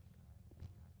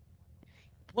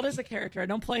 What is a character? I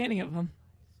don't play any of them.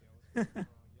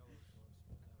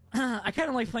 I kind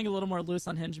of like playing a little more loose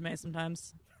on Hinge May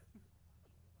sometimes.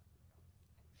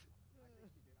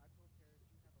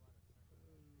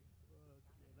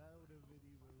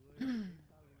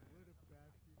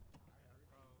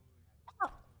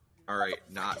 All right,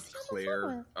 not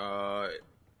Claire.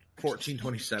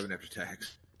 1427 after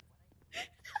tax.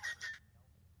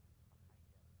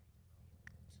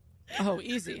 Oh,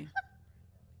 easy.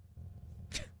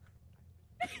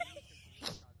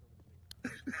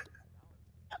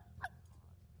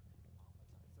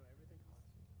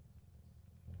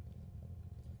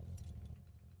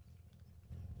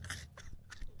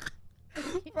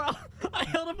 Bro, I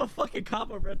held up a fucking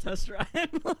cop over a test drive.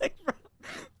 Like, bro,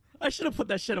 I should have put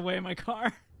that shit away in my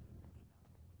car.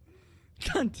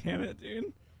 God damn it,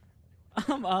 dude.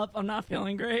 I'm up. I'm not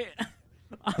feeling great.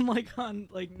 I'm like on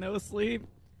like no sleep.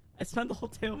 I spent the whole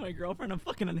day with my girlfriend. I'm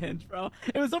fucking unhinged, bro.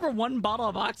 It was over one bottle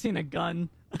of oxy and a gun.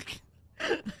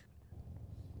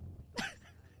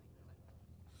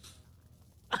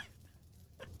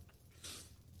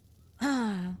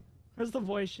 Where's the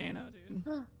voice, Shano, dude?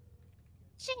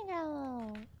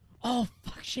 Shino. Oh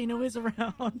fuck, Shano is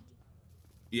around.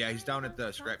 Yeah, he's down at the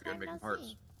scrapyard making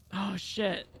parts. Oh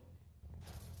shit.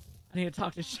 I need to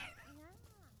talk to Shano.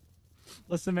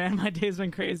 Listen, man, my day's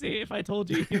been crazy. If I told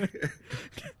you, you would...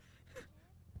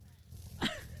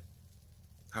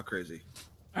 How crazy?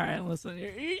 All right, listen.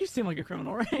 You seem like a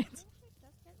criminal, right?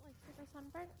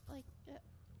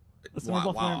 Listen, we're Wow,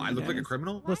 both wow, learning I look like a things.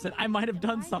 criminal? Listen, I might have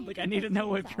done something. I need to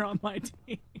know if you're on my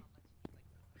team.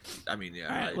 I mean,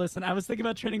 yeah. All right, listen. I was thinking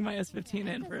about trading my S15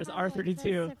 in for his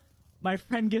R32. My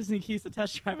friend gives me keys to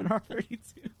test drive an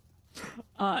R32.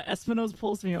 Espinosa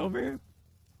pulls me over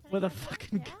with a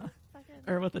fucking gun.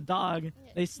 or with a dog.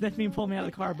 They sniffed me and pulled me out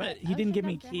of the car, but he didn't give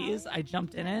me keys. I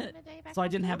jumped in it, so I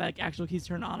didn't have like actual keys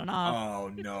turned on and off. Oh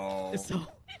no. So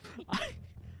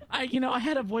I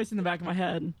had a voice in the back of my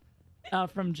head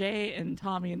from Jay and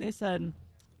Tommy, and they said,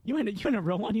 you in a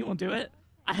real one, you won't do it.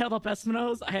 I held up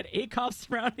Espino's. I had 8 cops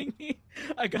surrounding me.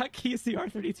 I got keys to the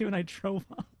R32 and I drove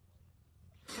off.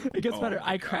 It gets better.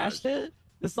 I crashed it.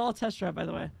 This is all a test drive, by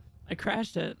the way. I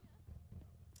crashed it,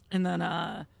 and then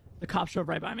the cops drove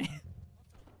right by me.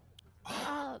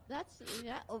 That's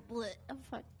yeah. Oh, bleh. Oh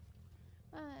fuck.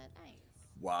 Nice.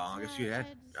 Wow, I guess you had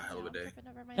a hell of a day.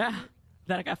 Yeah.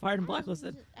 Then I got fired and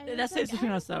blacklisted. That stays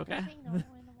between us, though. Okay.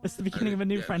 It's the beginning of a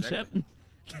new friendship.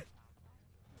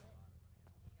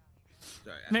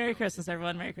 Merry Christmas,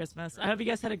 everyone. Merry Christmas. I hope you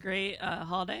guys had a great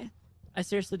holiday. I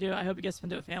seriously do. I hope you guys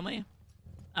spent it with family.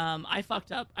 I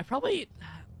fucked up. I've been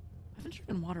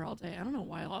drinking water all day. I don't know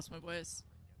why I lost my voice.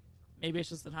 Maybe it's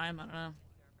just the time. I don't know.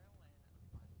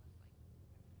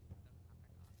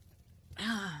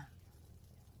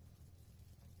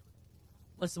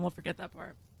 Listen, we'll forget that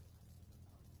part.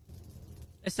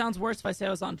 It sounds worse if I say I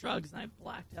was on drugs and I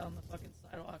blacked out on the fucking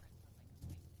sidewalk.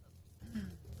 You're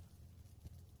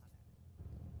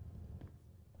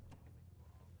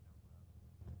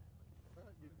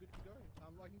good to go.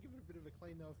 I can give it a bit of a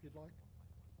clean though if you'd like.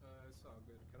 It's all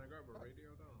good. Can I grab a radio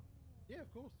though? Yeah,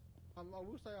 of course. I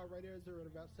will say our radios are at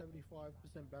about 75%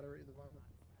 battery at the moment.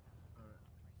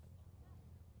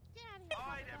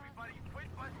 Alright, everybody, quit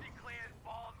busting Claire's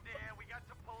balls there. We got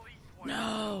the police.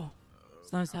 No.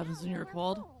 Sometimes happens when you're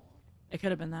cold. It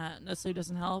could have been that. No sleep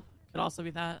doesn't help. Could also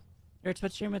be that. Your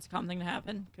Twitch stream, it's a common thing to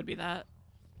happen. Could be that.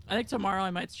 I think tomorrow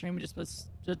I might stream and just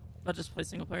play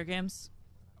single player games.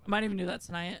 I might even do that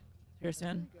tonight. Here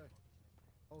soon.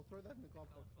 I'll throw that in the glove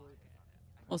box for you.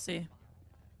 We'll see.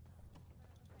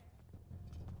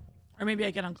 Or maybe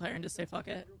I get on Claire and just say fuck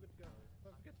it.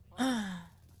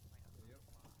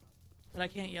 But I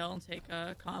can't yell and take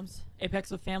comms.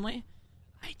 Apex with family?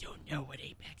 I don't know what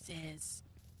Apex is.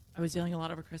 I was yelling a lot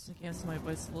over Christmas games, so my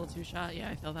voice is a little too shot. Yeah,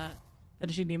 I feel that.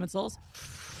 Finishing Demon Souls?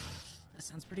 That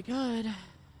sounds pretty good. That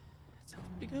sounds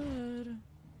pretty good.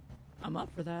 I'm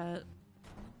up for that.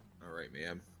 All right,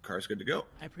 man. Car's good to go.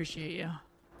 I appreciate you.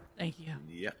 Thank you.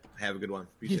 Yep. Have a good one.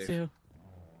 Be You safe. too.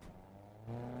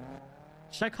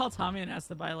 Should I call Tommy and ask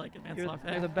to buy like advanced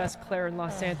lockpick? You're the best Claire in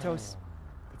Los Santos.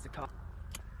 It's a cop.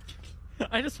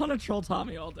 I just want to troll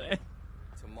Tommy all day.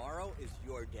 Tomorrow is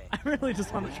your day. I really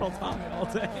just want to troll Tommy all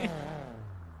day.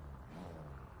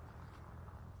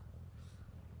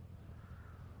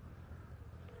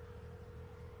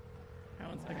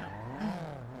 One second.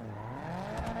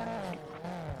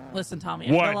 Listen, Tommy, I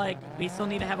feel like we still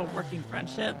need to have a working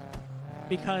friendship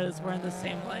because we're in the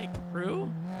same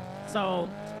crew. So,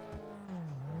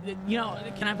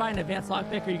 can I buy an advanced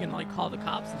lockpick, or are you gonna call the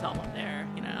cops and tell them I'm there?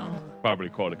 Probably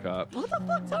call the cops. What the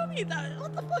fuck, Tommy?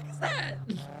 What the fuck is that?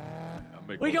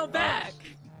 We go back.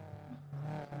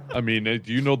 I mean,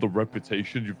 do you know the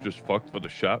reputation you've just fucked for the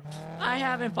shop? I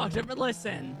haven't fucked it, but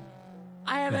listen,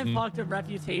 I haven't fucked a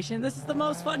reputation. This is the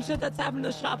most fun shit that's happened to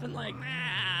the shop in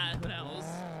who knows?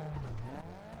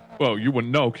 Well, you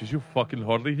wouldn't know because you're fucking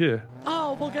hardly here.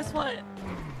 Oh, well, guess what?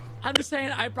 I'm just saying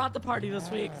I brought the party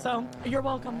this week, so you're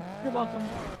welcome. You're welcome.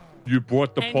 You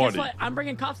brought the and party. Guess what? I'm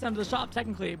bringing cops down to the shop,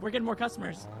 technically. We're getting more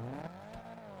customers.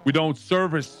 We don't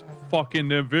service fucking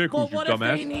their vehicles, Well, what you if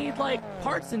dumbass. they need,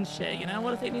 parts and shit,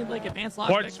 What if they need, advanced lockpick?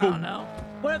 Parts I don't know.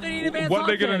 What if they need advanced lockpick? What are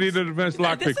they going to need an advanced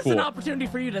lockpick This is for? an opportunity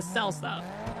for you to sell stuff.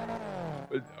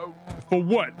 For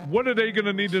what? What are they going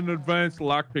to need an advanced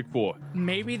lockpick for?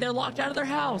 Maybe they're locked out of their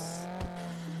house.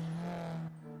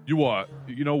 You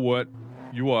know what?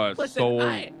 You are Listen,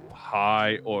 so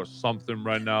high or something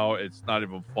right now. It's not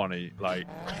even funny.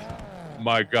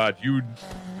 My God,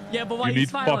 Yeah, but why you are you need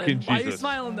smiling? fucking Jesus. Why are you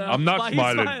smiling, though? I'm not why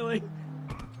smiling. Are you smiling?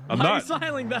 I'm why not. Are you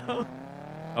smiling, though?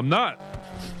 I'm not.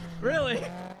 Really?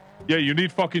 Yeah, you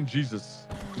need fucking Jesus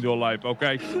in your life,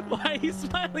 okay? Why are you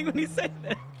smiling when you say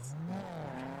this?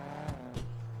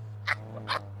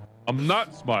 I'm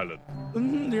not smiling.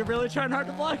 You're really trying hard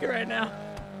to block it right now.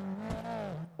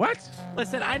 What?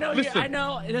 Listen, I know. Listen. I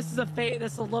know this is a fate.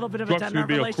 This is a little bit of Drugs a can dead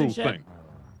be a cruel relationship. thing.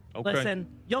 Okay. Listen,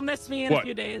 you'll miss me in What? a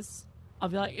few days. I'll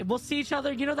be like, we'll see each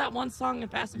other. You know that one song in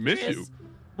Fast and Miss Furious? you.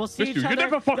 We'll see Miss each you. other. You're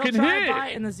never fucking You'll drive here. by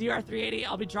in the ZR380.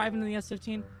 I'll be driving in the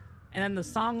S15, and then the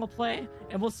song will play,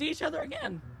 and we'll see each other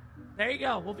again. There you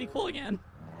go. We'll be cool again.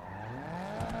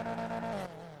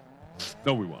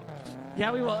 No, we won't.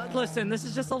 Yeah, we will. Listen, this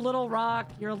is just a little rock.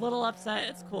 You're a little upset.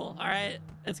 It's cool. All right?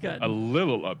 It's good. A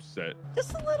little upset.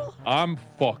 Just a little. I'm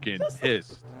fucking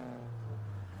pissed.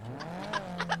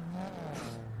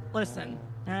 listen.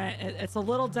 All right, it's a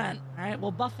little dent. All right,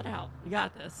 we'll buff it out. We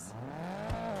got this.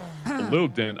 A little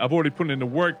dent. I've already put in the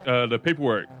work, the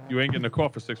paperwork. You ain't getting a car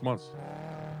for 6 months.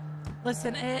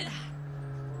 Listen, it's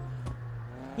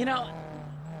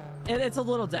a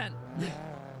little dent.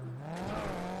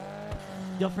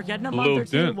 You'll forget in a month or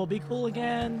two. We'll be cool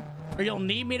again. Or you'll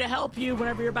need me to help you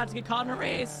whenever you're about to get caught in a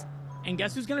race. And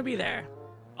guess who's going to be there?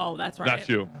 Oh, that's right. That's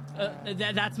you.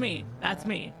 That's me. That's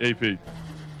me. AP.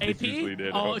 AP?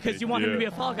 Oh, because you want him to be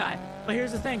a fall guy. But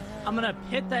here's the thing. I'm going to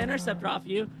hit the interceptor off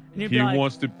you. And you'll be like...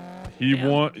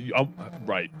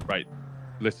 Right.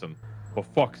 Listen, for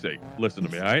fuck's sake, listen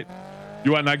to me, all right?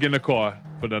 You are not getting a car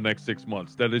for the next 6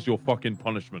 months. That is your fucking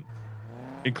punishment,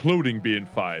 including being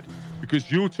fired.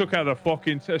 Because you took out a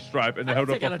fucking test drive and held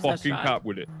up a fucking cop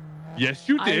with it. Yes,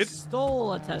 you did. I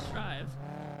stole a test drive.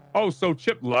 Oh, so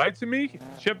Chip lied to me?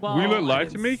 Chip Wheeler lied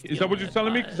to me? Is that what you're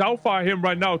telling me? Because I'll fire him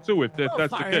right now, too, if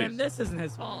that's the case. Him. This isn't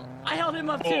his fault. I held him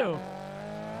up, too.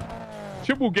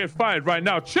 Chip will get fired right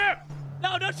now. Chip!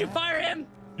 No, don't you fire him.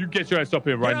 You get your ass up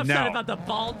here right now. You're upset about the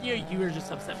bald? You were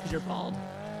just upset because you're bald.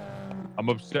 I'm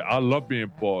upset. I love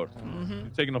being bald. You're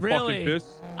taking a fucking piss?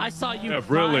 I saw you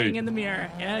crying in the mirror.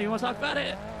 Yeah, you want to talk about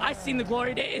it? I seen the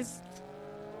glory days.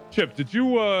 Chip, did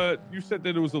you you said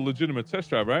that it was a legitimate test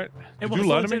drive, right? It was a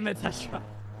legitimate test drive.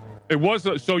 It was,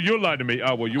 so you lied to me.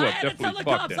 Oh, well, you are definitely fucked. I had to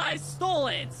tell the cops I stole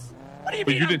it. What do you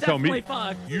mean you didn't tell me?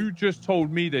 Fucked? You just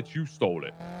told me that you stole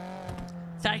it.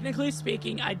 Technically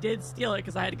speaking, I did steal it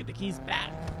because I had to get the keys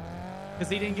back.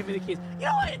 Because he didn't give me the keys. You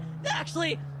know what?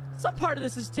 Actually, some part of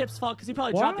this is Tip's fault because he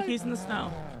probably dropped the keys in the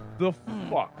snow. The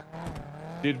fuck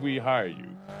did we hire you?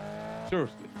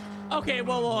 Seriously. Okay,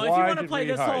 well, if you want to play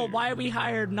this whole why we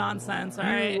hired nonsense, all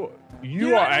right?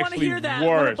 You are actually want to hear that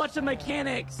worse. When a bunch of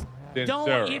mechanics don't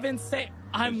Sarah. even say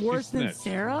I'm worse than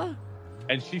Sarah.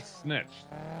 And she snitched.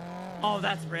 Oh,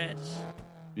 that's rich.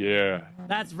 Yeah.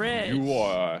 That's rich. You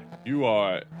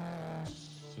are.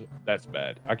 That's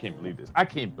bad. I can't believe this. I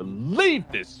can't believe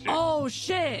this shit. Oh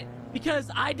shit!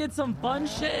 Because I did some fun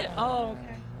shit. Oh,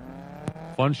 okay.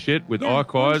 Fun shit with our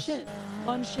cars.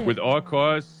 Fun shit. With our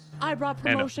cars. I brought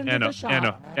promotion to the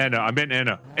shop. Anna. I meant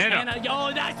Anna.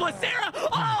 Yo, that's what Sarah. Oh,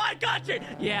 I got you.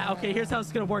 Yeah. Okay. Here's how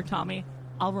it's gonna work, Tommy.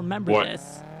 I'll remember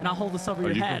this, and I'll hold this over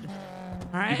your head.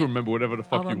 All right. You can remember whatever the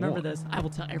fuck you want. I'll remember this. I will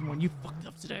tell everyone you fucked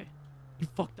up today. You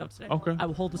fucked up today. Okay. I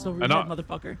will hold this over your head,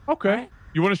 motherfucker. Okay. Right?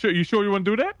 You want to show? You sure you want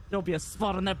to do that? There'll be a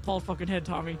spot on that bald fucking head,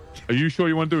 Tommy. Are you sure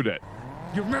you want to do that?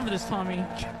 You remember this, Tommy?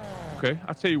 Okay.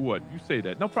 I'll tell you what. You say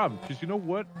that. No problem. Because you know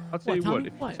what? I'll tell you Tommy?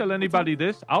 what. If you tell anybody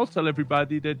this, I'll tell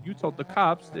everybody that you told the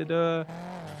cops that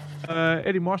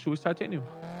Eddie Marshall was titanium.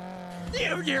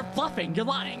 You're bluffing. You're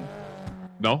lying.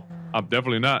 No, I'm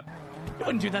definitely not. You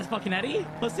wouldn't do that, fucking Eddie,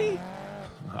 pussy.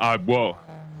 Well,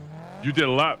 you did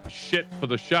a lot of shit for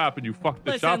the shop, and you fucked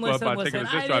the shop up by taking the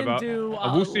test drive out. And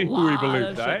we'll see who he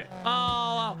believes, right?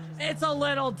 Oh, it's a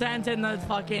little dent in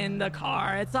the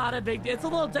car. It's not a big. It's a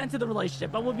little dent in the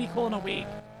relationship, but we'll be cool in a week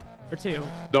or two.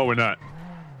 No, we're not.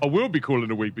 Oh, we'll be cool in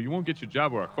a week, but you won't get your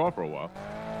job or a car for a while.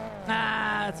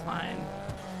 That's fine.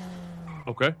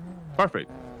 Okay, perfect.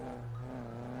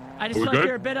 I just feel like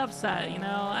you're a bit upset, you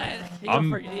know.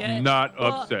 I'm not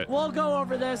upset. We'll go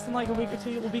over this in like a week or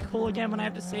two. We'll be cool again when I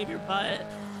have to save your butt,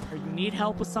 or you need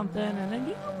help with something, and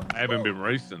then I haven't been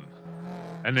racing,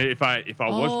 and if I was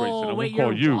racing, I'm gonna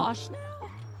call you. Washed now?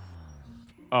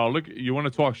 Oh, look! You want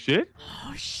to talk shit?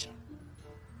 Oh shit!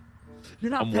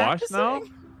 You're not I'm practicing? washed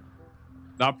now.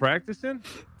 Not practicing?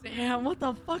 Damn! What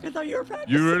the fuck? I thought you were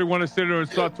practicing. You really want to sit there and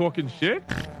start talking shit?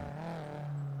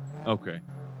 Okay.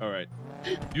 All right.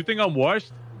 You think I'm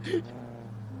washed?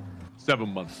 7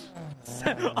 months.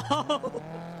 Oh,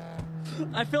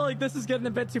 I feel like this is getting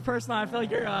a bit too personal. I feel like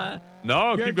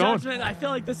No, your keep going. judgment, I feel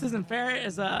like this isn't fair.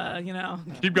 As you know.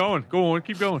 Keep going. Go on.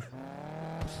 Keep going.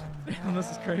 Damn,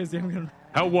 this is crazy. I'm gonna.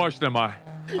 How washed am I?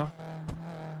 Huh?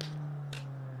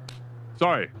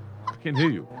 Sorry, I can't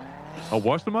hear you. How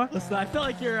washed am I? Listen, I feel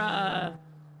like you're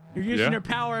using your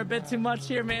power a bit too much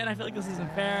here, man. I feel like this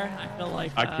isn't fair. I feel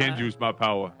like I can't use my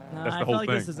power. No, That's the I whole feel like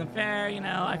thing. this isn't fair. You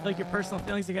know, I feel like your personal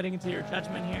feelings are getting into your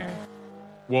judgment here.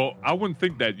 Well, I wouldn't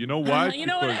think that. You know why? You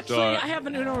know what? Actually, I have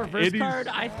an Uno reverse Eddie's- card.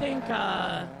 I think.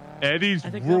 Eddie's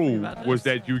rule was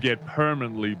that you get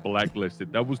permanently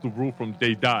blacklisted. That was the rule from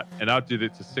day dot, and I did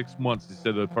it to 6 months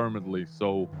instead of permanently.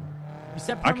 So You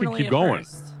said I can permanently keep at going.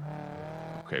 first.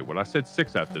 Okay, well, I said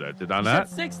 6 after that. Did I You not?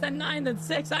 said 6, then 9, then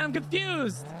 6. I'm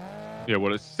confused. Yeah,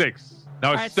 well, it's 6. Now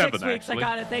All it's right, 7, 6 weeks. actually. I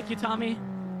got it. Thank you, Tommy.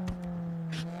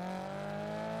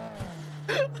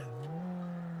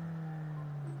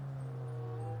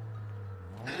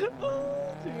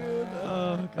 Oh, dude.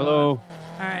 Oh, God. Hello. All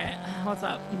right. What's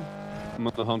up? I'm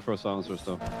on the hunt for a silencer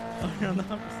still. Oh, you're on the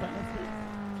hunt for silencers?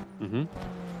 Mm-hmm.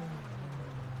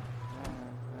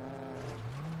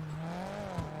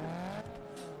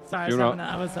 Sorry,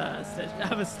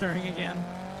 I was stirring again.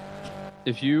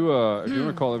 If you want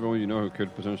to call everyone you know who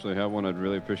could potentially have one, I'd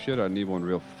really appreciate it. I need one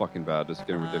real fucking bad. It's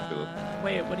getting ridiculous.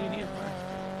 Wait, what do you need it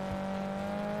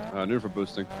for? I need it for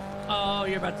boosting. Oh,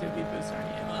 you're about to be booster,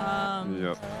 aren't you?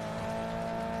 Yep.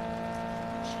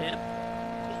 Chip?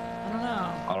 I don't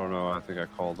know. I don't know. I think I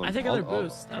called them. I think other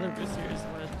boosters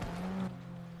would.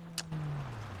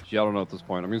 Yeah, I don't know at this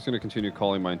point. I'm just going to continue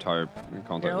calling my entire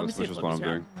contact list, which is what I'm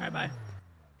doing. Alright, bye.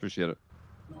 Appreciate it.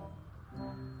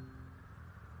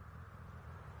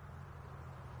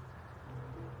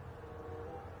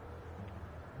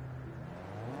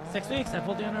 Six weeks, I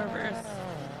pulled you in reverse.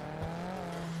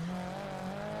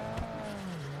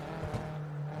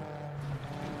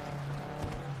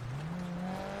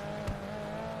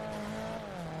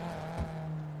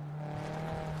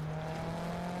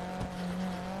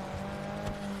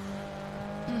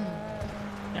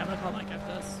 Yeah, I'm gonna call Mike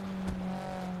after this.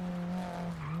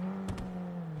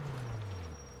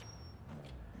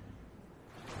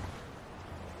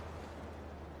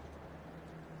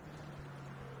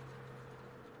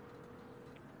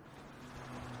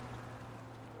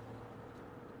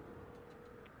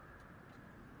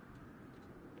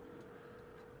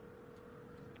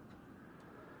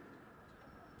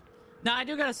 No, I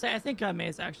do gotta say, I think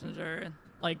May's actions are,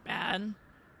 like, bad.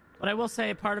 But I will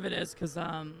say part of it is because,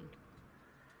 I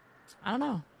don't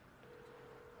know.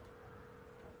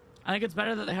 I think it's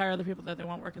better that they hire other people that they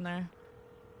want working there.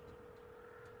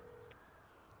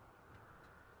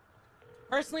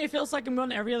 Personally, it feels like I'm going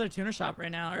to every other tuner shop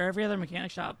right now, or every other mechanic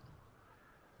shop.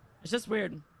 It's just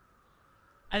weird.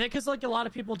 I think because, like, a lot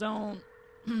of people don't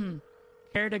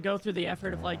care to go through the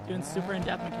effort of, like, doing super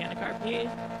in-depth mechanic RP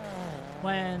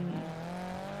when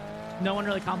no one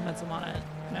really compliments them on it,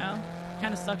 you know?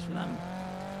 Kind of sucks for them.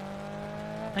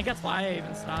 I think that's why I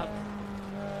even stopped.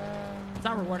 It's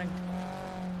not rewarding.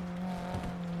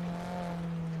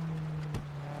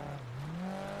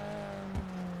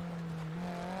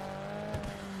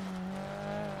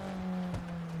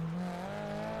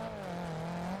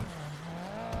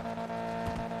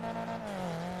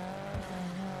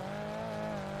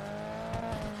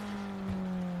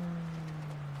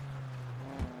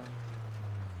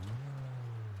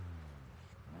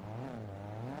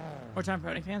 More time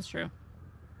for fans, true.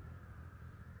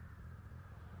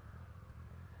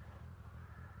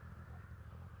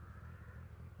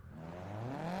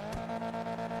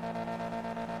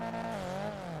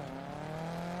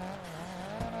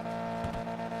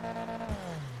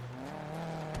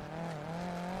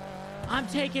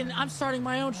 I'm starting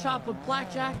my own shop with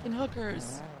blackjack and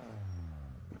hookers.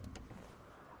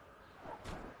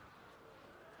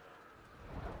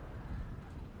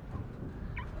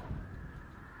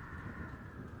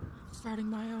 Starting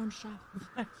my own shop with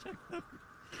blackjack hookers.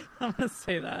 I'm gonna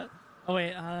say that. Oh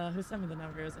wait, who sent me the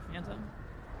number? Is it Phantom?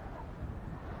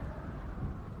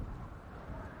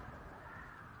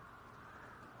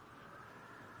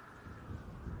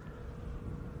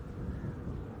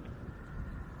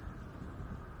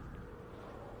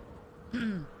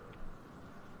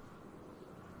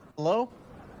 Hello?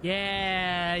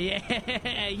 Yeah,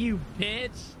 you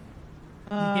bitch.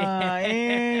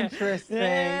 Interesting.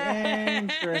 Yeah.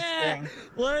 Interesting.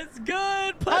 What's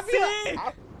good, pussy?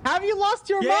 Have you lost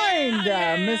your mind,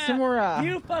 Miss Imura?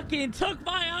 You fucking took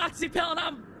my oxy pill and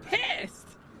I'm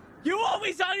pissed. You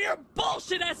always on your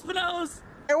bullshit, Espinos.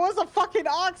 It was a fucking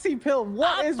oxy pill.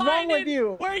 What is wrong with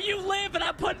you? Where you live, and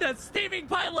I'm putting a steaming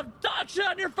pile of dog shit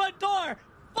on your front door.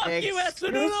 Fuck you,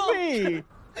 Espinoodle.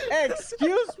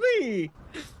 Excuse me.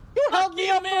 You held me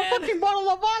up for a fucking bottle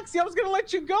of oxy. I was gonna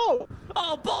let you go.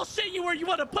 Oh, bullshit! You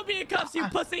want to put me in cuffs, you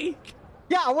pussy?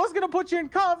 Yeah, I was gonna put you in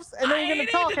cuffs, and then we're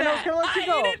gonna talk, and I was gonna let you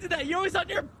go. I ain't into that. You're always on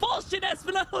your bullshit,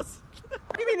 Espinos.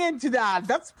 What do you mean into that?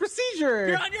 That's procedure.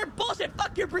 You're on your bullshit.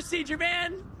 Fuck your procedure,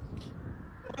 man.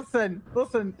 Listen.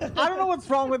 I don't know what's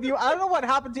wrong with you. I don't know what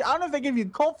happened to you. I don't know if they gave you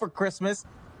colt for Christmas,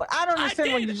 but I don't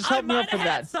understand why you just helped me up with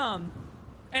that. Some.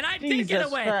 And I Jesus did get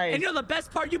away. Christ. And you know the best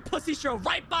part? You pussy strode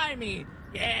right by me.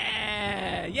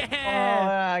 Yeah.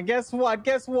 Guess what?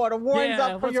 A warrant's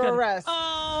up for your arrest.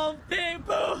 Oh, big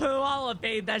boo-hoo. I'll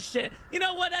evade that shit. You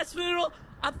know what, Espoonle?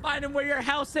 I'm finding where your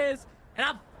house is,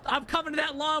 and I'm coming to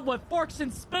that lawn with forks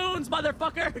and spoons,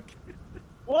 motherfucker.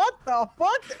 What the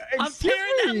fuck? I'm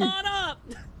tearing that lawn up.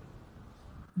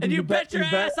 And you bet your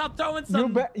ass I'm throwing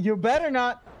some. You better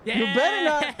not. Yeah. You better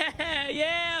not.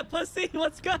 Yeah, pussy.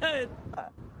 What's good?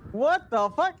 What the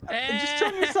fuck? Just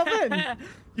turn yourself in.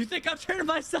 You think I'm turning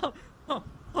myself?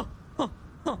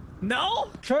 No?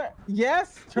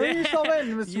 Yes? Turn yourself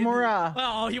in, Mr. Mura.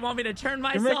 Oh, you want me to turn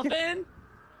myself in?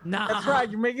 Nah. That's right.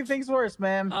 You're making things worse,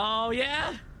 man. Oh,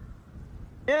 yeah?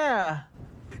 Yeah.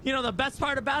 You know the best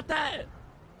part about that?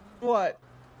 What?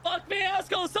 Fuck me, I was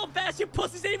going so fast you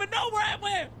pussies didn't even know where I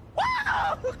went.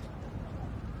 Wow!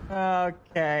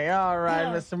 Okay, all right,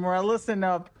 Mr. Mura. Listen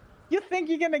up. You think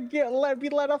you're gonna be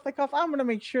let off the cuff? I'm gonna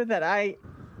make sure that I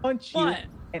punch you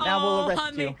and I will arrest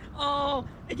honey. you. Oh,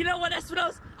 you know what,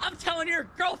 Espinosa? I'm telling your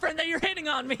girlfriend that you're hitting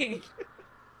on me.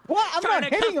 What? I'm Trying not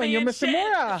to hitting cuff on me you, and Mr. shit.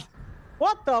 Mura.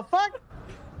 What the fuck?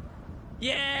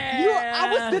 Yeah.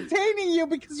 I was detaining you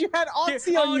because you had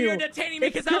Oxy on you. You're detaining me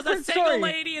It's because I was a different single story.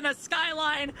 lady in a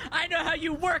skyline. I know how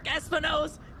you work,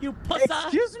 Espinosa. You pussa.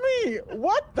 Excuse me.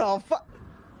 What the fuck?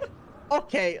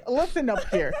 Okay, listen up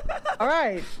here. All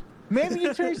right. Maybe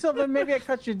you turn yourself in. Maybe I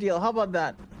cut your deal. How about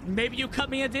that? Maybe you cut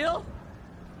me a deal?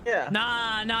 Yeah.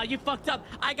 Nah, you fucked up.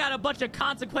 I got a bunch of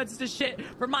consequences to shit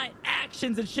for my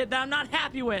actions and shit that I'm not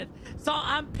happy with. So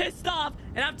I'm pissed off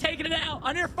and I'm taking it out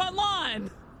on your front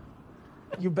lawn.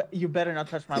 You better not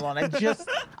touch my lawn.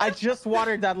 I just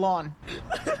watered that lawn.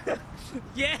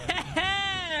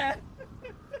 Yeah.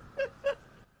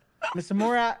 Mr.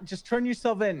 Mura, just turn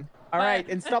yourself in. All right,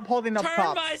 and stop holding up Turn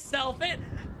cops. myself in.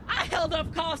 I held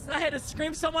up cops and I had to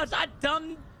scream so much I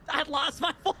lost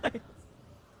my voice.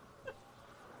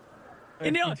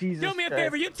 You know, Jesus do me a Christ.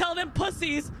 favor. You tell them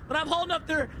pussies when I'm holding up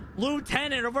their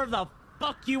lieutenant or whatever the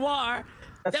fuck you are.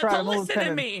 That's to right, I'm a listen to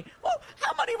lieutenant. me. Well,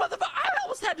 how many motherfuckers? I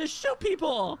almost had to shoot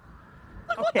people.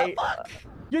 Like, Okay, what the fuck?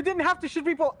 you didn't have to shoot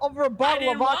people over a I bottle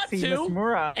didn't of want Oxy, to. Mr.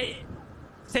 Mura. Hey,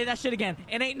 say that shit again.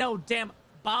 It ain't no damn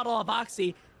bottle of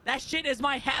Oxy. That shit is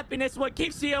my happiness. What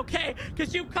keeps me okay?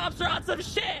 Cause you cops are on some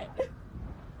shit.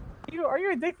 Are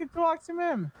you addicted to Oxy,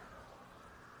 man?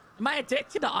 Am I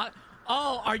addicted to?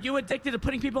 Oh, are you addicted to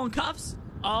putting people in cuffs?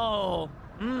 Oh,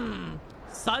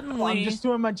 suddenly. Well, I'm just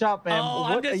doing my job, man. Oh,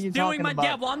 What I'm are just you doing talking my about?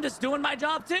 yeah. Well, I'm just doing my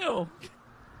job too.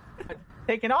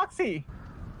 Taking Oxy.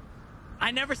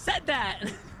 I never said that.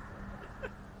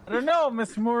 I don't know,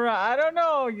 Mr. Mura. I don't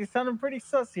know. You sounding pretty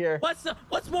sus here.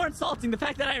 What's more insulting, the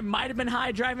fact that I might have been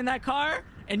high driving that car,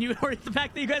 and or the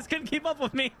fact that you guys couldn't keep up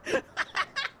with me?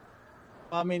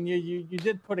 I mean, you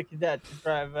did put a cadet to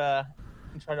drive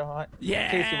and try to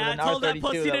chase you with an I told that R32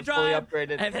 pussy that to was fully drive,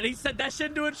 upgraded. and then he said that shit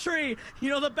into a tree. You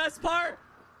know the best part?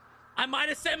 I might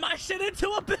have sent my shit into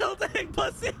a building,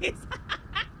 pussies.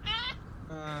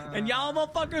 And y'all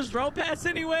motherfuckers drove past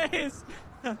anyways.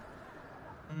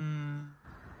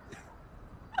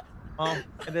 Well,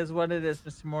 it is what it is,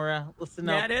 Mr. Mura. Listen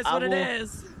up. Yeah, it is what it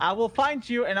is. I will find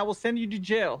you and I will send you to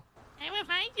jail. I will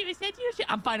find you and send you shit.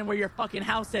 I'm finding where your fucking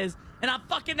house is, and I'm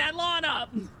fucking that lawn up.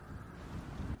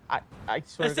 I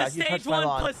swear to God, This you is touch stage my one,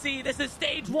 lawn. pussy. This is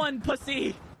stage one,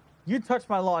 pussy. You touch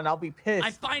my lawn, I'll be pissed. I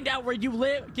find out where you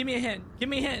live. Give me a hint. Give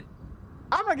me a hint.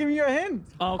 I'm not giving you a hint.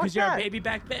 Oh, What's because you're that? a baby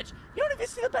back bitch. You don't even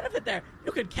see the benefit there.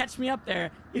 You could catch me up there.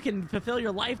 You can fulfill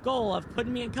your life goal of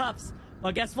putting me in cuffs.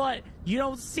 Well, guess what? You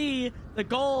don't see the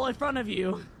goal in front of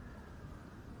you.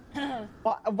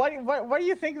 Why do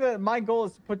you think that my goal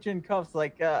is to put you in cuffs?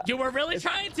 Like, You were really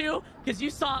trying to, because you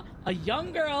saw a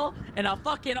young girl in a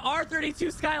fucking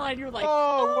R32 Skyline. You were like,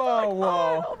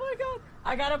 whoa. oh my god,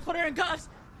 I gotta put her in cuffs.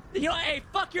 You know, hey,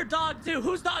 fuck your dog too.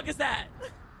 Whose dog is that?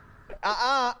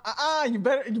 You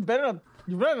better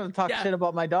not talk Yeah. shit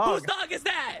about my dog. Whose dog is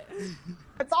that?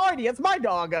 It's Artie. It's my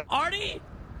dog. Artie?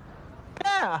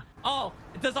 Yeah. Oh,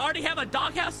 does Artie have a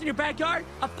doghouse in your backyard?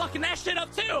 I'm fucking that shit up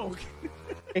too.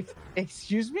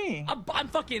 Excuse me? I'm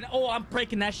fucking, I'm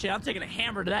breaking that shit. I'm taking a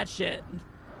hammer to that shit.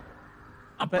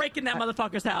 I'm breaking that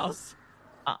motherfucker's house.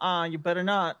 You better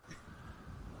not.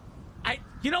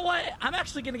 You know what? I'm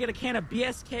actually gonna get a can of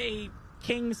BSK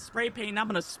King spray paint, and I'm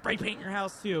gonna spray paint your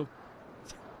house too.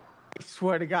 I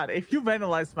swear to God, if you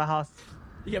vandalize my house,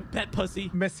 you bet, pussy.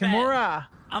 Mr. Mura,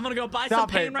 I'm gonna go buy Stop some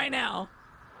paint it. right now.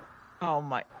 Oh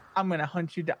my! I'm gonna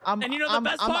hunt you down. And you know the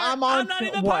best part? I'm not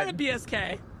even part of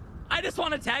BSK. I just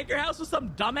want to tag your house with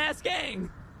some dumbass gang.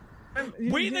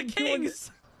 We the Kings.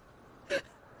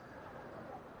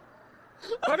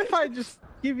 What if I just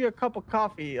give you a cup of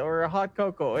coffee or a hot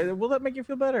cocoa? Will that make you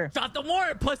feel better? Drop the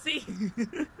warrant, pussy.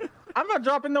 I'm not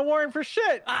dropping the warrant for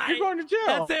shit. You're going to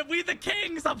jail. That's it. We the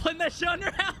Kings. I'm putting that shit on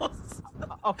your house.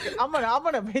 Okay, I'm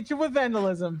gonna hit you with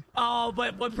vandalism. Oh,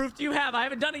 but what proof do you have? I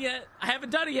haven't done it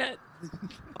yet.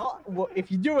 Oh, well,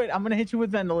 if you do it, I'm gonna hit you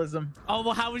with vandalism. Oh,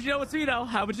 well, how would you know it's me, though?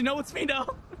 How would you know it's me,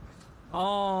 though?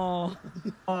 Oh.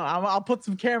 I'll put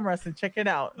some cameras and check it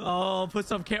out. Oh, I'll put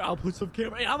some camera.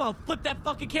 I'm gonna flip that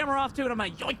fucking camera off, too, and I'm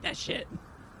gonna yoink that shit.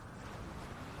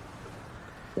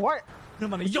 What? I'm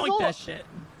gonna yoink that shit.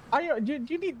 Do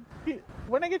you need?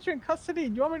 When I get you in custody,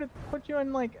 do you want me to put you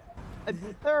in like a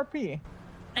therapy?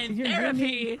 And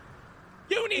therapy?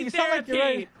 You need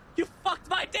therapy. You fucked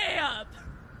my day up.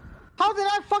 How did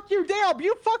I fuck your day up?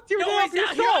 You fucked your day up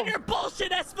yourself. You're on your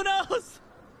bullshit, Espinosa.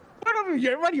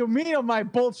 What do you mean on my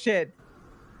bullshit?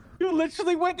 You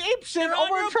literally went apeshit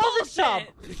over a traffic stop.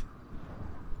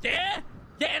 Yeah,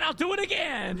 and I'll do it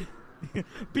again.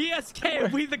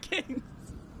 BSK, we the kings.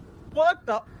 What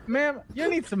the, ma'am? You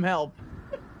need some help.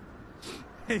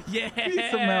 Yeah. You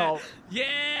need some help.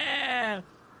 Yeah.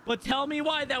 But tell me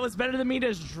why that was better than me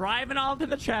just driving off in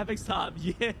the traffic stop.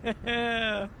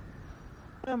 Yeah.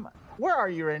 Where are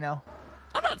you right now?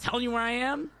 I'm not telling you where I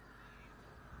am.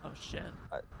 Oh shit.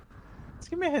 Just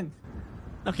give me a hint.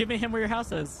 No, give me a hint where your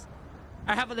house is.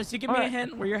 Alright, how about this? You give me a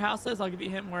hint where your house is, I'll give you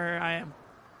a hint where I am.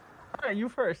 Alright, you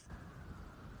first.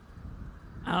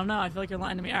 I don't know, I feel like you're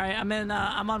lying to me. Alright,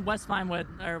 I'm on West Vinewood,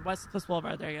 or West Cliffs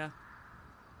Boulevard, there you go.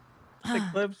 The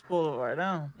Cliffs Boulevard,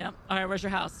 oh. Yep. Alright, where's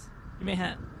your house? Give me a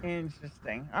hint.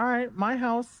 Interesting. Alright, my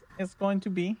house is going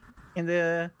to be in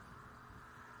the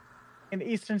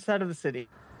eastern side of the city.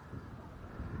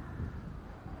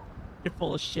 You're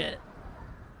full of shit.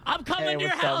 I'm coming to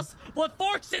your house with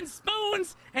forks and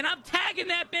spoons, and I'm tagging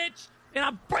that bitch, and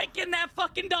I'm breaking that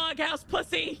fucking doghouse,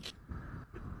 pussy.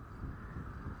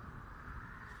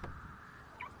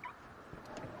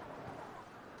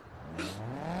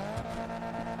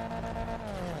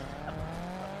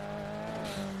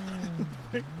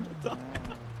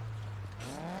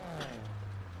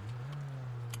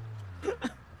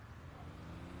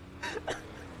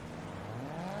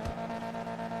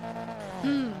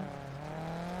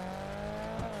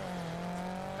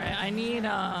 Right, I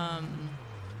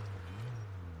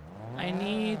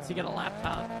need to get a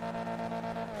laptop.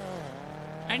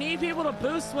 I need people to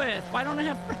boost with. Why don't I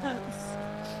have friends?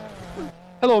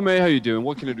 Hello, May. How you doing?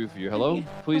 What can I do for you? Hello?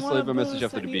 Please leave a message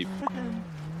after the beep.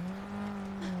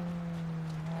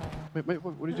 Wait,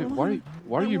 what are you doing?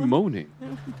 Why are you moaning?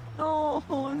 No,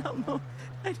 I'm not.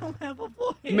 I don't have a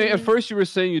voice. May, at first you were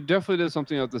saying you definitely did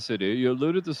something out the city. You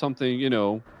alluded to something, you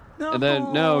know, and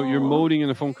then now you're moaning in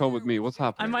a phone call with me. What's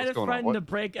happening? I might have What's going on? threatened to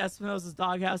break Espinosa's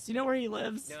doghouse. Do you know where he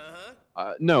lives?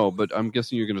 No, but I'm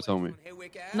guessing you're gonna tell me.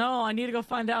 No, I need to go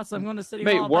find out, so I'm going to City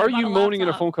Mate, Hall. why but are I'm you on a moaning in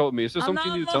a laptop. phone call with me? Is there I'm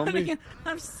something you need to tell me? moaning.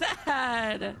 I'm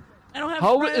sad. I don't have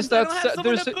How friends. is that I don't have sad?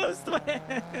 someone There's to boost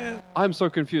with. I'm so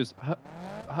confused.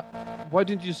 Why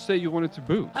didn't you say you wanted to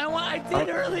boost? I did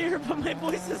earlier, but my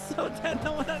voice is so dead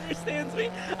no one understands me.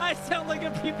 I sound like a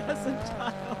pubescent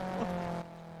child.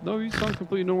 No, you sound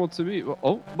completely normal to me.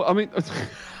 Oh, but I mean,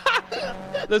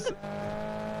 listen.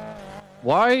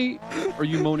 Why are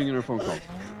you moaning in a phone call?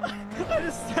 I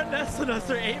just started Espinosa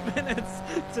for 8 minutes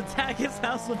to tag his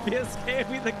house with BSK,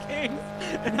 we the kings,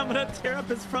 and I'm gonna tear up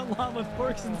his front lawn with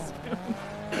forks and spoons.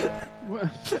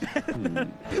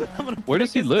 I'm gonna Where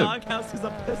does he live? Doghouse because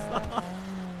I'm pissed off.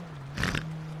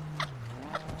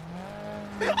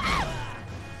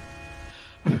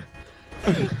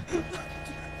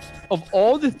 Of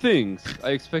all the things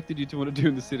I expected you to want to do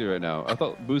in the city right now, I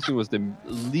thought boosting was the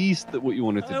least that what you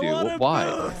wanted to do. Why?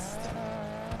 Boost.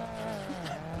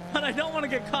 But I don't want to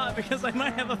get caught because I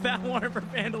might have a bad warrant for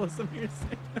vandalism here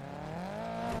soon.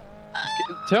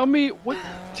 Tell me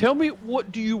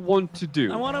what do you want to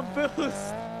do? I want to boost.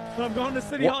 So I'm going to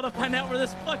City Hall to find out where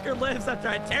this fucker lives after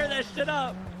I tear that shit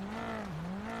up.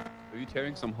 Are you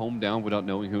tearing some home down without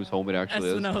knowing whose home it actually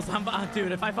is?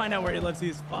 Dude, if I find out where he lives,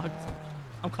 he's fucked.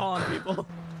 I'm calling people.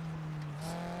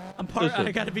 Listen.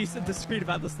 I gotta be discreet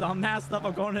about this. I'm masked up.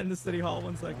 I'm going into City Hall.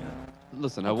 1 second.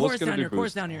 Listen, I was gonna do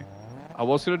boost. Down here. I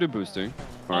was gonna do boosting.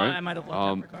 All right. I might have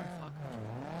left that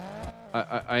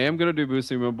car. I am gonna do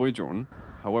boosting with my boy Jordan.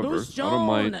 However, Who's I don't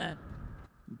mind.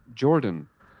 Jordan?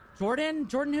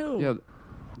 Jordan who? Yeah,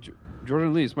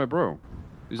 Jordan Lee is my bro.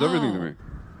 He's everything to me.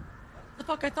 The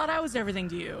fuck? I thought I was everything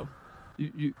to you.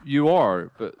 You are,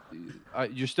 but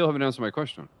you still haven't answered my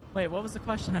question. Wait, what was the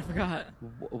question? I forgot.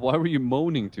 Why were you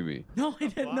moaning to me? No, I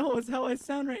didn't know. It's how I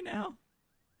sound right now.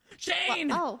 Shane!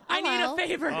 I need a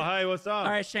favor. Oh, hi, what's up?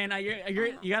 All right, Shane,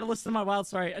 you got to listen to my wild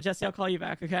story. Jesse, I'll call you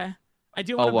back, okay? I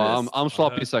do Oh, want to well, boost. I'm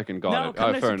sloppy second. Got it.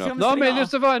 Come Fair to enough. No, man,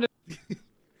 it's fine.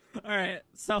 All right,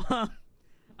 so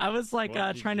I was like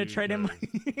trying to trade him.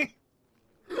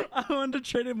 I wanted to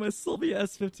trade him with Sylvia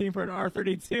S15 for an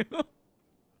R32.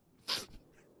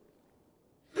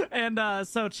 And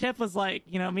so Chip was like,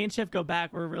 you know, me and Chip go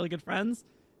back. We're really good friends.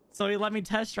 So he let me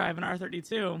test drive an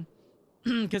R32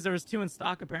 because there was 2 in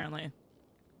stock apparently.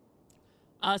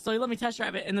 So he let me test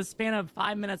drive it. In the span of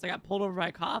 5 minutes, I got pulled over by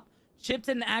a cop. Chip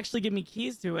didn't actually give me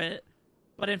keys to it,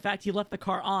 but in fact, he left the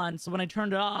car on. So when I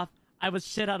turned it off, I was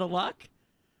shit out of luck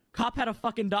Cop had a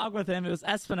fucking dog with him. It was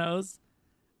Espino's.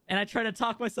 And I tried to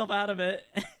talk myself out of it.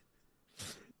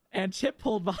 And Chip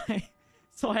pulled by.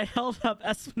 So I held up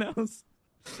Espino's.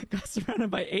 Got surrounded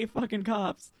by 8 fucking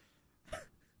cops.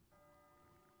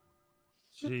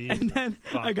 And then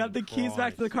I got the keys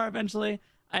back to the car eventually.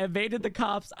 I evaded the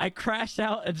cops. I crashed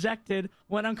out, ejected,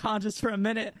 went unconscious for a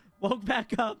minute, woke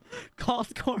back up,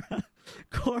 called Cora.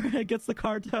 Cora gets the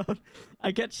car towed.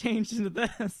 I get changed into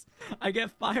this. I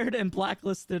get fired and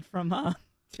blacklisted from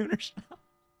tuner shop.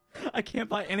 I can't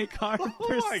buy any car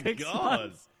for 6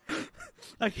 months.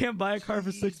 I can't buy a car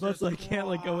for 6 months, so I can't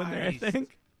like go in there, I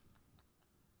think.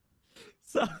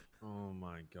 So Oh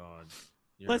my god.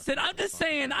 listen, I'm just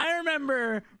saying, I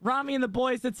remember Rami and the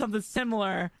boys did something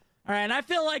similar. All right, and I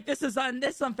feel like this is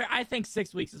unfair. I think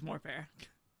 6 weeks is more fair.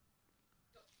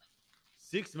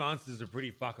 6 months is a pretty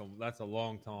fucking. That's a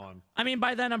long time. I mean,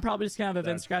 by then I'm probably just gonna have a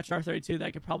Vince Scratch R32 that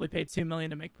I could probably pay $2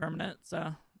 million to make permanent.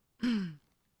 So.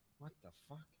 What the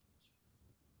fuck?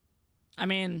 I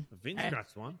mean, A Vince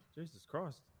Scratch one? Jesus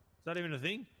Christ. Is that even a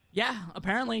thing? Yeah,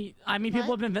 apparently. I mean,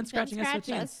 people have been Vince scratching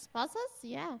S15s. Buses?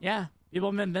 Yeah. Yeah, people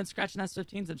have been Vince scratching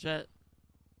S15s and shit.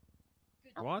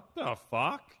 What the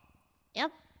fuck?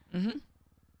 Yep. Mm-hmm.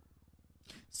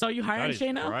 So you hiring That is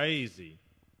Shayna? crazy.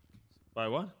 By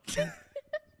what?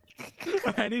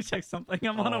 I need to check something.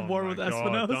 I'm on a war with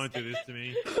Espino's. Don't do this to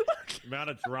me. The amount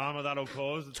of drama that'll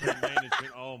cause between me and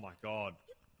between. Oh my god.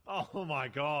 Oh my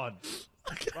god.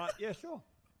 Right, yeah, sure.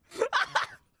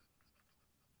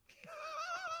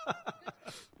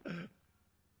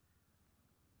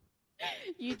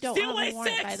 You don't Steelway have a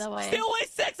warrant, 6! by the way. Steelway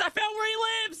 6! I found where he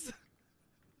lives!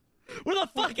 Where the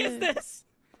fuck is this?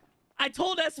 I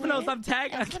told Espino's I'm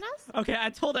tagging. Okay, I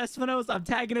told Espino's I'm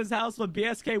tagging his house with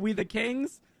BSK We the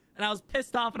Kings, and I was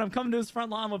pissed off, and I'm coming to his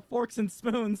front lawn with forks and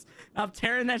spoons. And I'm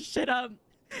tearing that shit up,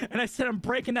 and I said I'm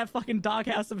breaking that fucking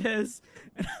doghouse of his.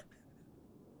 And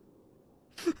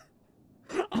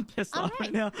I'm pissed off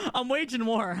right now. I'm waging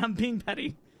war. I'm being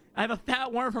petty. I have a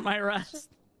fat warrant for my arrest.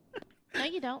 No,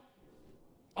 you don't.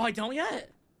 Oh, I don't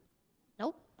yet?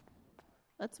 Nope.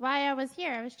 That's why I was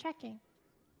here. I was checking.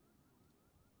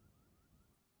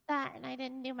 That, and I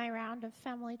didn't do my round of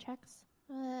family checks.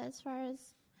 As far as...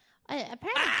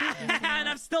 apparently... And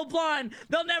I'm still blonde.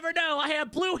 They'll never know. I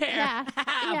have blue hair. Yeah.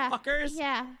 Yeah. Fuckers.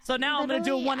 Yeah. So now I'm going to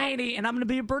do a Literally, 180, and I'm going to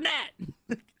be a brunette.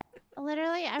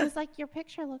 Literally, I was like, your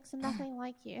picture looks nothing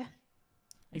like you.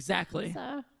 Exactly.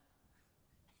 So...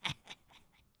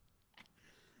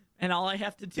 And all I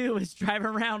have to do is drive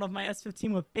around with my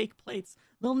S15 with fake plates.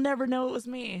 They'll never know it was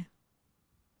me.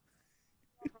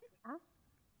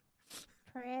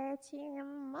 Pretty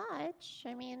much.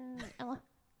 I mean...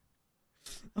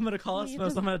 I'm going to call You Espino's.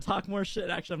 just- I'm going to talk more shit.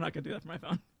 Actually, I'm not going to do that for my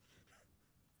phone.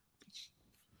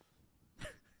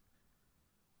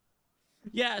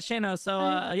 Yeah, Shayna, so,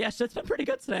 yeah, shit's been pretty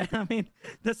good today. I mean,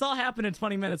 this all happened in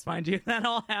 20 minutes, mind you. That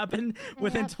all happened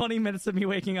within 20 minutes of me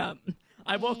waking up.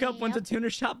 I woke up, went to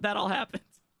tuner shop, that all happened.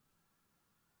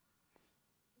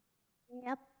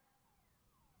 Yep.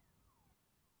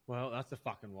 Well, that's a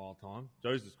fucking wild time.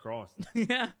 Jesus Christ.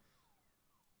 Yeah.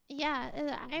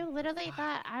 Yeah, I literally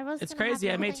thought I was It's gonna have crazy.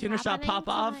 I made nothing tuner shop pop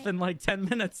happening off tonight. in like 10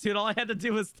 minutes, dude. All I had to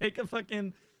do was take a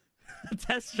fucking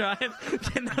test drive,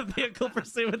 get in the vehicle,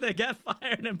 pursue it, they get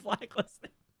fired and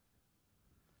blacklisted.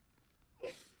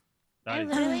 I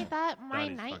literally thought my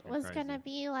is night fucking was crazy. gonna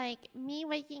be like me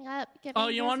waking up, giving Oh,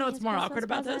 you want to know what's more awkward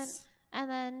about this? And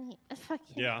then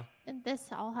fucking Yeah. and this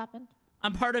all happened.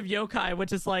 I'm part of Yokai,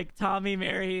 which is like Tommy,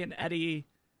 Mary, and Eddie,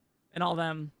 and all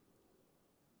them.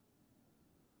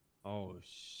 Oh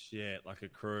shit, like a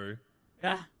crew.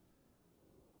 Yeah.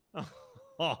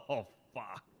 Oh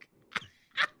fuck.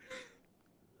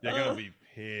 They're gonna be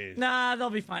pissed. Nah, they'll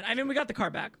be fine. I mean, we got the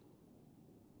car back.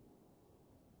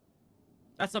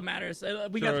 That's what matters.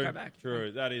 We got the car back.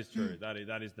 True, that is true. That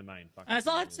is the main fucking. That's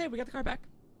all I have to say. We got the car back.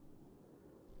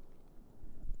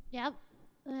 Yep.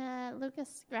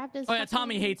 Lucas grabbed his. Oh yeah,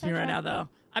 Tommy fucking hates me right now, touch-up. though.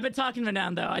 I've been talking to him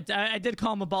down, though. I did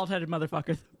call him a bald-headed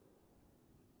motherfucker.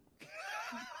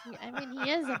 I mean, he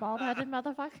is a bald-headed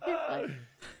motherfucker. Like,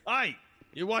 Hey,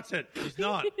 you watch it. He's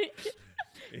not.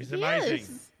 He's he amazing.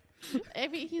 is. I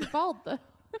mean, he's bald though.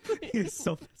 He's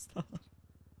so pissed off.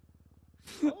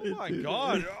 Oh my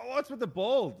god, what's with the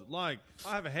bald? Like,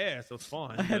 I have a hair, so it's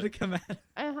fine. I had to come at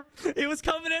him. He was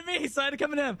coming at me, so I had to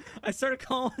come at him. I started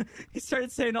calling. He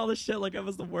started saying all this shit like I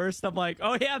was the worst. I'm like,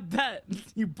 oh yeah, bet.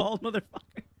 You bald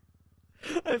motherfucker.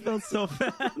 I felt so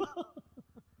bad.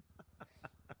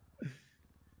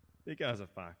 You guys are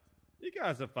fucked. You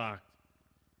guys are fucked.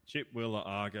 Chip, Willa,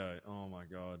 Argo. Oh my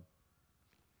god.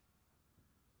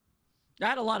 I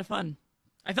had a lot of fun.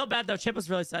 I felt bad though. Chip was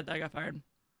really sad that I got fired.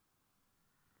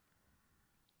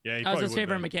 Yeah, he I was probably his would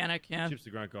favorite be. mechanic. Yeah. Chip's a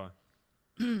great guy.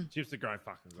 Chip's a great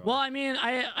fucking guy. Well, I mean,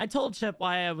 I told Chip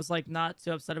why I was like not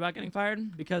too upset about getting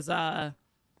fired because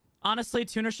honestly,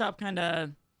 Tuner Shop kind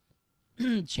of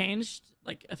changed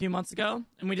like a few months ago,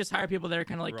 and we just hire people that are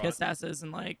kind of like Right. kiss asses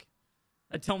and like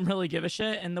that don't really give a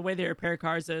shit. And the way they repair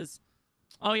cars is,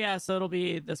 oh yeah, so it'll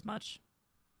be this much.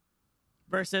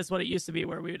 Versus what it used to be,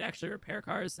 where we would actually repair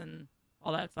cars and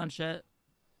all that fun shit.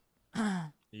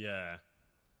 Yeah.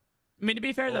 I mean, to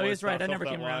be fair though, Always he's right. I starts never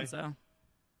off that came around, way. so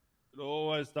It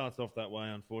always starts off that way,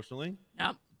 unfortunately.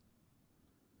 yep.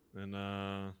 And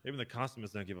even the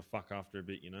customers don't give a fuck after a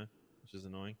bit, you know, which is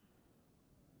annoying.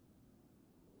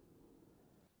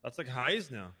 That's like Hayes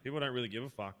now. People don't really give a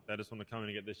fuck. They just want to come in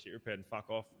and get their shit repaired and fuck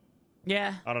off.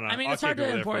 Yeah. I don't know. I mean, I'll it's hard keep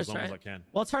to people there for enforce, as long right? as I can.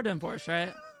 Well, it's hard to enforce,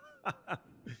 right?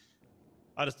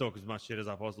 I just talk as much shit as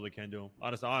I possibly can do. I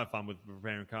have fun with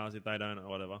repairing cars. If they don't, or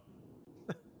whatever.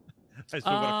 They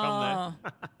still gotta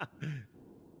come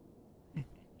there.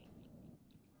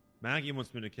 Maggie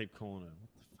wants me to keep calling her.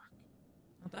 What the fuck?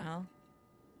 What the hell?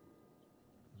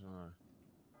 I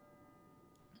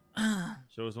don't know.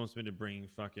 She always wants me to bring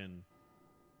fucking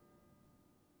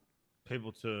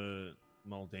people to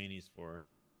Maldini's for her.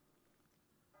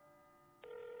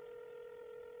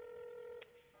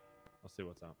 I'll see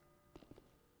what's up.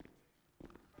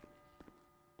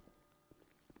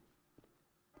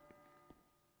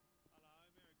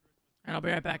 And I'll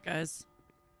be right back, guys.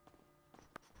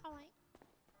 Alright.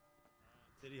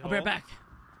 I'll be right back.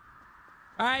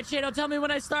 All right, Shado, tell me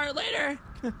when I start later.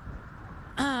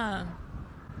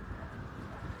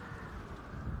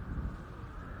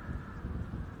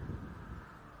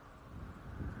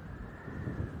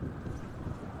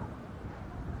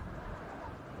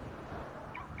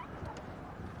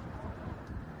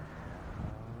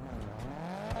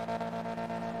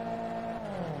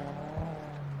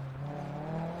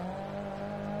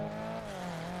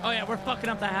 Oh yeah, we're fucking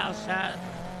up the house, chat.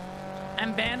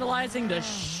 I'm vandalizing the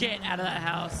shit out of that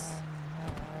house.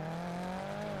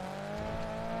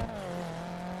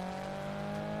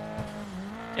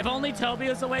 If only Toby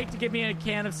was awake to give me a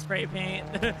can of spray paint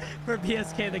for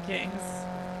BSK the Kings.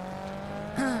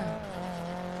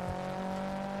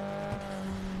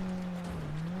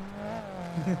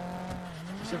 You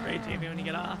should raid Jamie when you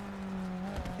get off.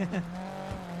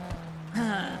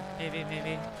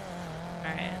 Maybe.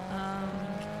 Alright,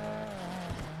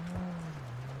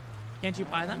 can't you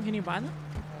buy them? Can you buy them?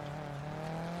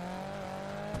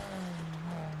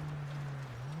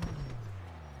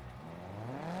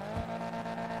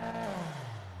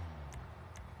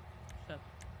 Shut.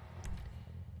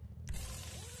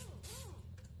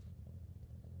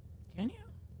 Can you?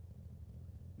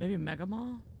 Maybe Mega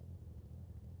Mall?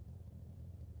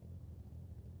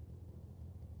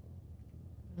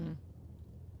 Hmm.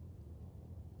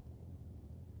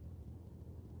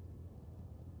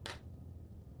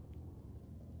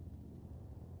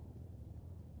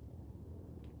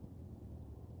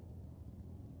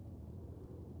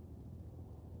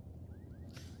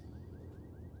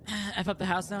 F up the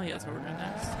house now? Yeah, that's what we're doing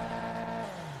next.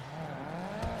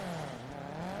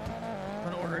 I'm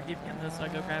gonna order a VPN this so I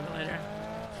go grab it later.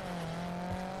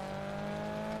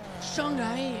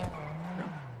 Shanghai!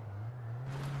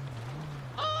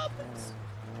 Oh, please.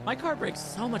 My car brakes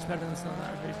so much better than this one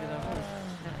that crazy though. Holy shit.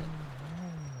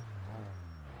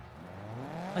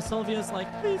 My Sylvia's like,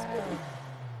 please, please.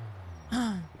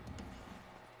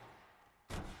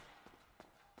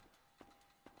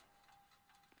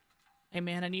 Hey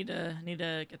man, I need to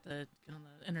get on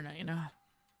the internet, you know.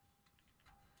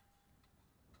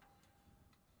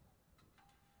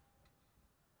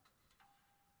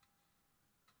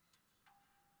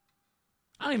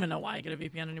 I don't even know why I get a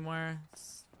VPN anymore.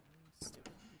 It's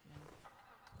stupid VPN.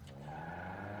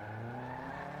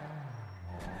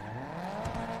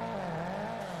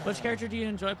 Which character do you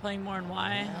enjoy playing more and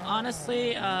why?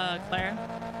 Honestly, Claire.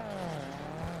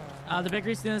 The big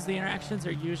reason is the interactions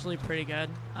are usually pretty good.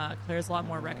 Claire's a lot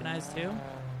more recognized too.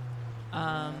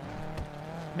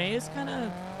 May's kind of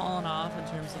fallen off in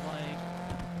terms of like...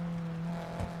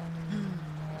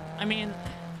 I mean...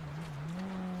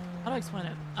 How do I explain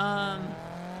it?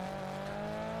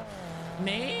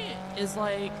 May is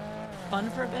like fun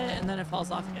for a bit and then it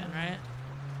falls off again, right?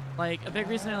 Like a big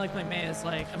reason I like playing May is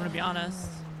like, I'm gonna be honest,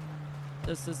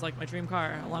 this is like my dream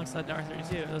car alongside the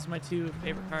R32. Those are my two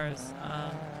favorite cars.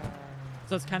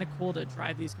 So it's kind of cool to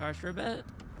drive these cars for a bit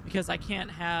because I can't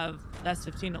have that's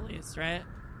 15 at least, right?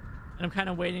 And I'm kind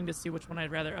of waiting to see which one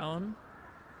I'd rather own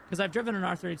because I've driven an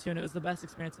R32 and it was the best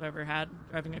experience I've ever had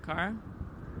driving a car.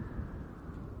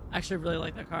 I actually really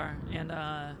like that car, and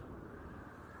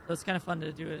so it's kind of fun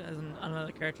to do it as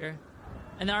another character.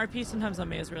 And the RP sometimes on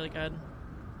me is really good.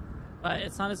 But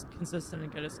it's not as consistent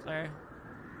and good as Claire.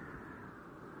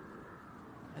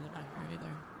 And they're not here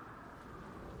either.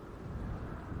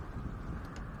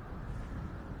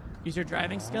 Use your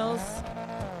driving skills?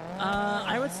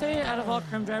 I would say out of all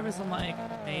crim drivers, I'm like,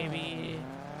 maybe...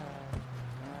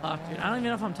 Fuck, dude. I don't even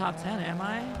know if I'm top 10, am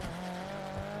I?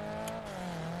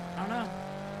 I don't know.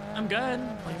 I'm good.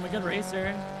 Like, I'm a good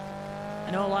racer.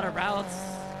 I know a lot of routes.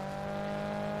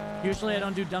 Usually I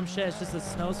don't do dumb shit. It's just the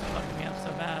snow's fucking me up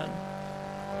so bad.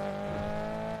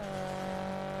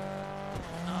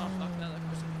 Oh, fuck that. That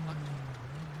person fucked.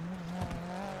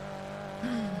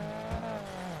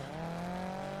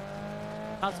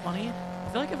 Top 20? I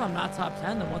feel like if I'm not top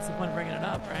 10, then what's the point of bringing it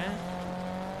up, right?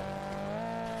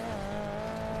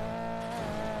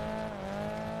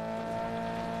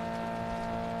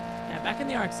 Yeah, back in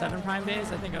the RX-7 Prime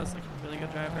days, I think I was like a really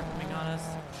good driver, if I'm being honest.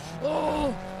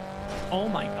 Oh! Oh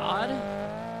my god.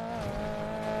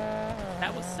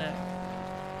 That was sick.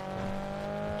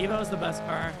 Evo's the best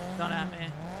car. Don't at me.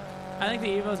 I think the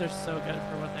Evos are so good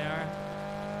for what they are.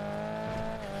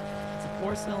 It's a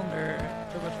 4-cylinder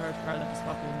turbocharged car that just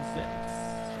fucking fits.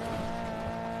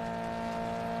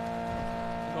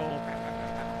 Go.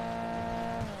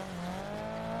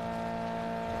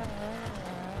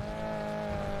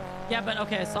 Yeah, but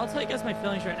okay, so I'll tell you guys my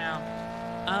feelings right now.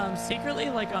 Secretly,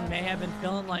 like on May, I've been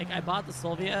feeling like I bought the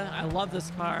Solvia. I love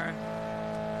this car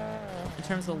in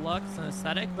terms of looks and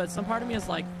aesthetic, but some part of me is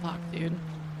like, fuck, dude.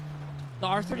 The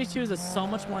R32 is a so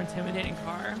much more intimidating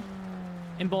car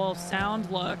in both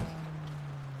sound, look,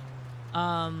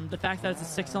 the fact that it's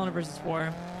a 6-cylinder versus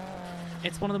 4.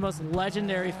 It's one of the most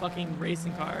legendary fucking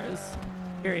racing cars,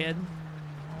 period.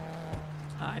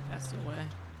 I passed it away.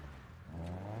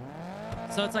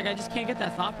 So it's like I just can't get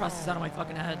that thought process out of my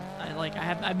fucking head.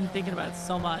 I've been thinking about it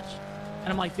so much, and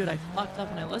I'm like, dude, I fucked up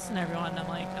when I listen to everyone. And I'm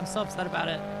like, I'm so upset about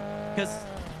it because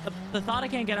the thought I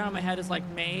can't get out of my head is like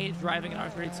May driving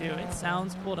an R32. It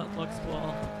sounds cool and it looks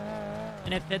cool,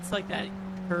 and it fits like that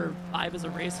her vibe as a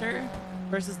racer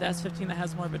versus the S15 that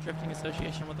has more of a drifting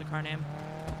association with the car name.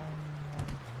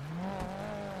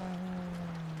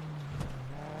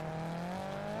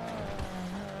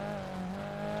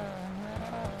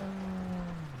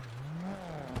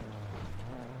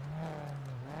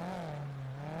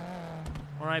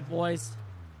 All right, boys.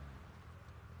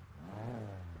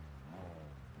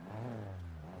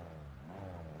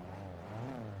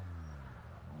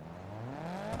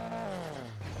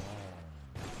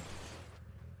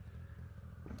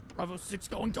 Bravo 6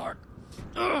 going dark.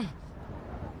 Ugh.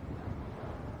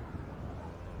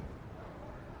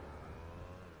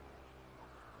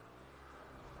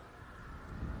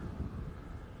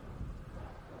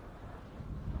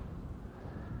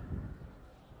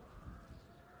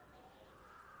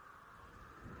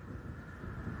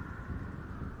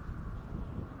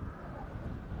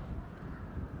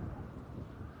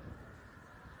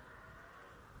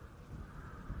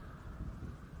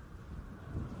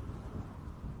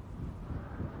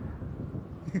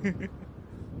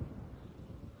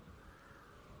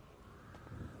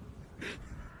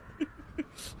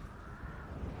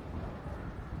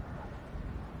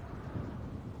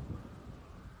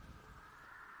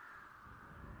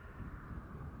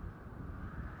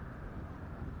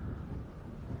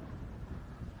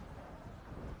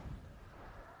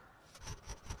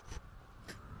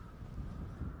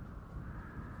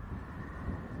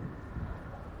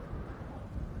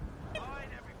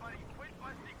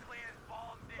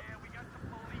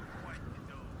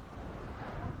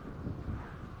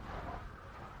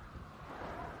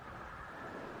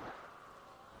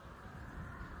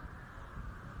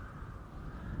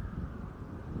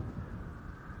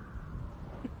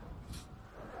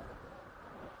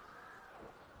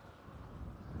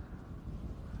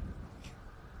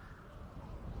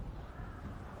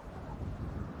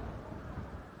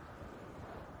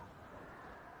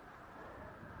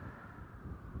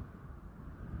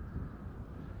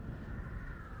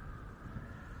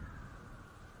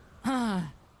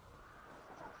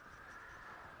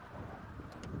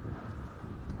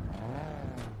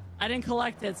 I didn't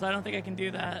collect it, so I don't think I can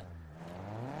do that.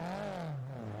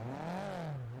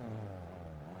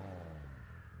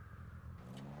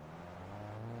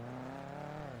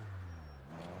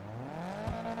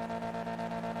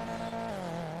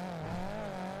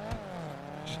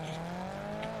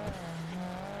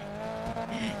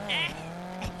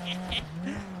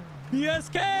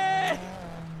 USK!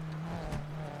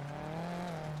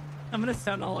 I'm gonna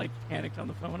sound all like panicked on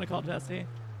the phone when I call Jesse.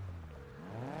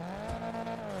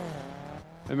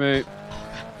 Hey, mate.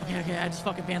 Okay, I just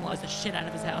fucking vandalized the shit out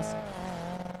of his house.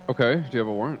 Okay, do you have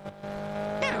a warrant?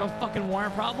 Yeah, go fucking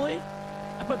warrant probably.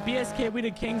 I put BSK We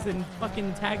Did Kings and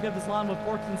fucking tagged up Islam with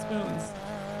forks and spoons.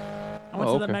 I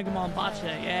went to the Mega Mall and botched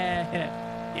it. Yeah.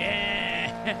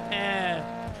 Yeah.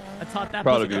 I taught that.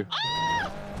 Proud of you.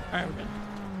 Ah! All right, we're good.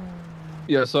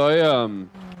 Yeah, so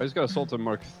I just got a Sultan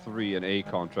Mark III an A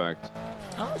contract.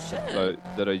 Oh shit.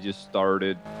 That I just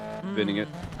started binning it.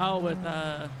 Oh, with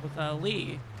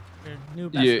Lee, your new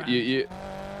best friend. Yeah.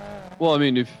 Well, I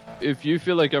mean, if you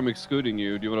feel like I'm excluding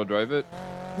you, do you want to drive it?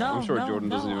 No, I'm sure Jordan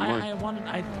doesn't even mind. I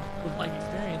would like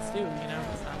experience too, you know.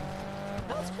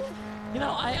 That's cool. You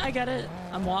know, I get it.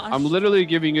 I'm washed. I'm literally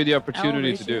giving you the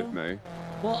opportunity to do it, May.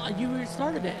 Well, you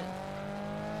started it.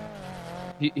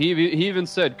 He even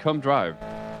said, "Come drive."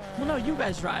 Well, no, you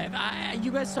guys drive.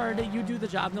 You guys started it. You do the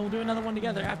job, and then we'll do another one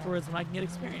together afterwards when I can get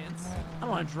experience. I don't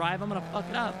want to drive. I'm gonna fuck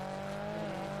it up.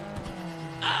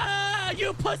 Ah,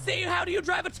 you pussy! How do you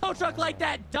drive a tow truck like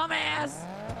that, dumbass?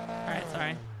 All right,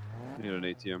 sorry. I need an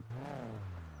ATM.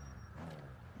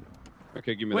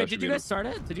 Okay, give me that. Wait, did you guys start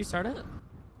it? Did you start it?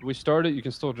 We started. You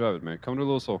can still drive it, man. Come to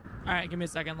Little Soul. All right, give me a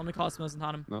second. Let me call Smith and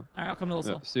Tottenham. No. All right, I'll come to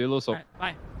Little Soul. See you, Little Soul. All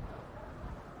right, bye.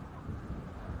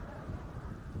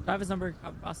 Do I have his number?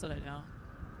 How fast did I know?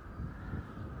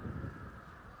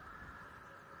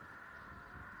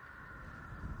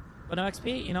 But no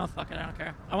XP? You know, fuck it. I don't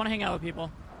care. I want to hang out with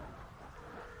people.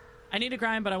 I need to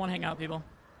grind, but I want to hang out with people.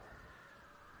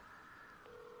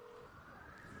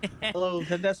 Hello,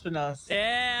 the Despinas.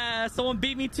 Yeah, someone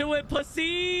beat me to it,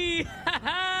 pussy.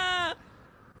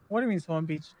 What do you mean someone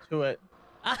beat you to it?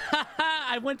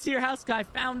 I went to your house, guy,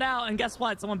 found out, and guess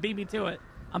what? Someone beat me to it.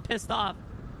 I'm pissed off.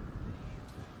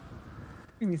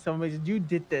 You mean somebody? You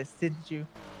did this, didn't you?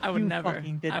 I would you never.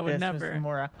 Fucking did I would this, never. Mr.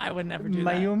 Mora. I would never do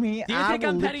Mayumi, that. Do you think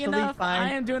I'm petty enough? Find... I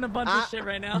am doing a bunch of shit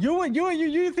right now.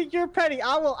 You think you're petty?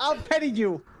 I'll petty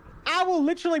you. I will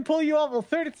literally pull you up a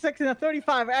 36 and a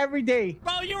 35 every day.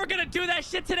 Bro, you were gonna do that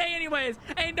shit today anyways.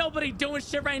 Ain't nobody doing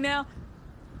shit right now.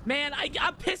 Man,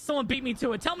 I'm pissed someone beat me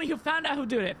to it. Tell me who found out who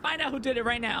did it. Find out who did it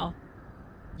right now.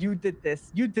 You did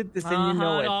this. You did this and you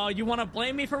know it. Oh, you want to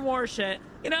blame me for more shit.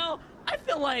 You know, I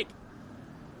feel like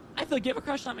you have a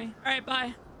crush on me. All right,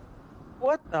 bye.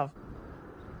 What the?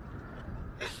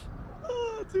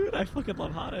 Oh, dude, I fucking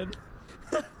love Hothead.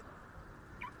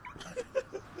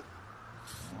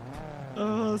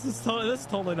 Oh, this is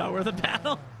totally not worth a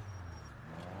battle.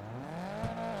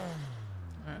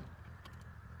 Alright.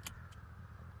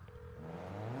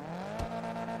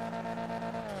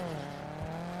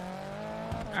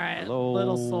 Alright, Hello,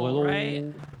 Little Soul, hello. right?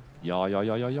 Yeah. Yeah, I'm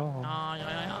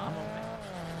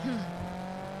okay.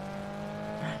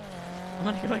 I'm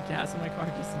gonna get like gas in my car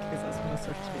just in case that's gonna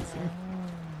start chasing.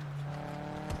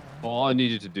 All I need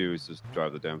you to do is just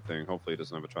drive the damn thing. Hopefully it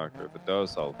doesn't have a tracker. If it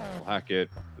does, I'll hack it,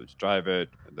 just drive it,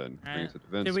 and then bring it to the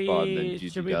vent spot, and then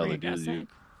should we bring a gas tank?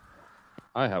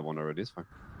 I have one already, it's fine.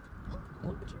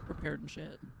 Look at you prepared and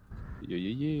shit.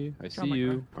 Yeah. I see my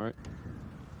you. Alright.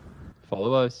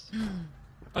 Follow us.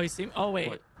 Oh, you see me? Oh, wait.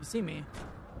 What? You see me?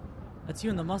 That's you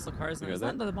in the muscle car, isn't it? Is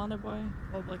that the Bondo Boy?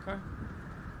 Old black car?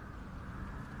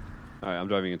 Alright, I'm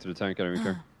driving into the tank. I don't even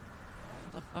care.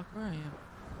 What the fuck? Where are you?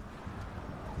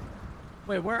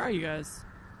 Wait, where are you guys?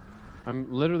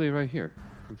 I'm literally right here,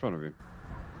 in front of you.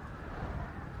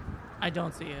 I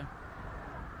don't see you.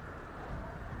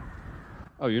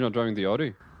 Oh, you're not driving the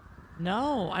Audi?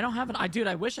 No, I don't have an... Dude,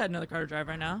 I wish I had another car to drive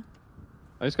right now.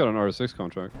 I just got an R6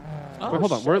 contract. Oh, wait,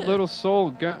 hold on. shit. We're at Little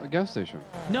Soul gas station.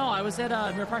 No, I was at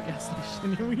Mirror Park gas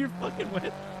station. Who are you fucking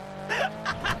with?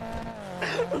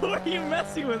 Who are you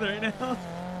messing with right now?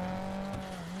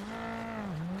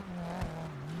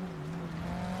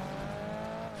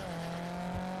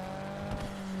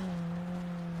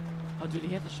 Oh, did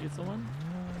he have to shoot someone?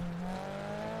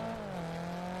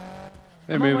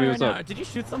 Hey, maybe what's now. up? Did you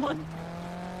shoot someone?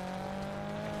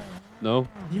 No.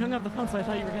 You hung up the phone, so I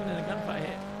thought you were getting in a gunfight.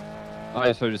 I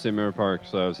just heard you say Mirror Park,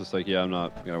 so I was just like, yeah, I'm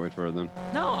not gonna wait for it then.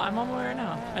 No, I'm on my way right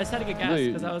now. I just had to get gas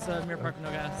because I was at Mirror Park with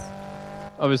no gas.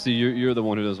 Obviously, you're the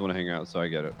one who doesn't want to hang out, so I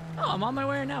get it. No, I'm on my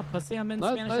way right now, pussy. I'm in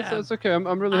Spanish Ave. That's okay.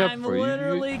 I'm really happy for you. I'm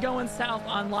literally going south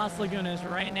on Las Lagunas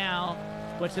right now,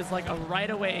 which is like a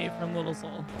right away from Little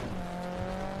Soul.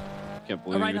 Can't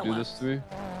believe you do this to me.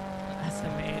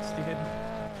 SMH, dude.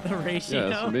 The ratio.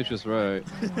 Yeah, SMH is right.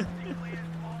 I'm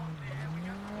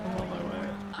on my way.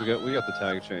 We got the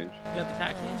tag change. You got the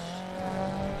tag change?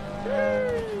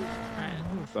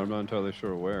 Alright. But I'm not entirely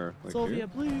sure where. Like Sylvia, here?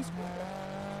 please.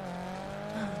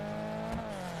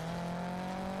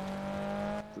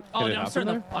 Oh, no, I'm stirring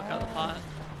the fuck out of the pot.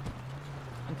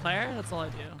 And Claire? That's all I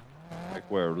do. Like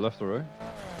where? Left or right?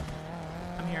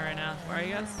 I'm here right now. Where are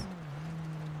you guys?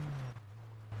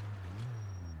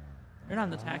 You're not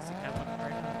in the taxi cab looking for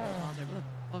anything. I was like, where the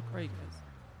fuck are you guys?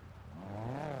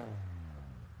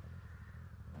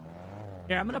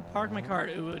 Here, I'm gonna park my car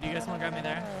at Uwu. Do you guys want to grab me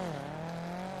there?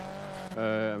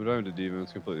 I'm driving to Demon.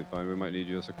 It's completely fine. We might need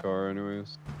you as a car,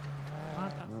 anyways.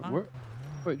 Fine.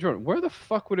 Wait, Jordan, where the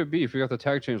fuck would it be if we got the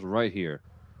tag change right here?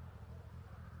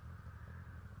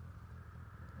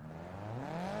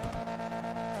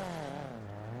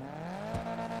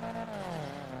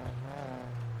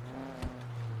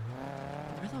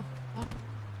 Where the fuck?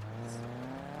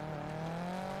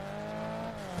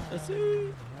 Let's see.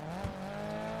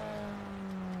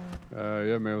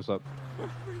 Yeah, man, what's up? Where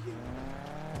are you?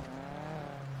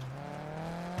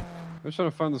 I'm just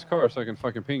trying to find this car so I can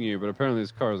fucking ping you, but apparently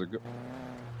this car is a good.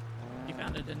 You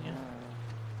found it, didn't you?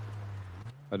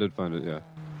 I did find it, yeah.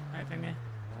 Alright, ping me.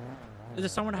 Is there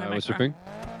someone to hide my What's car? your ping?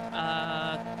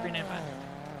 395.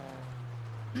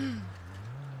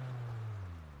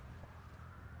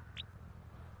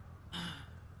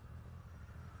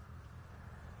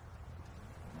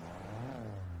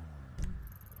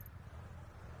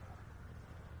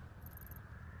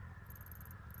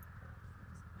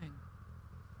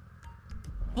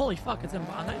 Holy fuck, it's in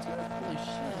Bondi too? Holy shit.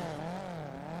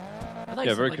 I thought you Yeah,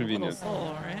 said, very like, convenient. A little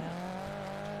soul, right?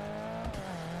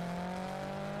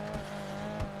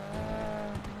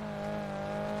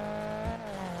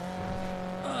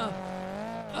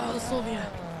 Oh, the Sylvia.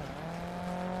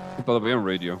 By the way, on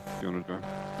radio, if you want to join.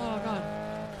 Oh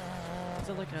god. Is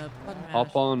it like a button mash?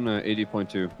 Hop on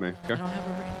 80.2, May. I Okay? don't have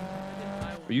a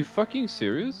radio. Are you fucking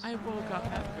serious? I woke up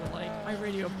after, like, my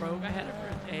radio broke. I had it for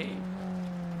a day.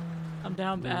 I'm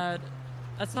down bad.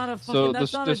 That's not a fucking, So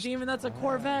that's the- not the- a demon, that's a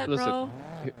Corvette, Listen, bro.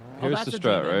 Here's that's the a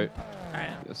strat, demon. right? Alright.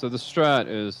 Yeah, so the strat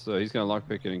is he's gonna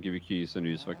lockpick it and give you keys, and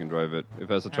you just fucking drive it. If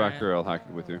it has a tracker, I'll hack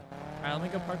it with you. Alright, let me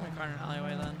go park my car in an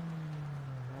alleyway then.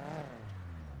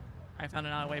 I found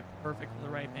an alleyway perfect for the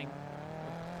ripening.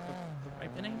 The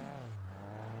ripening?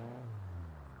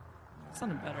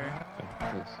 Something better.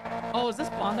 Oh, is this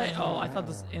Bondi? Oh, I thought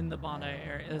this in the Bondi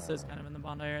area. This is kind of in the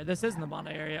Bondi area. This is in the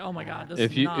Bondi area. Oh my god. This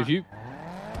If is you not...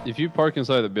 if you park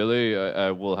inside the Billy, I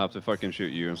will have to fucking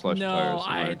shoot you and slash your tires. No,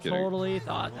 I'm not I kidding. totally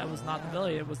thought that was not the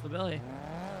Billy. It was the Billy.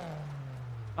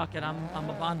 Fuck it, I'm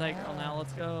a Bondi girl now.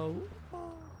 Let's go.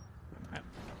 Alright.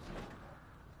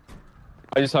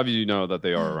 I just have you know that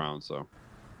they are around. So Do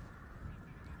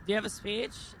you have a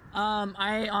speech?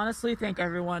 I honestly thank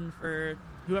everyone for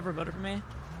whoever voted for me.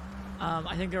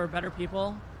 I think there were better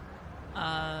people.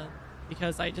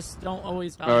 Because I just don't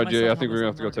always value all right, Jay, I myself think we're gonna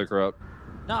on have to go take her out.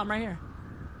 No, I'm right here.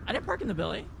 I didn't park in the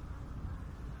Billy.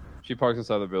 She parks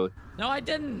inside the Billy. No, I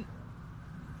didn't.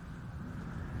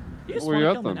 You just Where want you to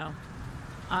at kill me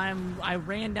then? now. I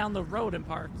ran down the road and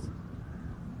parked.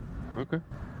 Okay.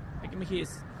 Hey, give me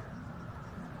keys.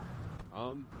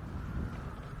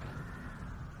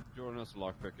 Jordan has to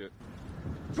lockpick it.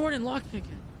 Jordan, lockpick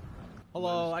it.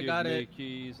 Hello, I got it.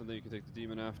 Keys, and then you can take the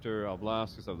demon after. I'll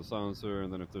blast because I have the silencer,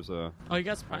 and then if there's a. Oh, you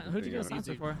guys, who'd you get a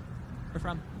sponsor for? Or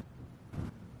from?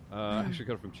 I actually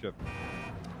got it from Chip.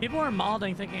 People were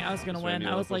malding thinking I was gonna Is there win.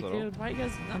 any I was other like, plus at all? dude, why you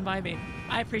guys unvibing?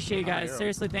 I appreciate you guys. hero.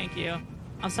 Seriously, thank you.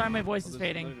 I'm sorry my voice is There's not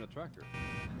fading. even a tracker.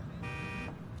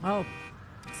 Oh,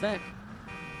 sick.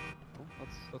 Oh,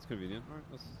 that's convenient. All right,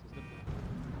 that's good.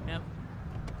 Yep.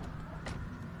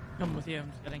 Come with you.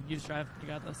 I'm just kidding. You just drive. You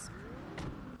got this.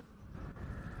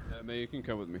 Yeah, May, you can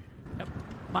come with me. Yep.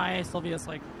 My Sylvia's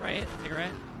like right. Take a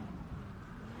right.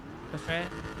 Go straight.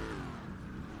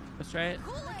 Go straight.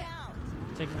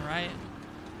 Taking the right.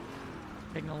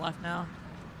 Taking the left now.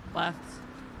 Left.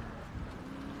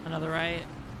 Another right.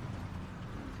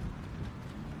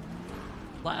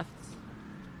 Left.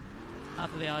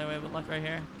 Not to the alleyway, but left right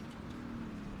here.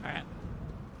 Alright.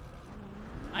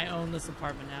 I own this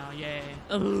apartment now. Yay.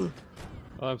 Ugh.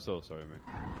 Oh, I'm so sorry, man.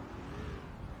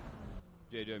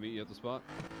 JJ, I meet you at the spot.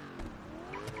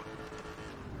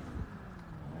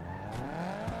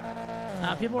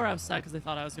 People were upset because they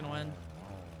thought I was going to win.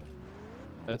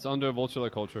 It's under Vulture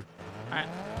Like Culture. Alright.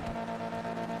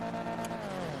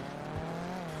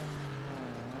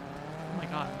 Oh my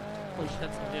god. Holy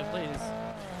shit, Sylvia, please.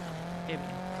 Baby.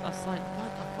 Stop sliding.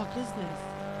 What the fuck is this?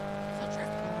 It's a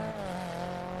drift car.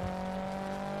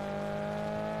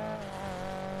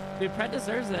 Dude, Pred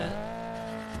deserves it.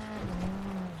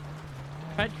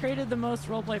 Pred created the most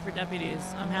roleplay for deputies.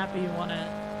 I'm happy he won it.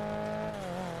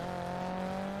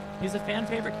 He's a fan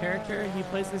favorite character. He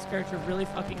plays this character really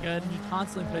fucking good. He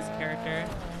constantly plays a character.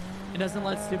 He doesn't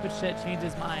let stupid shit change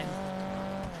his mind.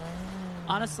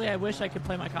 Honestly, I wish I could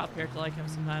play my cop character like him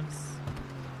sometimes.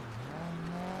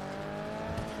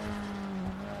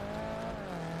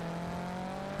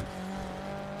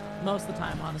 most of the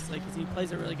time, honestly, because he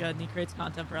plays it really good and he creates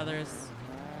content for others.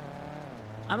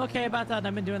 I'm okay about that.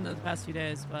 I've been doing that the past few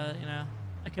days, but you know,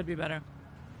 I could be better.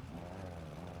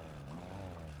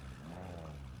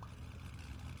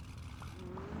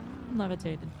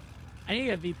 Levitated. I need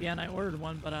to get a VPN. I ordered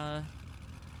one, but How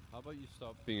about you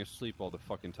stop being asleep all the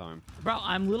fucking time? bro,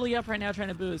 I'm literally up right now trying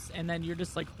to boost, and then you're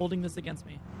just like holding this against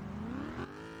me.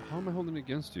 How am I holding it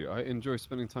against you? I enjoy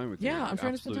spending time with you. Yeah, you I'm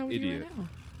trying to spend time with idiot. you right now.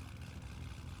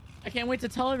 I can't wait to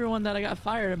tell everyone that I got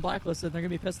fired and blacklisted. They're gonna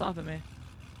be pissed off at me.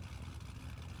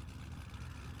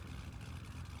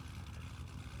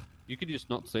 You could just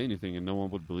not say anything and no one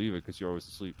would believe it because you're always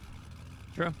asleep.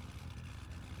 True.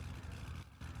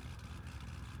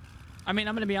 I mean,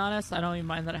 I'm gonna be honest. I don't even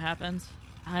mind that it happened.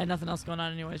 I had nothing else going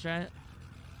on anyways, right?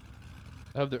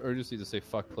 I have the urgency to say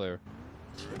fuck Claire.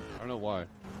 I don't know why.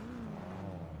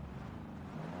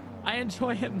 I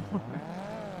enjoy it more.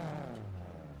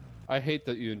 I hate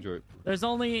that you enjoy it. There's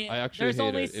only I actually there's hate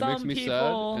only it. It some makes me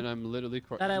people sad, and I'm literally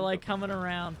crying. that I like coming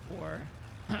around for.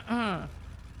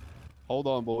 Hold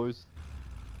on, boys.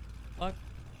 Fuck.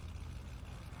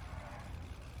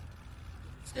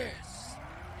 Stairs.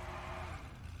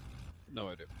 No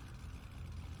idea.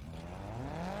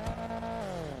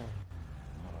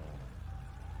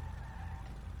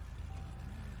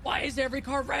 Why is every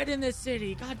car red in this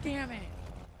city? God damn it!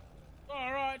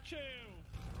 All right, chill.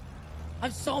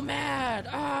 I'm so mad.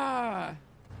 Ah.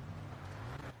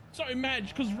 Sorry,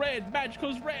 Madge, cause red. Madge,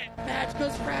 cause red. Madge,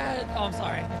 cause red. Oh, I'm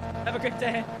sorry. Have a great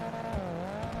day.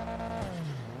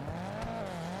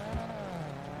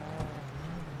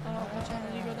 Oh, which way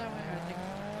did you go that way? I think.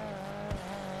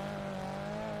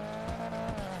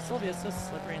 Sylvia's so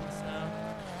slippery in the snow.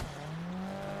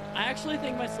 I actually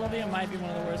think my Sylvia might be one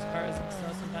of the worst cars in the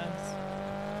snow sometimes.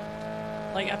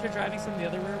 Like, after driving some of the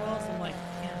other rear wheels, I'm like,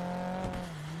 man,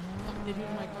 what did they do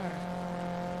to my car?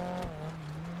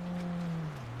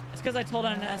 It's because I told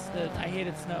Ines that I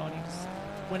hated snow, and he just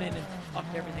went in and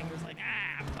fucked everything. He was like,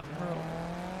 ah, fucking road.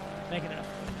 Making it up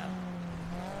for me now.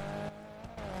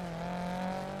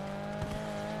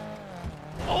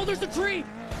 Oh, there's a tree!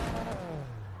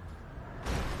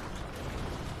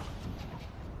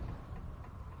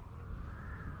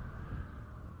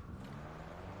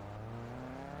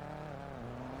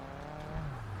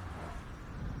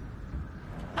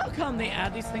 How come they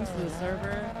add these things to the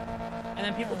server, and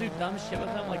then people do dumb shit with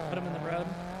them, like put them in the road?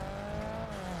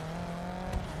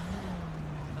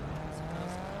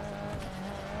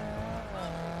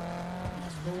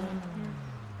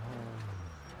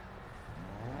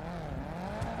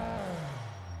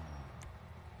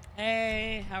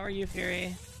 Hey, how are you,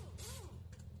 Fury?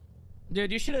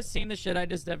 Dude, you should have seen the shit I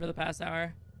just did for the past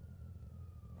hour.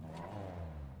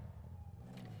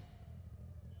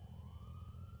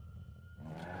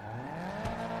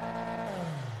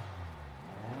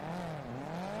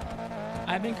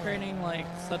 I've been creating like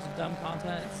such dumb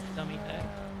content, it's dummy thing.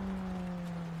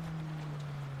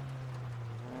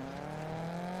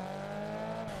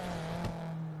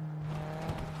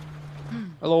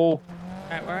 Hello.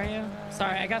 Alright, where are you?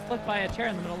 Sorry, I got flipped by a chair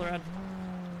in the middle of the road.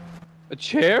 A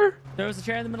chair? There was a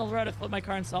chair in the middle of the road, I flipped my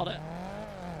car and stalled it.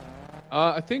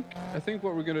 I think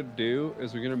what we're gonna do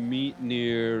is we're gonna meet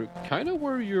near kind of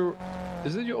where your.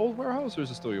 Is it your old warehouse or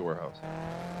is it still your warehouse?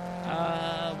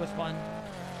 Which one?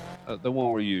 The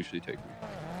one where you usually take me.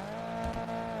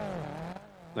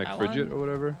 Like That Frigid one? or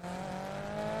whatever.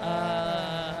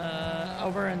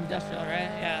 Over industrial,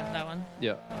 right? Yeah, that one.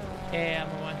 Yeah. Yeah,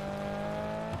 I'm on my way.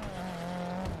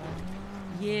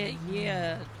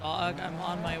 Yeah, dog, I'm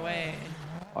on my way.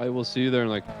 I will see you there in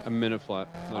like a minute flat.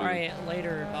 Not even. Alright,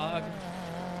 later, dog.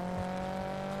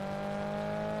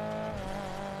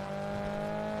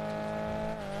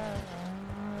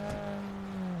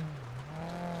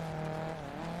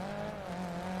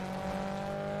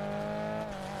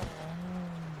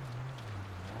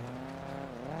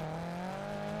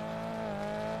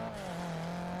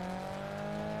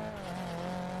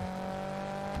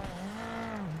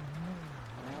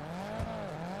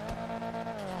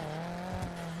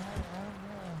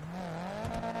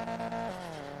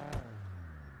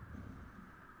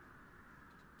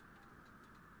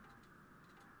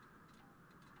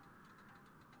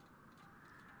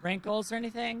 Rank goals or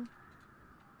anything?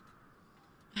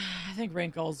 I think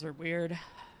rank goals are weird.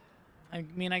 I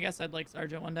mean, I guess I'd like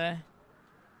Sergeant one day.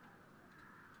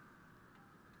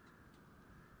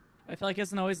 I feel like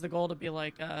isn't always the goal to be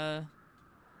like, to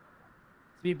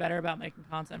be better about making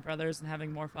content for others and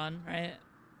having more fun, right?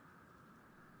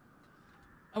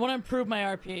 I want to improve my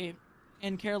RP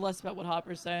and care less about what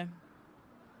hoppers say.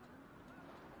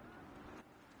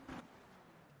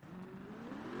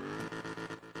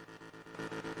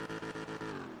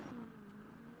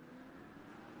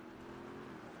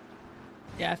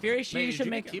 Yeah, Fury, you Did should you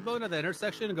make get T-bone at the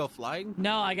intersection and go flying?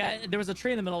 No, there was a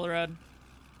tree in the middle of the road.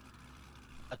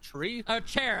 A tree? A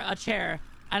chair.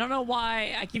 I don't know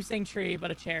why I keep saying tree,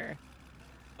 but a chair.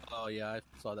 Oh yeah, I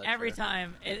saw that. Every chair.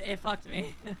 time it fucked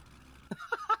me.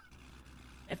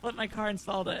 It flipped my car and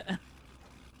stalled it. I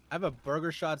have a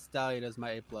burger shot stallion as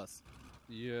my A+.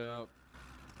 Yeah.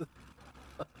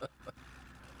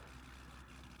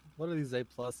 What are these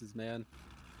A+'s, man?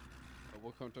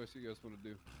 What contracts do you guys want to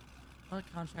do? What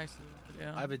contracts do you want to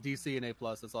do? I have a DC and A+.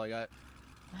 That's all I got.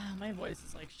 My voice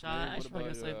is like shot. Wait, I should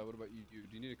probably go sleep. what about you?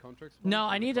 Do you need a contract? No,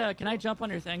 I need a. Can I jump on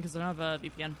your thing? Because I don't have a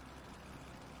VPN.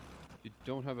 You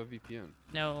don't have a VPN.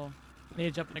 No, I need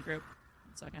to jump in a group.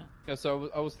 1 second. Yeah,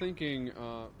 so I was thinking,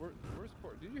 where's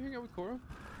Cora? Did you hang out with Cora?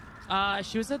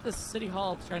 She was at the city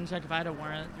hall trying to check if I had a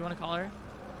warrant. Do you want to call her?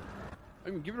 I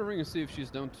mean, give it a ring and see if she's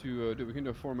down to do. We can do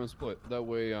a 4-man split. That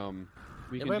way, we Yeah, can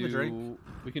we have a do drink.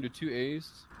 we can do 2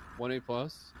 A's, 1 A+,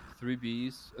 3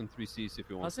 B's, and 3 C's if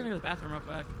you want. I was gonna go to the bathroom real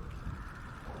quick.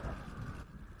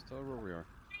 Tell her where we are.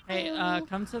 Hey,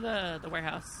 come to the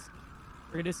warehouse.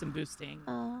 We're gonna do some boosting.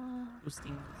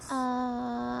 Boostings.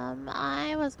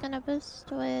 I was gonna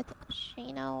boost with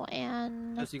Shano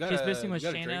and Yes, She's boosting with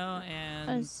Shano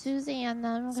and Susie and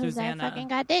them because I Susanna. fucking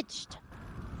got ditched.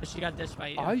 But she got ditched by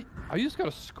you. I just got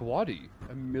a squatty,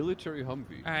 a military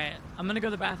Humvee. All right, I'm gonna go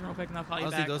to the bathroom real quick and I'll call you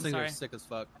Honestly, back. those I'm things sorry. are sick as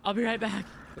fuck. I'll be right back.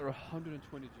 They're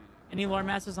 120 G. Any lore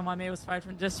masters on why May was fired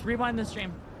from? Just rewind the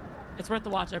stream. It's worth the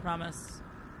watch, I promise.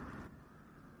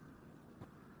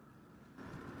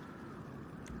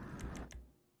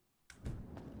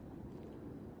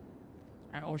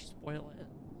 Alright, or spoil it.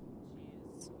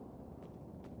 Jeez.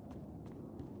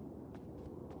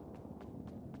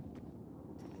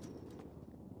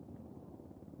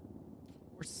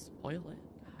 Or spoil it.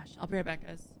 Gosh, I'll be right back,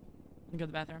 guys. I'm gonna go to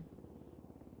the bathroom.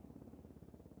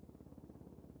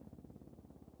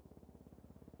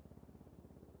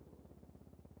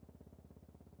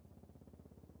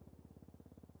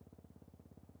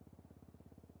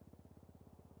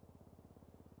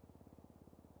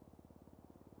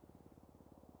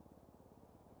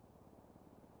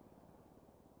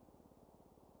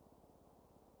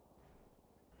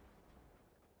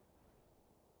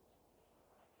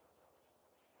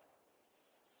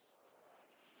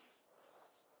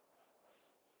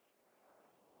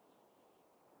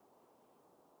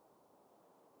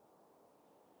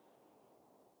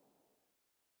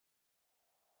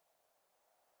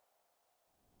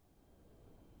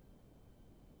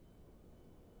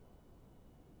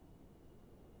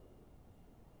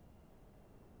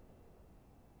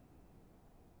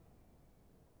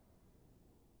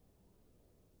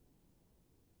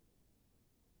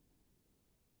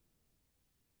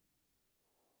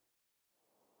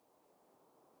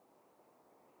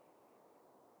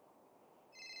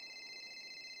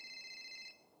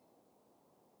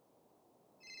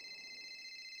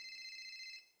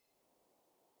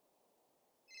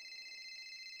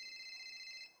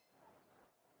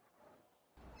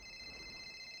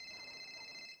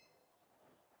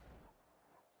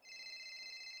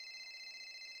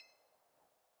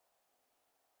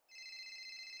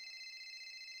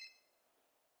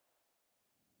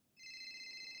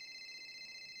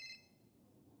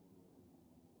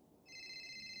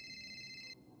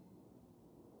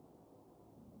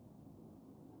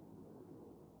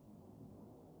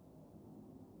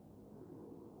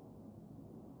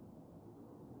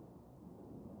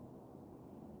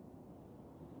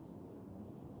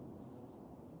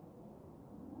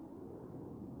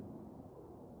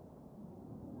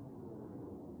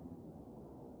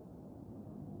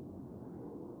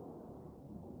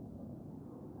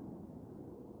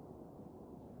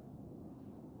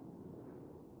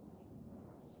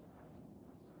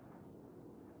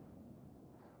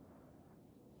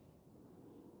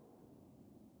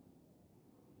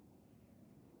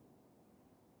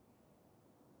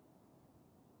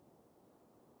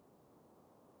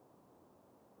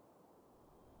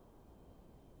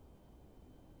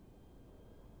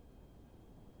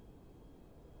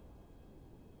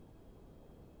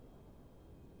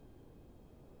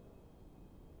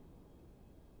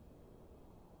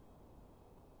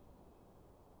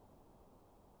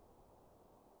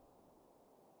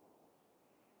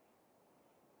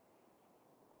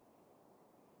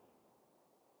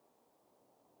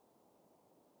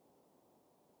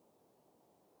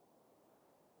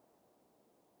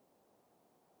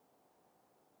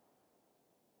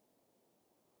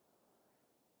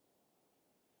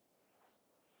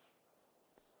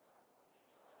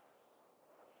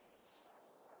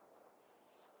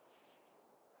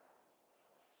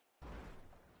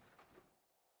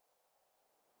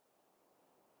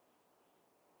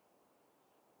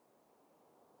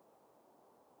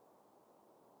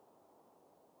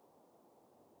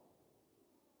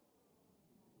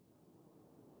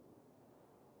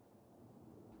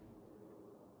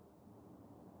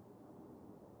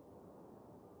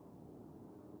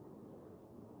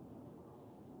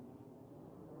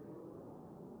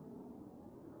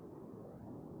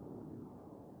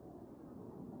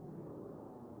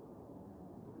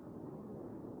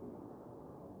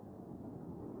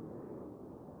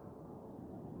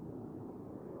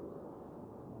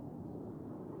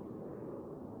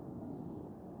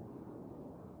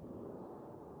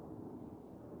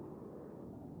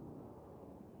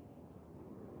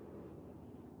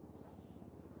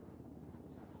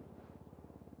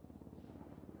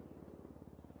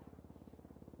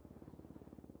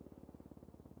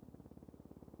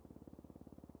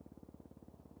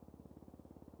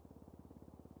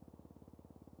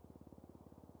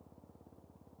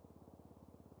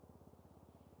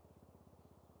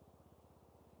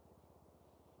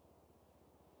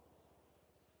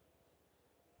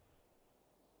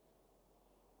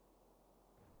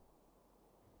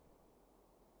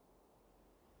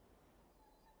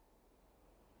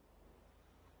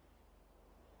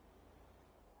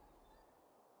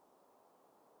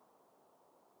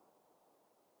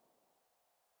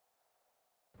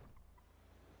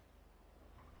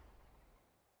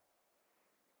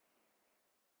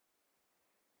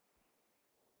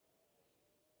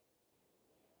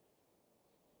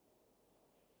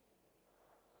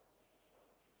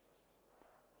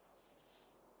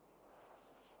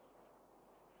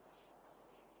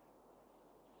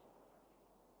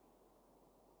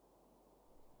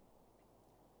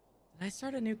 I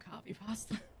start a new copy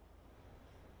pasta.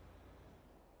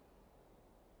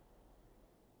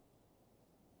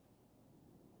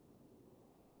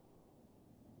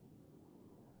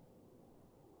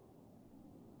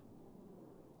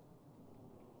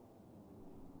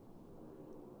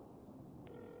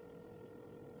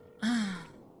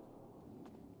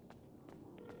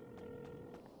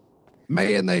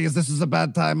 Mayonnaise, this is a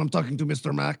bad time. I'm talking to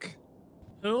Mr. Mac.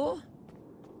 Who?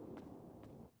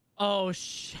 Oh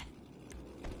shit.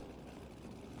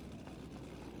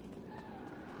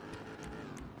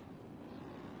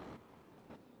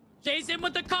 Chase him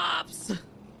with the cops.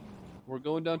 We're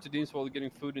going down to Dean's while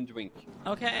getting food and drink.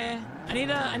 Okay. I need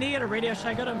to get a radio. Should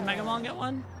I go to Megamall and get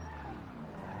one?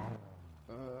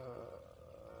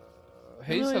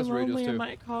 Hayes really has radios lonely too. in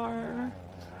my car.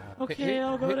 Okay, Hey,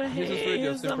 I'll go to Hayes has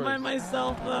radios, Hayes. I'm by first.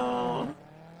 myself though.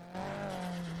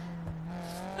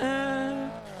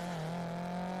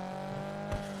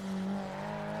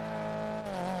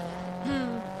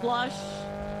 Blush.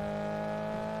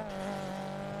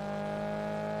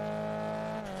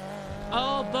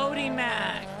 Oh, Bodie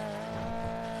Mac.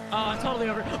 Oh, I'm totally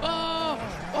over. Oh,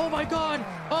 oh my god.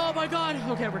 Oh my god.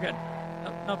 Okay, we're good.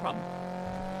 No problem.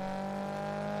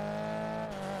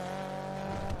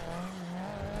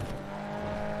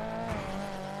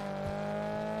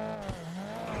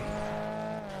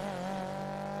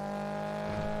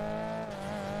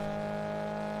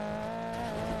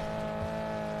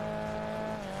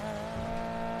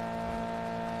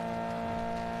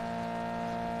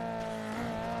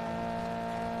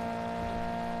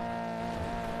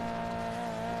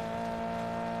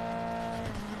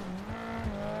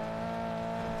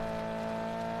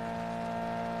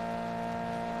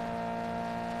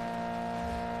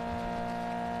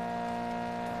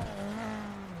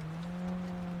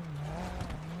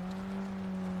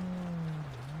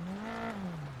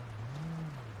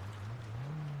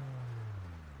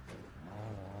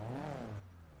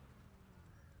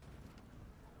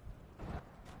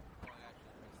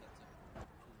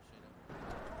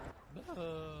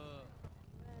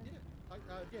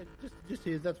 Yeah, just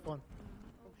here. That's fine.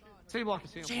 Same block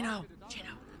as him. Chino.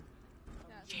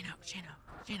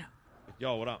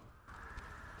 Yo, what up?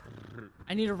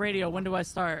 I need a radio. When do I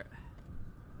start?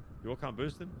 You all can't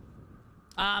boost him?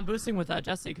 I'm boosting with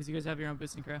Jesse because you guys have your own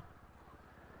boosting crew. Oh,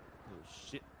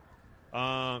 shit.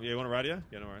 Yeah, you want a radio?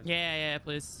 Yeah, no worries. Yeah,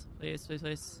 please. Get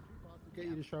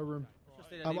you to showroom.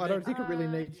 I don't think it really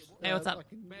needs. Hey, what's up?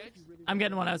 I'm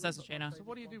getting one. I was asking Chino. So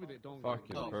what do you do with it? Don't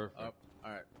Fucking perfect. All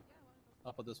right.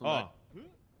 I'll put this one back.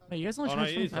 Wait, you guys only Oh,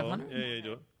 charge no, you 2,500? Yeah,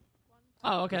 do it.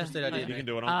 Oh, okay. Just state ID. You can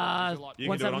do it on. You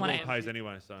can do it on 1718. pays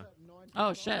anyway, so.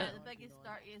 Oh shit.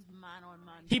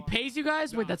 He pays you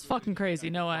guys? Wait, that's fucking crazy.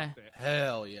 No way.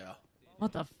 Hell yeah.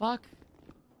 What the fuck?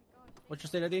 What's your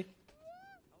state ID?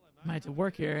 Might have to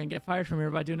work here and get fired from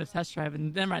here by doing a test drive.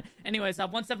 And never mind. Anyways,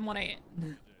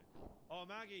 1718. Oh,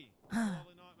 Maggie. Okay,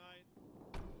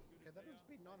 that would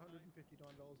be $959.40.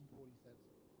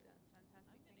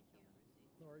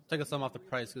 Take some off the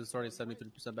price because it's already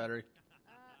 73% battery.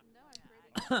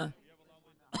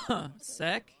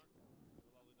 Sick.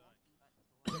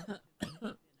 Should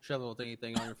have a little thingy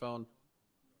thing on your phone.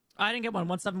 I didn't get one.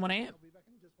 1718.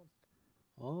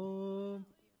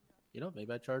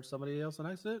 Maybe I charge somebody else an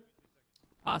exit.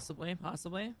 Possibly.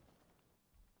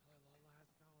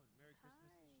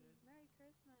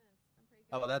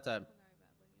 How about that time?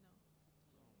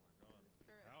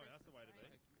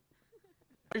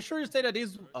 Are you sure your state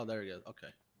ID's? Oh, there you go. Okay.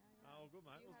 Oh, good,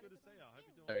 mate. It was good to see you. I hope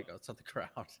you're doing There you go. It's on the crowd.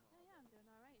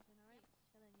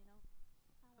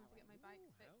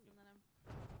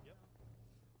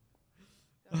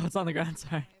 Oh, it's on the ground.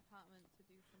 Sorry.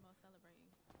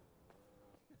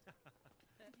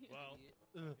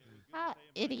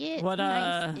 Idiot. What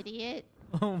Nice idiot.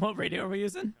 What radio are we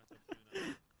using?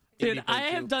 Dude, I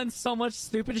have done so much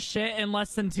stupid shit in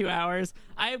less than 2 hours.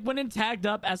 I went and tagged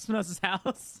up Espinosa's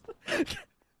house.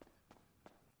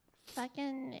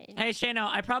 Fucking. Hey, Shano,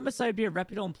 I promised I'd be a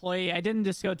reputable employee. I didn't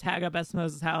just go tag up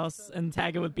Espinosa's house and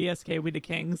tag it with BSK, We the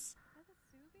Kings.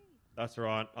 That's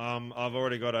right. I've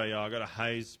already got a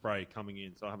haze spray coming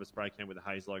in, so I have a spray can with a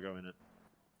haze logo in it.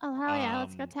 Oh hell yeah!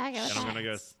 Let's go tag it. And I'm gonna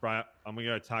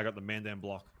go tag up the Mandan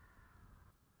block.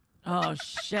 Oh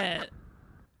shit!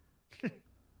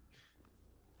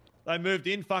 They moved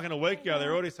in fucking a week ago.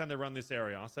 They're already saying they run this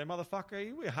area. I say,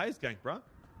 motherfucker, we're a haze gang, bro.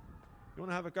 You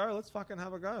want to have a go? Let's fucking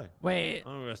have a go. Wait,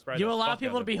 I'm gonna spray you the allow fuck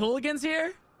people out to of be the block. hooligans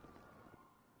here?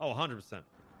 Oh, 100%.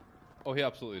 Oh, he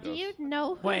absolutely Do does. you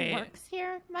know who Wait. works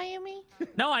here, Mayumi?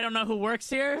 No, I don't know who works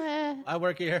here. I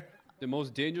work here. The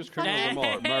most dangerous criminal of them all,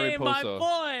 Hey, my Mariposa.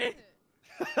 boy!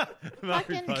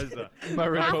 Fucking-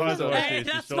 Mariposa. Hey,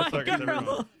 that's my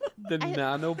girl. The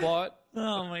nanobot.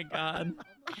 Oh my god.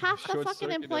 Half the Short fucking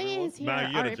circuit employees here Mag,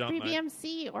 you gotta are jump, mate.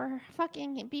 BBMC or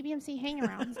fucking BBMC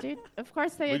hangarounds, dude. Of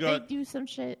course We they got- do some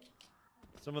shit.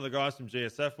 Some of the guys from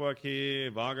GSF work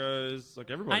here. Vargos, like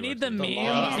everybody. I need works the here. meme.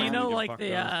 Yeah. Do you know Give a like fuck, the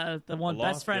guys. one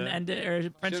Lost, best friend yeah. ended or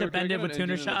friendship can I ended get with an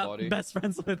Tuner engine in the Shop? body? Best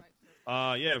friends with.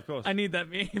 Yeah, of course. I need that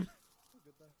meme.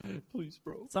 Please,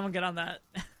 bro. Someone get on that.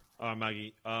 All right,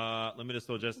 Maggie. Let me just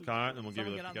adjust the car, and then we'll give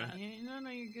you Someone the get on okay? that. No,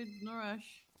 you're good. No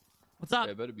rush. What's up?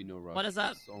 Yeah, better be no rush. What is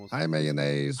up? It's almost- Hi,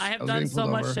 mayonnaise. I have was done getting so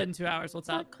pulled much over. shit in 2 hours. What's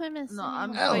up? No,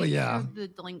 I'm Hell quite yeah. sure the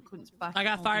delinquents back. I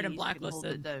got in fired and Maldives can hold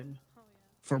blacklisted. it down.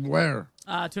 From where?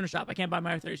 Tuner Shop. I can't buy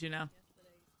my R32 now.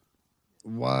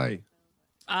 Why?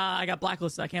 I got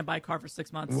blacklisted. I can't buy a car for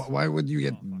 6 months. Why would you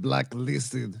get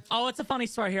blacklisted? Oh, it's a funny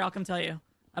story here. I'll come tell you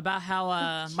about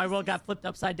how my world got flipped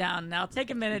upside down. Now take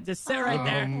a minute, just sit right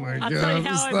there. Oh my I'll tell you God,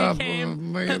 how I stop,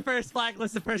 became man. the first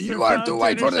blacklisted person. You are from too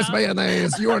white Tuner for this, Shop.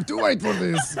 mayonnaise. You are too white for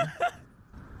this.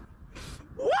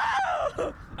 Woo!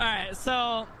 All right,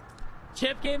 so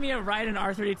Chip gave me a ride in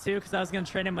R32 because I was gonna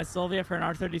trade in my Sylvia for an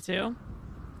R32.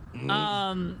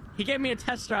 He gave me a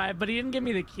test drive, but he didn't give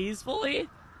me the keys fully,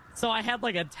 so I had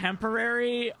like a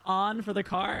temporary on for the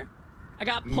car. I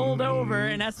got pulled over,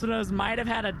 and Espinosa might have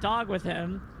had a dog with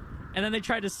him, and then they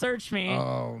tried to search me.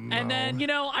 Oh, no. And then, you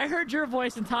know, I heard your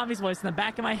voice and Tommy's voice in the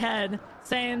back of my head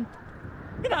saying,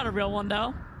 "You're not a real one,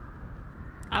 though."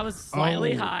 I was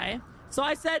slightly high. So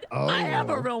I said, I am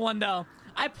a real one, though.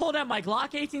 I pulled out my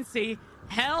Glock 18C,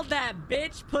 held that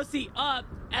bitch pussy up,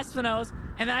 Espinosa,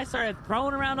 and then I started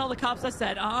throwing around all the cops. I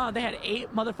said, they had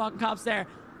 8 motherfucking cops there.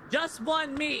 Just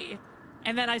one me.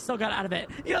 And then I still got out of it.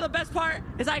 You know, the best part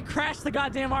is I crashed the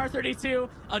goddamn R32,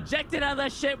 ejected out of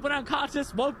that shit, went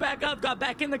unconscious, woke back up, got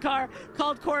back in the car,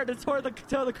 called court to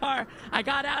tow the car. I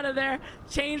got out of there,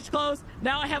 changed clothes.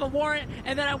 Now I have a warrant.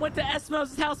 And then I went to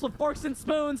Espinosa's house with forks and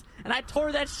spoons, and I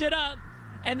tore that shit up.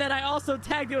 And then I also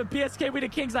tagged it with PSK We the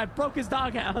Kings. I broke his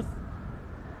doghouse.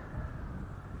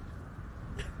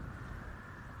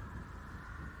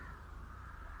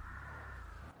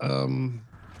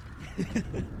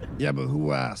 Yeah, but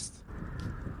who asked?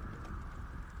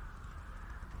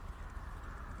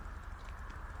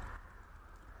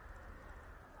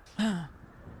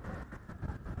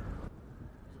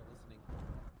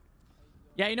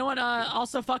 Yeah, you know what?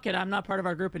 Also, fuck it. I'm not part of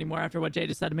our group anymore after what Jay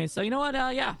just said to me. So, you know what?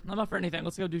 Yeah, I'm up for anything.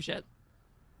 Let's go do shit.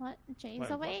 What? Jay's Wait,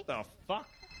 away? what the fuck?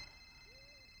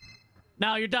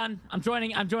 No, you're done. I'm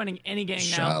joining any gang now.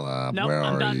 Shut up. Nope, Where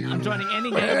I'm are done. you? I'm joining any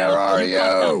gang Where now. are fucked you?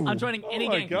 up. I'm joining any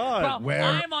my gang. God. Bro, Where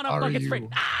I'm on a are fucking you? spree.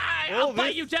 I'll All bite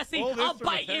this- you, Jesse. all this I'll from a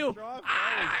bite test you.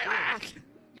 drive?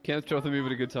 You can't throw them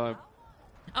even a good time.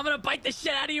 I'm gonna bite the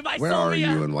shit out of you, my Where are Sylvia.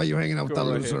 you and why are you hanging out with Go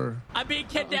that right loser? I'm being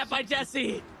kidnapped by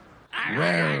Jesse.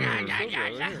 Where?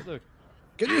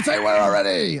 Can you say where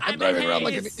already? I'm driving around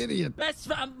like an Hayes. idiot.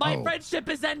 My friendship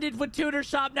has ended with Tuner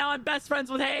Shop. Now I'm best friends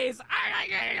with Hayes.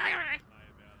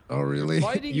 Oh, really?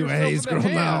 Biting You a yourself Hayes in the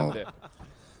girl now? hand.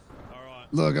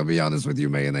 Look, I'll be honest with you,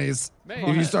 mayonnaise. Man.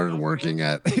 If you started working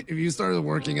at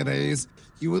Hayes,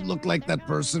 you would look like that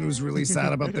person who's really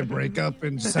sad about their breakup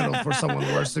and settle for someone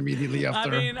worse immediately I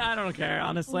after. mean, I don't care,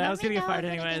 honestly. I was gonna get fired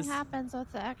anyways. Happens with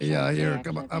the actual Yeah, here, day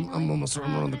come on. actually I'm being almost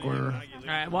around the corner. All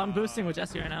right, well, I'm boosting with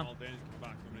Jesse right now.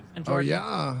 And Oh Jordan.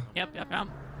 yeah. Yep.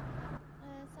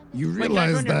 You Wait, can I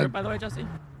realize join your that group, by the way, Jesse?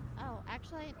 Oh,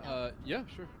 actually, no. Yeah,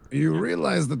 sure. you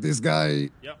realize that this guy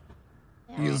Yep.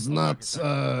 is not.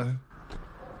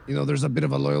 There's a bit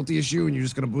of a loyalty issue, and you're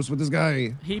just gonna boost with this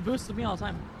guy. He boosted me all the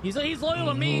time. He's loyal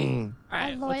to me. Mhm. All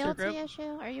right, A what's your loyalty group?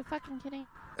 issue? Are you fucking kidding?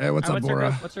 Hey, what's All up, right,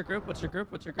 Bora? What's your group?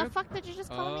 The fuck did you just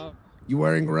call me? You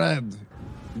wearing red,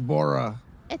 Bora?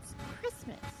 It's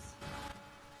Christmas.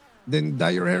 Then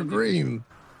dye your hair green.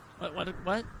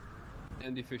 What?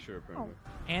 Andy Fisher, apparently.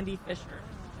 Andy Fisher.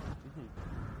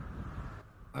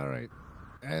 All right.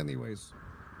 Anyways,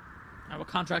 All right, what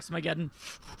contracts am I getting?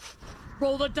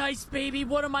 Roll the dice, baby.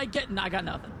 What am I getting? I got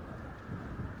nothing.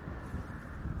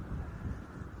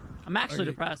 I'm actually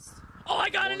Okay. depressed. Oh, I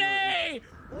got an A!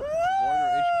 Warner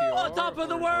Woo! HKR On top of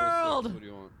the or RS6? world! What do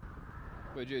you want?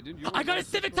 Wait, Jay, didn't you? I got a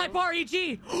Civic Type R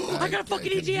EG! I got a fucking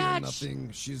can hear EGH!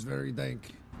 nothing. She's very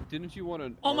dank. Didn't you want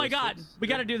an? Oh my RS6? god, we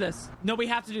gotta do this. No, we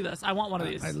have to do this. I want one of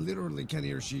these. I literally can't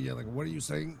hear she yelling. What are you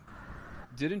saying?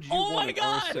 Didn't you Oh want my an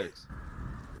God! RS6?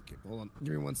 Okay, hold on.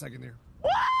 Give me 1 second here.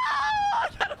 I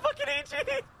got a fucking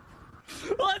EG!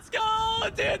 Let's go!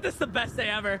 Dude, this is the best day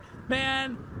ever.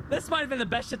 Man, this might have been the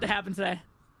best shit to happen today.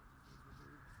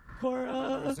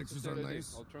 Cora. Sixers are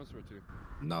nice. I'll transfer it to you.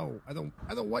 No, I don't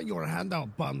want your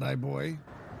handout, Bandai boy.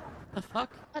 The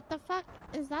fuck? What the fuck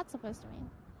is that supposed to mean?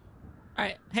 All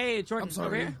right, hey Jordan, I'm sorry.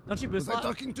 over here. Don't you boost Was a I lot?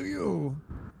 talking to you?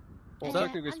 Well, Yeah,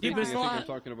 technically I'm speaking, I boost think a I'm lot.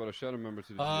 talking about a shadow member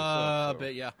to the A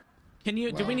bit, yeah. Can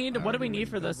you? Do we need? What do we need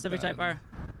for the really Civic felt Type R?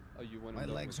 Oh, you went My in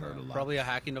there legs with hurt a that. lot. Probably a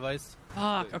hacking device.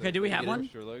 Fuck. Okay, do we have one?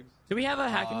 Your legs? Do we have a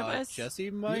hacking device?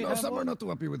 Jesse might You know, have some are one. not too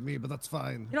happy with me, but that's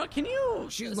fine. You know, can you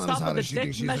She's not stop as hot with the as she dick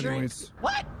thinks she is measuring? anyways.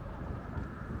 What?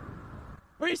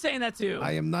 Where are you saying that to?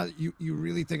 I am not. You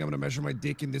really think I'm gonna measure my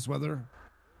dick in this weather?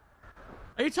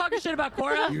 Are you talking shit about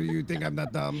Cora? You think I'm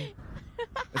that dumb?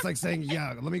 It's like saying,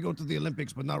 yeah, let me go to the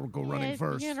Olympics, but not go running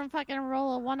first. You're gonna fucking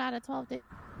roll a 1 out of 12, dude.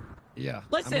 Yeah.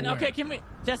 Listen, I'm okay, aware. can we...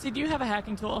 Jesse, do you have a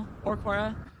hacking tool? Or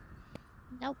Cora?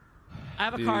 Nope. I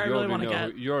have a Dude, car I you really already want to know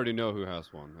get. you already know who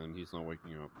has one, and he's not waking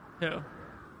you up.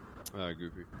 Who?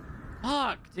 Goofy.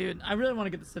 Fuck, dude. I really want to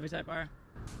get the Civic Type R.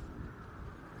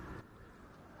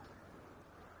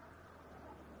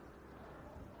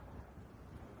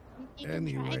 You can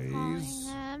try calling Anyways,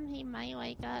 him. He might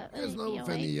wake up. you guys He'd know be if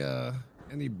awake.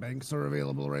 any banks are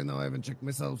available right now? I haven't checked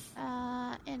myself.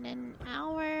 In an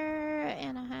hour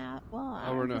and a half. Well,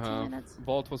 Hour and a 15 half. minutes.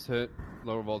 Vault was hit.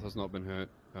 Lower vault has not been hit.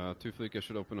 Two Fleeka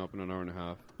should open up in an hour and a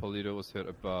half. Polito was hit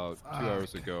about 2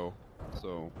 hours ago.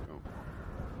 So, you know.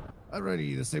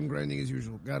 Alrighty, the same grinding as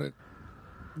usual. Got it.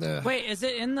 Wait, is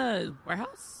it in the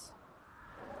warehouse?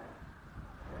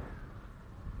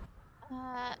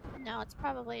 No, it's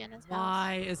probably in his house.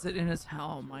 Why is it in his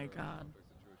house? Oh my god.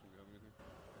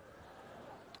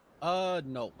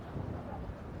 No.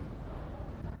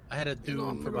 I had a dude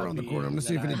I'm from around the corner. I'm gonna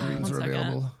see if any greens are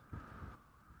available.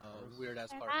 Weird ass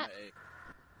They're part not- from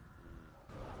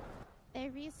A. They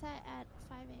reset at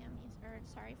 5 a.m. Eastern.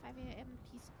 Sorry, 5 a.m.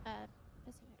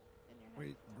 Pacific. In your head.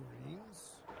 Wait, greens?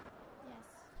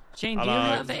 Yes. Shane, do you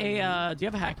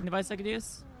have a hacking device I could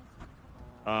use?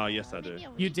 Yes, I do.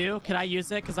 You do? Could I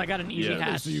use it? Because I got an easy Yeah.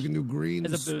 hatch. So you can do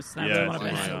greens. As a boost. And I Yeah, really want to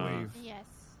it's finish my, it. Yes.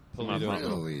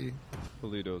 Really?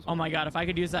 Polito's. Oh my god, if I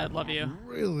could use that, I'd love you.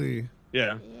 Really?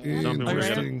 Yeah. Yeah. Something Are you weird. ready?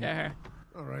 Interesting. Yeah, here.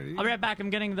 Alrighty. I'll be right back. I'm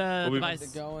getting the We'll be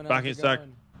device. back in a sec.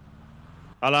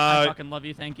 I Hello. fucking love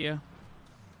you. Thank you.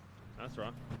 That's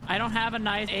right. I don't have a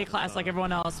nice A-class like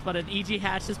everyone else, but an EG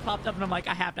hatch just popped up, and I'm like,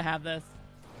 I have to have this.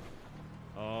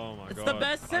 Oh my god. It's the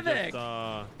best Civic.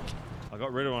 I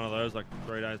got rid of one of those like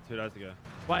 2 days ago.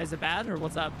 Why, is it bad, or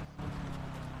what's up?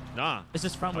 Nah. It's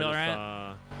just front wheel,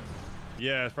 right?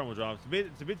 Yeah, it's front wheel drive.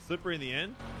 It's a bit slippery in the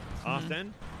end, aft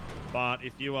end. But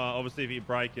if you obviously if you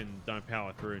brake and don't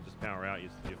power through and just power out, you're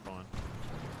fine.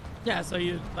 Yeah, so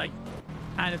you like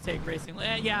kind of take racing.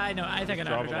 Yeah, I know. I think I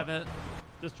know how to drive it.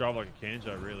 Just drive like a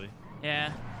Kanjo, really.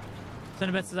 Yeah.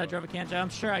 Cinnabit says I drove a Kanjo. I'm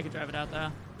sure I could drive it out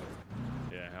though.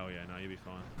 Yeah, hell yeah, no, you'll be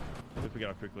fine. We'll pick it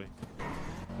up quickly.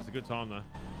 It's a good time though.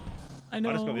 I know.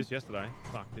 I just got this yesterday.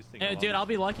 Fuck this thing. I love Dude, it. I'll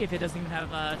be lucky if it doesn't even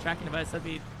have a tracking device. That'd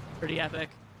be pretty epic.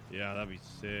 Yeah, that'd be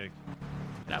sick.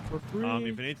 Get out for free.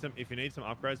 If you need some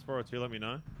upgrades for it too, let me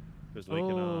know. Because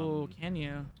can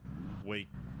you?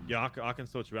 I can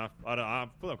sort you out. I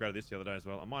fully upgraded this the other day as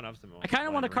well. I might have some. I kind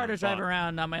of want a car to drive but-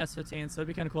 around on my S15, so it'd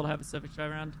be kind of cool to have a Civic drive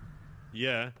around.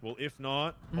 Yeah. Well, if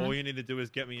not, all you need to do is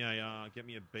get me a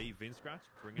B VIN scratch,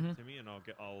 bring it to me, and I'll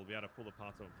be able to pull the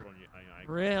parts out and put on your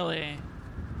A. Really?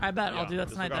 I bet I'll do that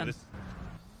just tonight look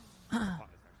then. up this-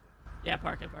 Yeah,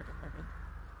 park it.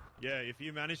 Yeah, if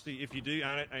you do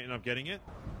end up getting it,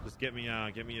 just get me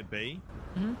a B,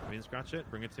 VIN scratch it,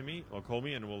 bring it to me, or call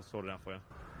me, and we'll sort it out for you.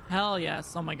 Hell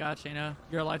yes. Oh my god, Shano.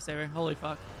 You're a lifesaver. Holy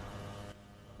fuck.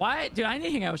 Why? Dude, I need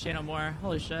to hang out with Shano more.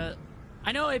 Holy shit.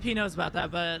 I know AP knows about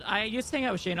that, but I used to hang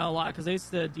out with Shano a lot because I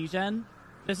used to degen.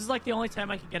 This is like the only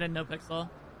time I could get a no pixel.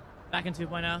 Back in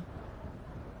 2.0.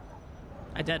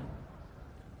 I did.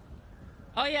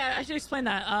 Oh yeah, I should explain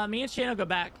that. Me and Shano go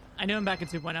back. I knew him back in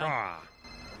 2.0.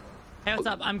 Hey, what's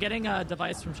up? I'm getting a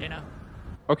device from Shano.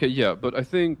 Okay, yeah, but I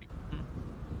think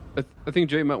I think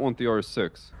Jay might want the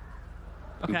R6.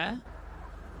 Okay.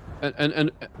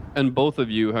 And both of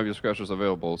you have your scratchers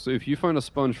available. So if you find a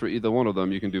sponge for either one of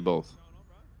them, you can do both.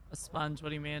 A sponge? What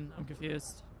do you mean? I'm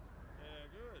confused.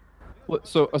 What,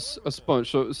 so a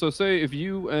sponge. So say if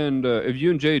you and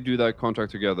Jay do that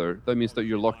contract together, that means that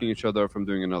you're locking each other from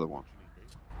doing another one.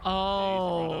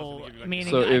 Oh, meaning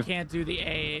So I if- can't do the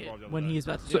A when he's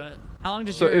about to do it. How long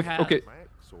does So your if have? okay,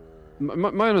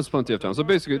 mine has plenty of time. So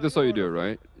basically, this is how you do it,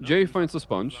 right? Jay finds a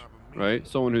sponge, right?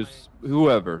 Someone who's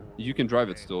whoever you can drive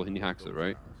it still, and he hacks it,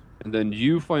 right? And then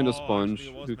you find a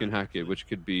sponge who can hack it, which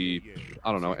could be,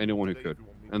 I don't know, anyone who could,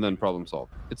 and then problem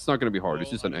solved. It's not going to be hard.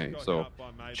 It's just an A. So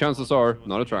chances are,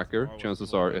 not a tracker.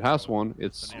 Chances are, it has one.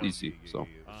 It's easy. So.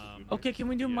 Okay, can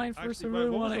we do mine first? I really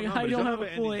want to. I don't have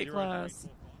a full A class.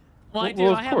 Well, I do.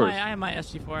 Well, of I course. have my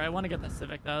SG4. I want to get the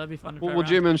Civic though. That'd be fun to Well, drive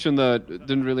Jay around. mentioned that it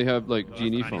didn't really have like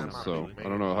genie funds, so I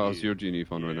don't know. How's your genie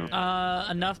fund right now?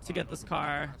 Enough to get this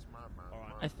car.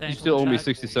 I think. You still owe me Check.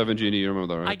 67 genie. You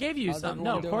remember that, right? I gave you some.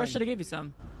 No, Cora should have gave you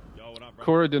some.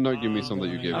 Cora did not give me some that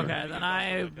you gave her. Okay, then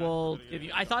I will give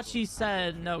you. I thought she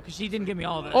said no because she didn't give me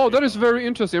all of it. Oh, that is very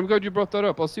interesting. I'm glad you brought that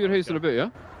up. I'll see you at Haste in a bit, yeah?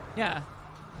 Yeah.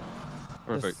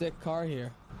 Perfect. Sick car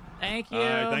here. Thank you. All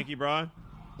right, thank you, bro.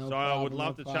 No Sorry, I would problem,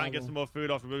 love no to chat and get problem. some more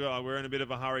food off. We're in a bit of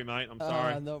a hurry, mate. I'm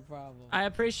sorry. No problem. I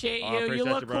appreciate you. I appreciate you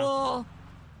look you, bro. cool.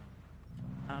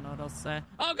 I don't know what else to say.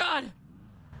 Oh God.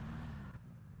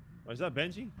 Oh, is that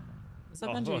Benji? Is that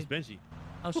Oh, Benji? Oh, it's Benji.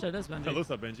 Oh shit, it is Benji. It looks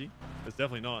like Benji. It's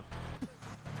definitely not.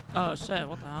 Oh shit,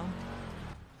 what the hell?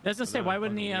 I was gonna say, why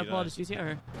wouldn't he pull out his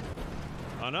GTR?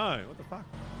 I know. What the fuck?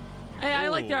 Hey, I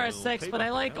like the Ooh, RS6, but I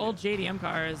like old JDM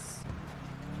cars.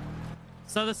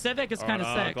 So the Civic is kind of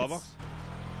sick. Glove It's- box?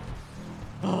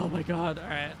 Oh my god,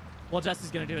 alright. Well,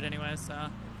 Jesse's gonna do it anyway, so.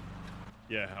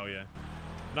 Yeah, hell yeah.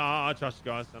 No, I trust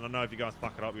you guys, and I know if you guys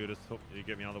fuck it up, you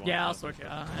get me other one. Yeah, I'll sort you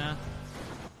out, yeah.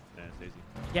 Yeah, it's easy.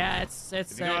 Yeah, it's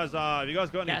If you guys, got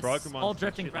any yes, broken ones, old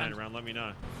drifting shit laying friend. around, let me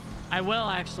know. I will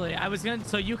actually. I was gonna.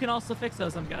 So you can also fix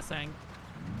those, I'm guessing.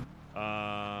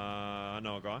 I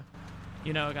know a guy.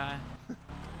 You know a guy.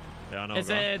 Yeah, I know Does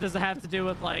a guy. it have to do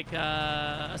with like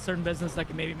a certain business that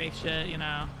can maybe make shit? You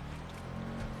know.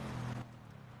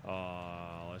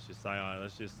 Let's just say,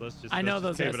 let's just. I know let's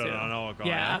those just guys keep it too. at I know a guy.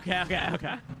 Yeah.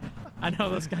 Okay. I know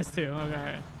those guys too.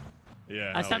 Okay.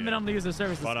 Yeah. I just haven't been able to use their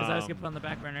services But, because I just get put on the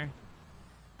back burner.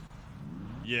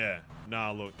 Yeah.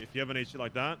 Nah, look, if you ever need shit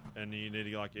like that, and you need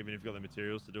to like, even if you got the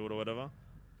materials to do it or whatever,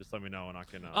 just let me know and I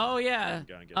can. Oh yeah.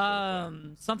 Go and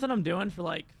get Something I'm doing for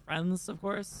like friends, of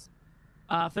course.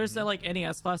 If there's like any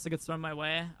S class that gets thrown my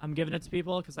way, I'm giving it to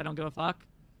people because I don't give a fuck.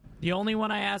 The only one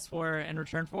I ask for in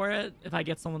return for it, if I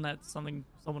get someone that someone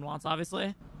wants,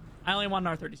 obviously, I only want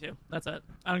an R32. That's it.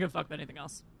 I don't give a fuck about anything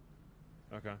else.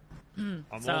 Okay.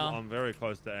 So- I'm very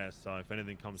close to S, so if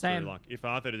anything comes Same. through, like if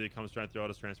R32 comes straight through, I'll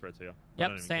just transfer it to you. I Yep,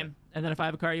 don't even same. And then if I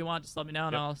have a car you want, just let me know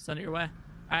and Yep. I'll send it your way.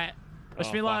 All right. Wish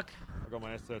Oh, me fuck. luck. I got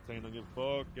my S13. Don't give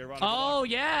a fuck. Get right. Oh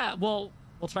yeah. Well,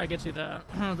 we'll try to get you the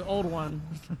the old one.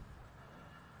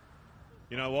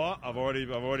 You know what? I've already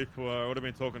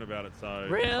been talking about it. So hopefully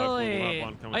we'll Really? have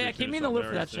one coming Oh yeah, through keep me in the loop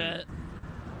for very that soon. shit.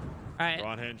 All right.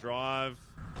 Right-hand drive.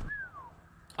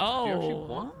 Oh. Do you actually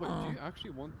want, wait, do you actually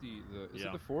want the is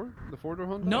it the four-door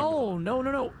Honda? No.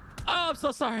 Oh, I'm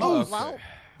so sorry. Oh, okay.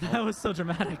 That was so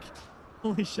dramatic.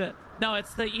 Holy shit. No,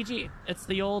 it's the EG. It's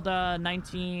the old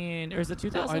 19, or is it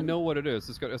 2000? I know what it is.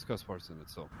 It's got S-Class parts in it,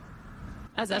 so.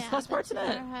 Has S-Class parts in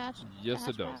it? Yes,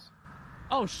 it does.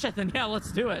 Oh shit, then yeah,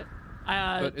 let's do it.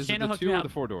 But is it Shana the hooked me 2 or up. the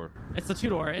 4-door? It's the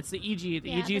 2-door. It's the EG. The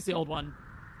Yeah, EG is the the old one.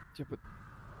 Yeah, but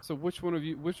so which one of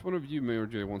you, Mayor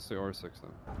J, wants the R6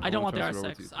 then? I don't want the wanna transfer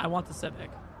it over to R6. I want the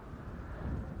Civic.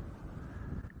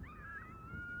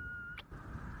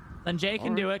 Then Jay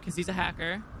can do it because he's a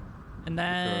hacker. And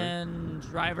then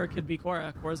driver could be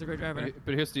Cora. Cora's a great driver.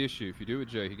 But here's the issue: if you do it,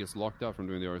 Jay, he gets locked out from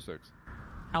doing the R6.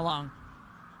 How long?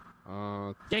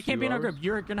 Jay 2 can't be in our hours? group.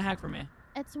 You're gonna hack for me.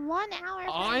 It's 1 hour.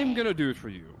 I'm gonna do it for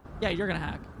you. Yeah, you're gonna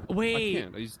hack. Wait. I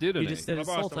can't. I just did it. You just did it,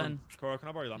 Sultan. Cora, can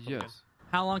I borrow your laptop? Yes.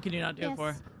 How long can you not do it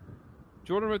for?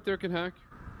 Jordan right there can hack.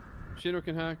 Shino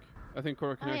can hack. I think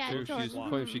Cora can Oh, hack yeah, too. She's Jordan.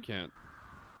 claims she can't.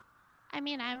 I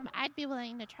mean, I'd be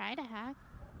willing to try to hack.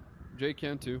 Jay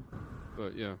can too.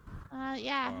 But yeah.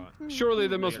 Yeah. Surely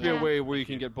there must be a Yeah. way where you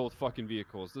can get both fucking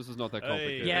vehicles. This is not that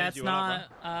complicated. Yeah, it's not.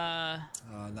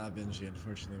 Not Benji,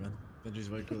 unfortunately, man. Benji's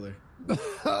way cooler.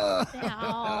 Oh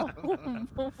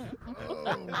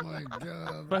my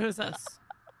god. But who's this?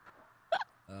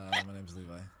 My name's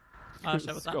Levi. Oh shit,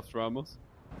 what's up? Scuffed Ramos.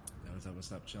 Yeah,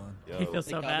 what's up? Chilling. He feels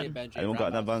so bad. Anyone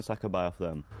got an advance I could buy off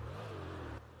them?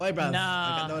 Wait, bruv. No.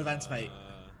 I got no advance, mate.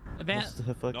 What's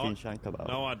the fucking shank about?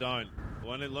 No, I don't.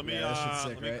 Let me Yeah, that shit's sick,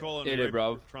 let me right? call Hit him. it,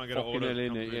 bro. Try and get an Fucking order. hell,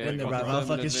 innit? Yeah, In there, bruv. I'll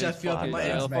fucking chef you up in my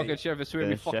Yeah, ass, I'll fucking mate. chef it sweet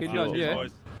me fucking you done, up, yeah.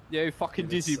 boys. Yeah, you fucking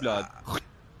dizzy, blood.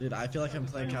 Dude, I feel like I'm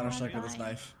playing Counter-Strike with this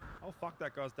knife. Oh fuck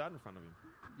that guy's dad in front of him.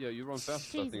 Yeah, you run fast,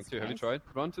 I think, Jesus too. Have you Christ.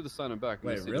 tried? Run to the side and back. and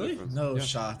Wait, you'll see the really? difference. No Yeah.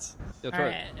 shot. Yeah, try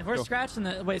Alright, it. if we're Go. scratching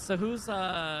the wait, so who's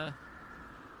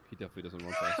He definitely doesn't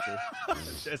run faster.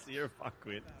 Jesse, you're a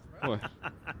fuckwit. What?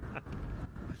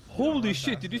 Holy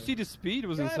shit, did you see the speed? It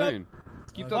was insane.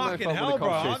 Keep that knife Fucking up when hell, the bro!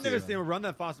 cops I've chase never you. seen him run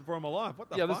that fast before in my life. What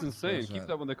the Yeah, fuck? that's insane. That's Keep right.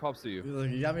 that when the cops see you. Look,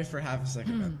 you got me for half a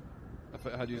second, man. If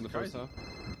I had you in the first half.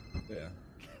 Yeah.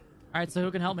 Alright, so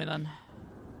who can help me then?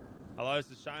 Hello,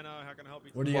 this is Shino. How can I help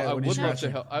you? What do you Well, I got? What are you would love to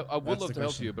scratching? help. I would That's love the to help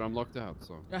question. you, but I'm locked out.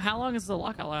 So. How long is the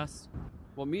lockout last?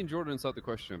 Well, me and Jordan is out the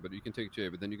question, but you can take Jay,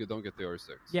 but then you don't get the R6.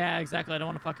 Yeah, exactly. I don't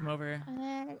want to fuck him over.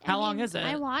 I How long mean, is it?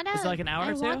 I wanna. Is it like an hour I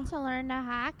or two? want to learn to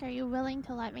hack. Are you willing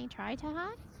to let me try to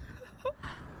hack?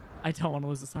 I don't want to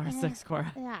lose this R6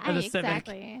 Cora. Yeah, Or the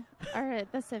exactly. Or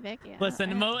the Civic. Yeah.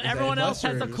 Listen, everyone else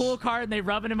has a cool car and they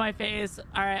rub it in my face.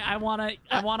 All right, I want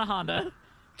a Honda.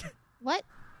 What?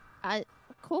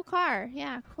 Cool car.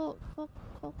 Yeah, cool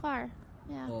car.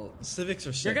 Yeah. Well, Civics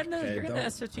are sick. You're getting okay? the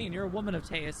S15. You're a woman of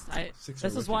taste. Six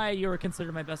This are is why you were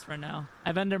considered my best friend now.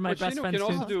 I've ended my But best Shino friend's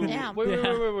can also do. Damn.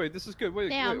 Wait. This is good. Wait.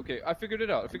 Damn. Okay. I figured it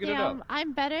out. Damn,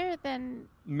 I'm better than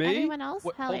May? everyone else.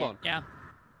 Hell Hold yeah. on. Yeah.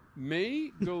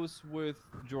 May goes with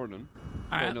Jordan.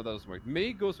 All right. No, that doesn't work.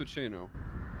 May goes with Shano. All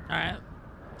right.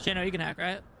 Shano, you can hack,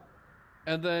 right?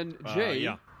 And then Jay.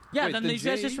 Yeah, Wait, then these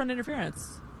guys Jay- just run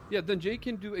interference. Yeah, then Jay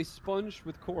can do a sponge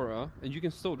with Cora, and you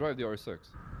can still drive the R6.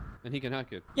 And he can hack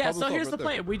it. Yeah, Problem so solved here's right the there.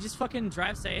 play. We just fucking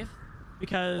drive safe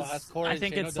because Well, has Corey I and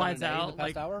think Shano it done slides an A in the out.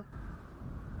 past hour?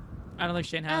 I don't think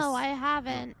Shane has. No, I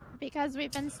haven't. Because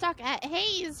we've been stuck at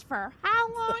Hayes for how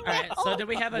long? All right, so did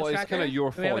we have a Well, it's tracker? kind of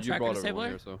your Do we have a fault. You tracker brought everyone disabler?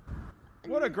 here, so.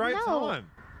 What a great No. time.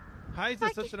 Hayes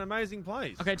is such an amazing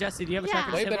place. Okay, Jesse, do you have a Yeah.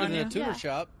 tracker Way disabler better on than you? a tuner Yeah.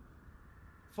 shop.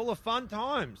 Full of fun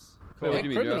times. Wait, what do you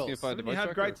mean? You're criminals. asking if I had a You device had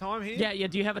a tracker? great time here? Yeah,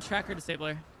 do you have a tracker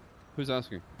disabler? Who's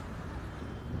asking?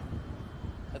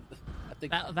 I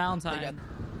think Valentine.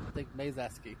 I think May's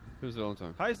asking. Who's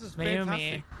Valentine? Hayes is Mayumi.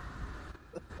 fantastic.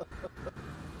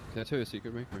 Can I tell you a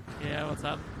secret, Maker? Yeah, what's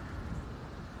up?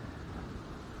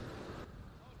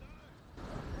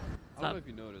 I don't know if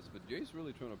you noticed, but Jay's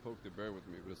really trying to poke the bear with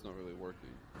me, but it's not really working.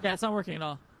 Yeah, it's not working at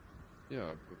all. Yeah,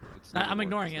 but it's I'm never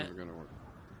ignoring it's it. never gonna work.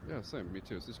 Yeah, same. Me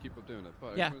too. So just keep up doing it.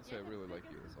 But Yeah. I just want to say I really like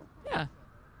you. That's all. Yeah.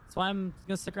 That's why I'm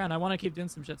gonna stick around. I want to keep doing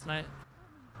some shit tonight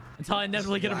until I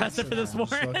inevitably get arrested for this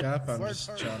warrant. Just woke up. I'm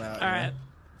just chilling out. All right.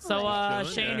 So,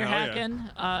 Shane, you're Yeah, hacking.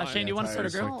 Oh, Shane, do you want to start a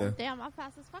group? Oh, damn, I'm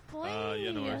fast as fuck, boy.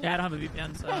 Yeah, no worries. Yeah, I don't have a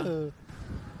VPN, so.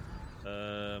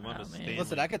 I'm on a stand.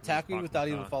 Listen, I could tackle you without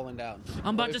even falling down.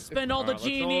 I'm about to spend all the Alright, let's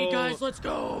genie, all- guys. Let's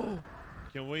go.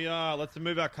 Can we, let's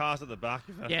move our cars at the back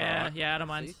if that's Yeah, alright. yeah, I don't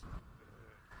mind.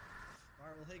 All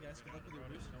right, well, hey guys, good luck with your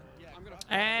boost.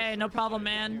 Hey, no problem,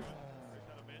 man.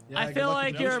 Yeah, I good feel luck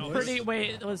like with you're those, pretty. boys. Wait,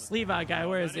 it was Levi guy.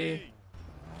 Where is he?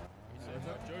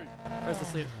 Where's the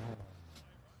sleeve?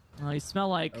 Oh, you smell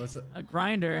like a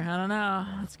grinder. I don't know.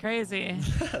 It's crazy.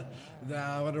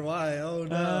 Nah, I wonder why. Oh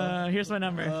no. Here's my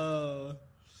number. Oh.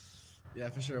 Yeah,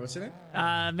 for sure. What's your name?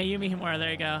 Mayumi Himura.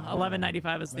 There you go.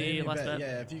 1195 is the Mayumi, last bet. bit.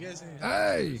 Yeah, if you guys need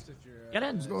Hey! if you're, Get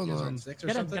in. What's going on? Six or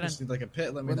Get in, something, get in. just need like a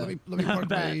pit. Let me know. Let me park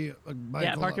Bet. my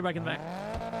Yeah, call park your up. bike in the back.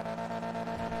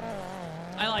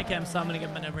 I like him, so I'm gonna give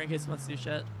him a number in case he wants to do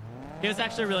shit. He was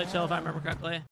actually really chill, if I remember correctly.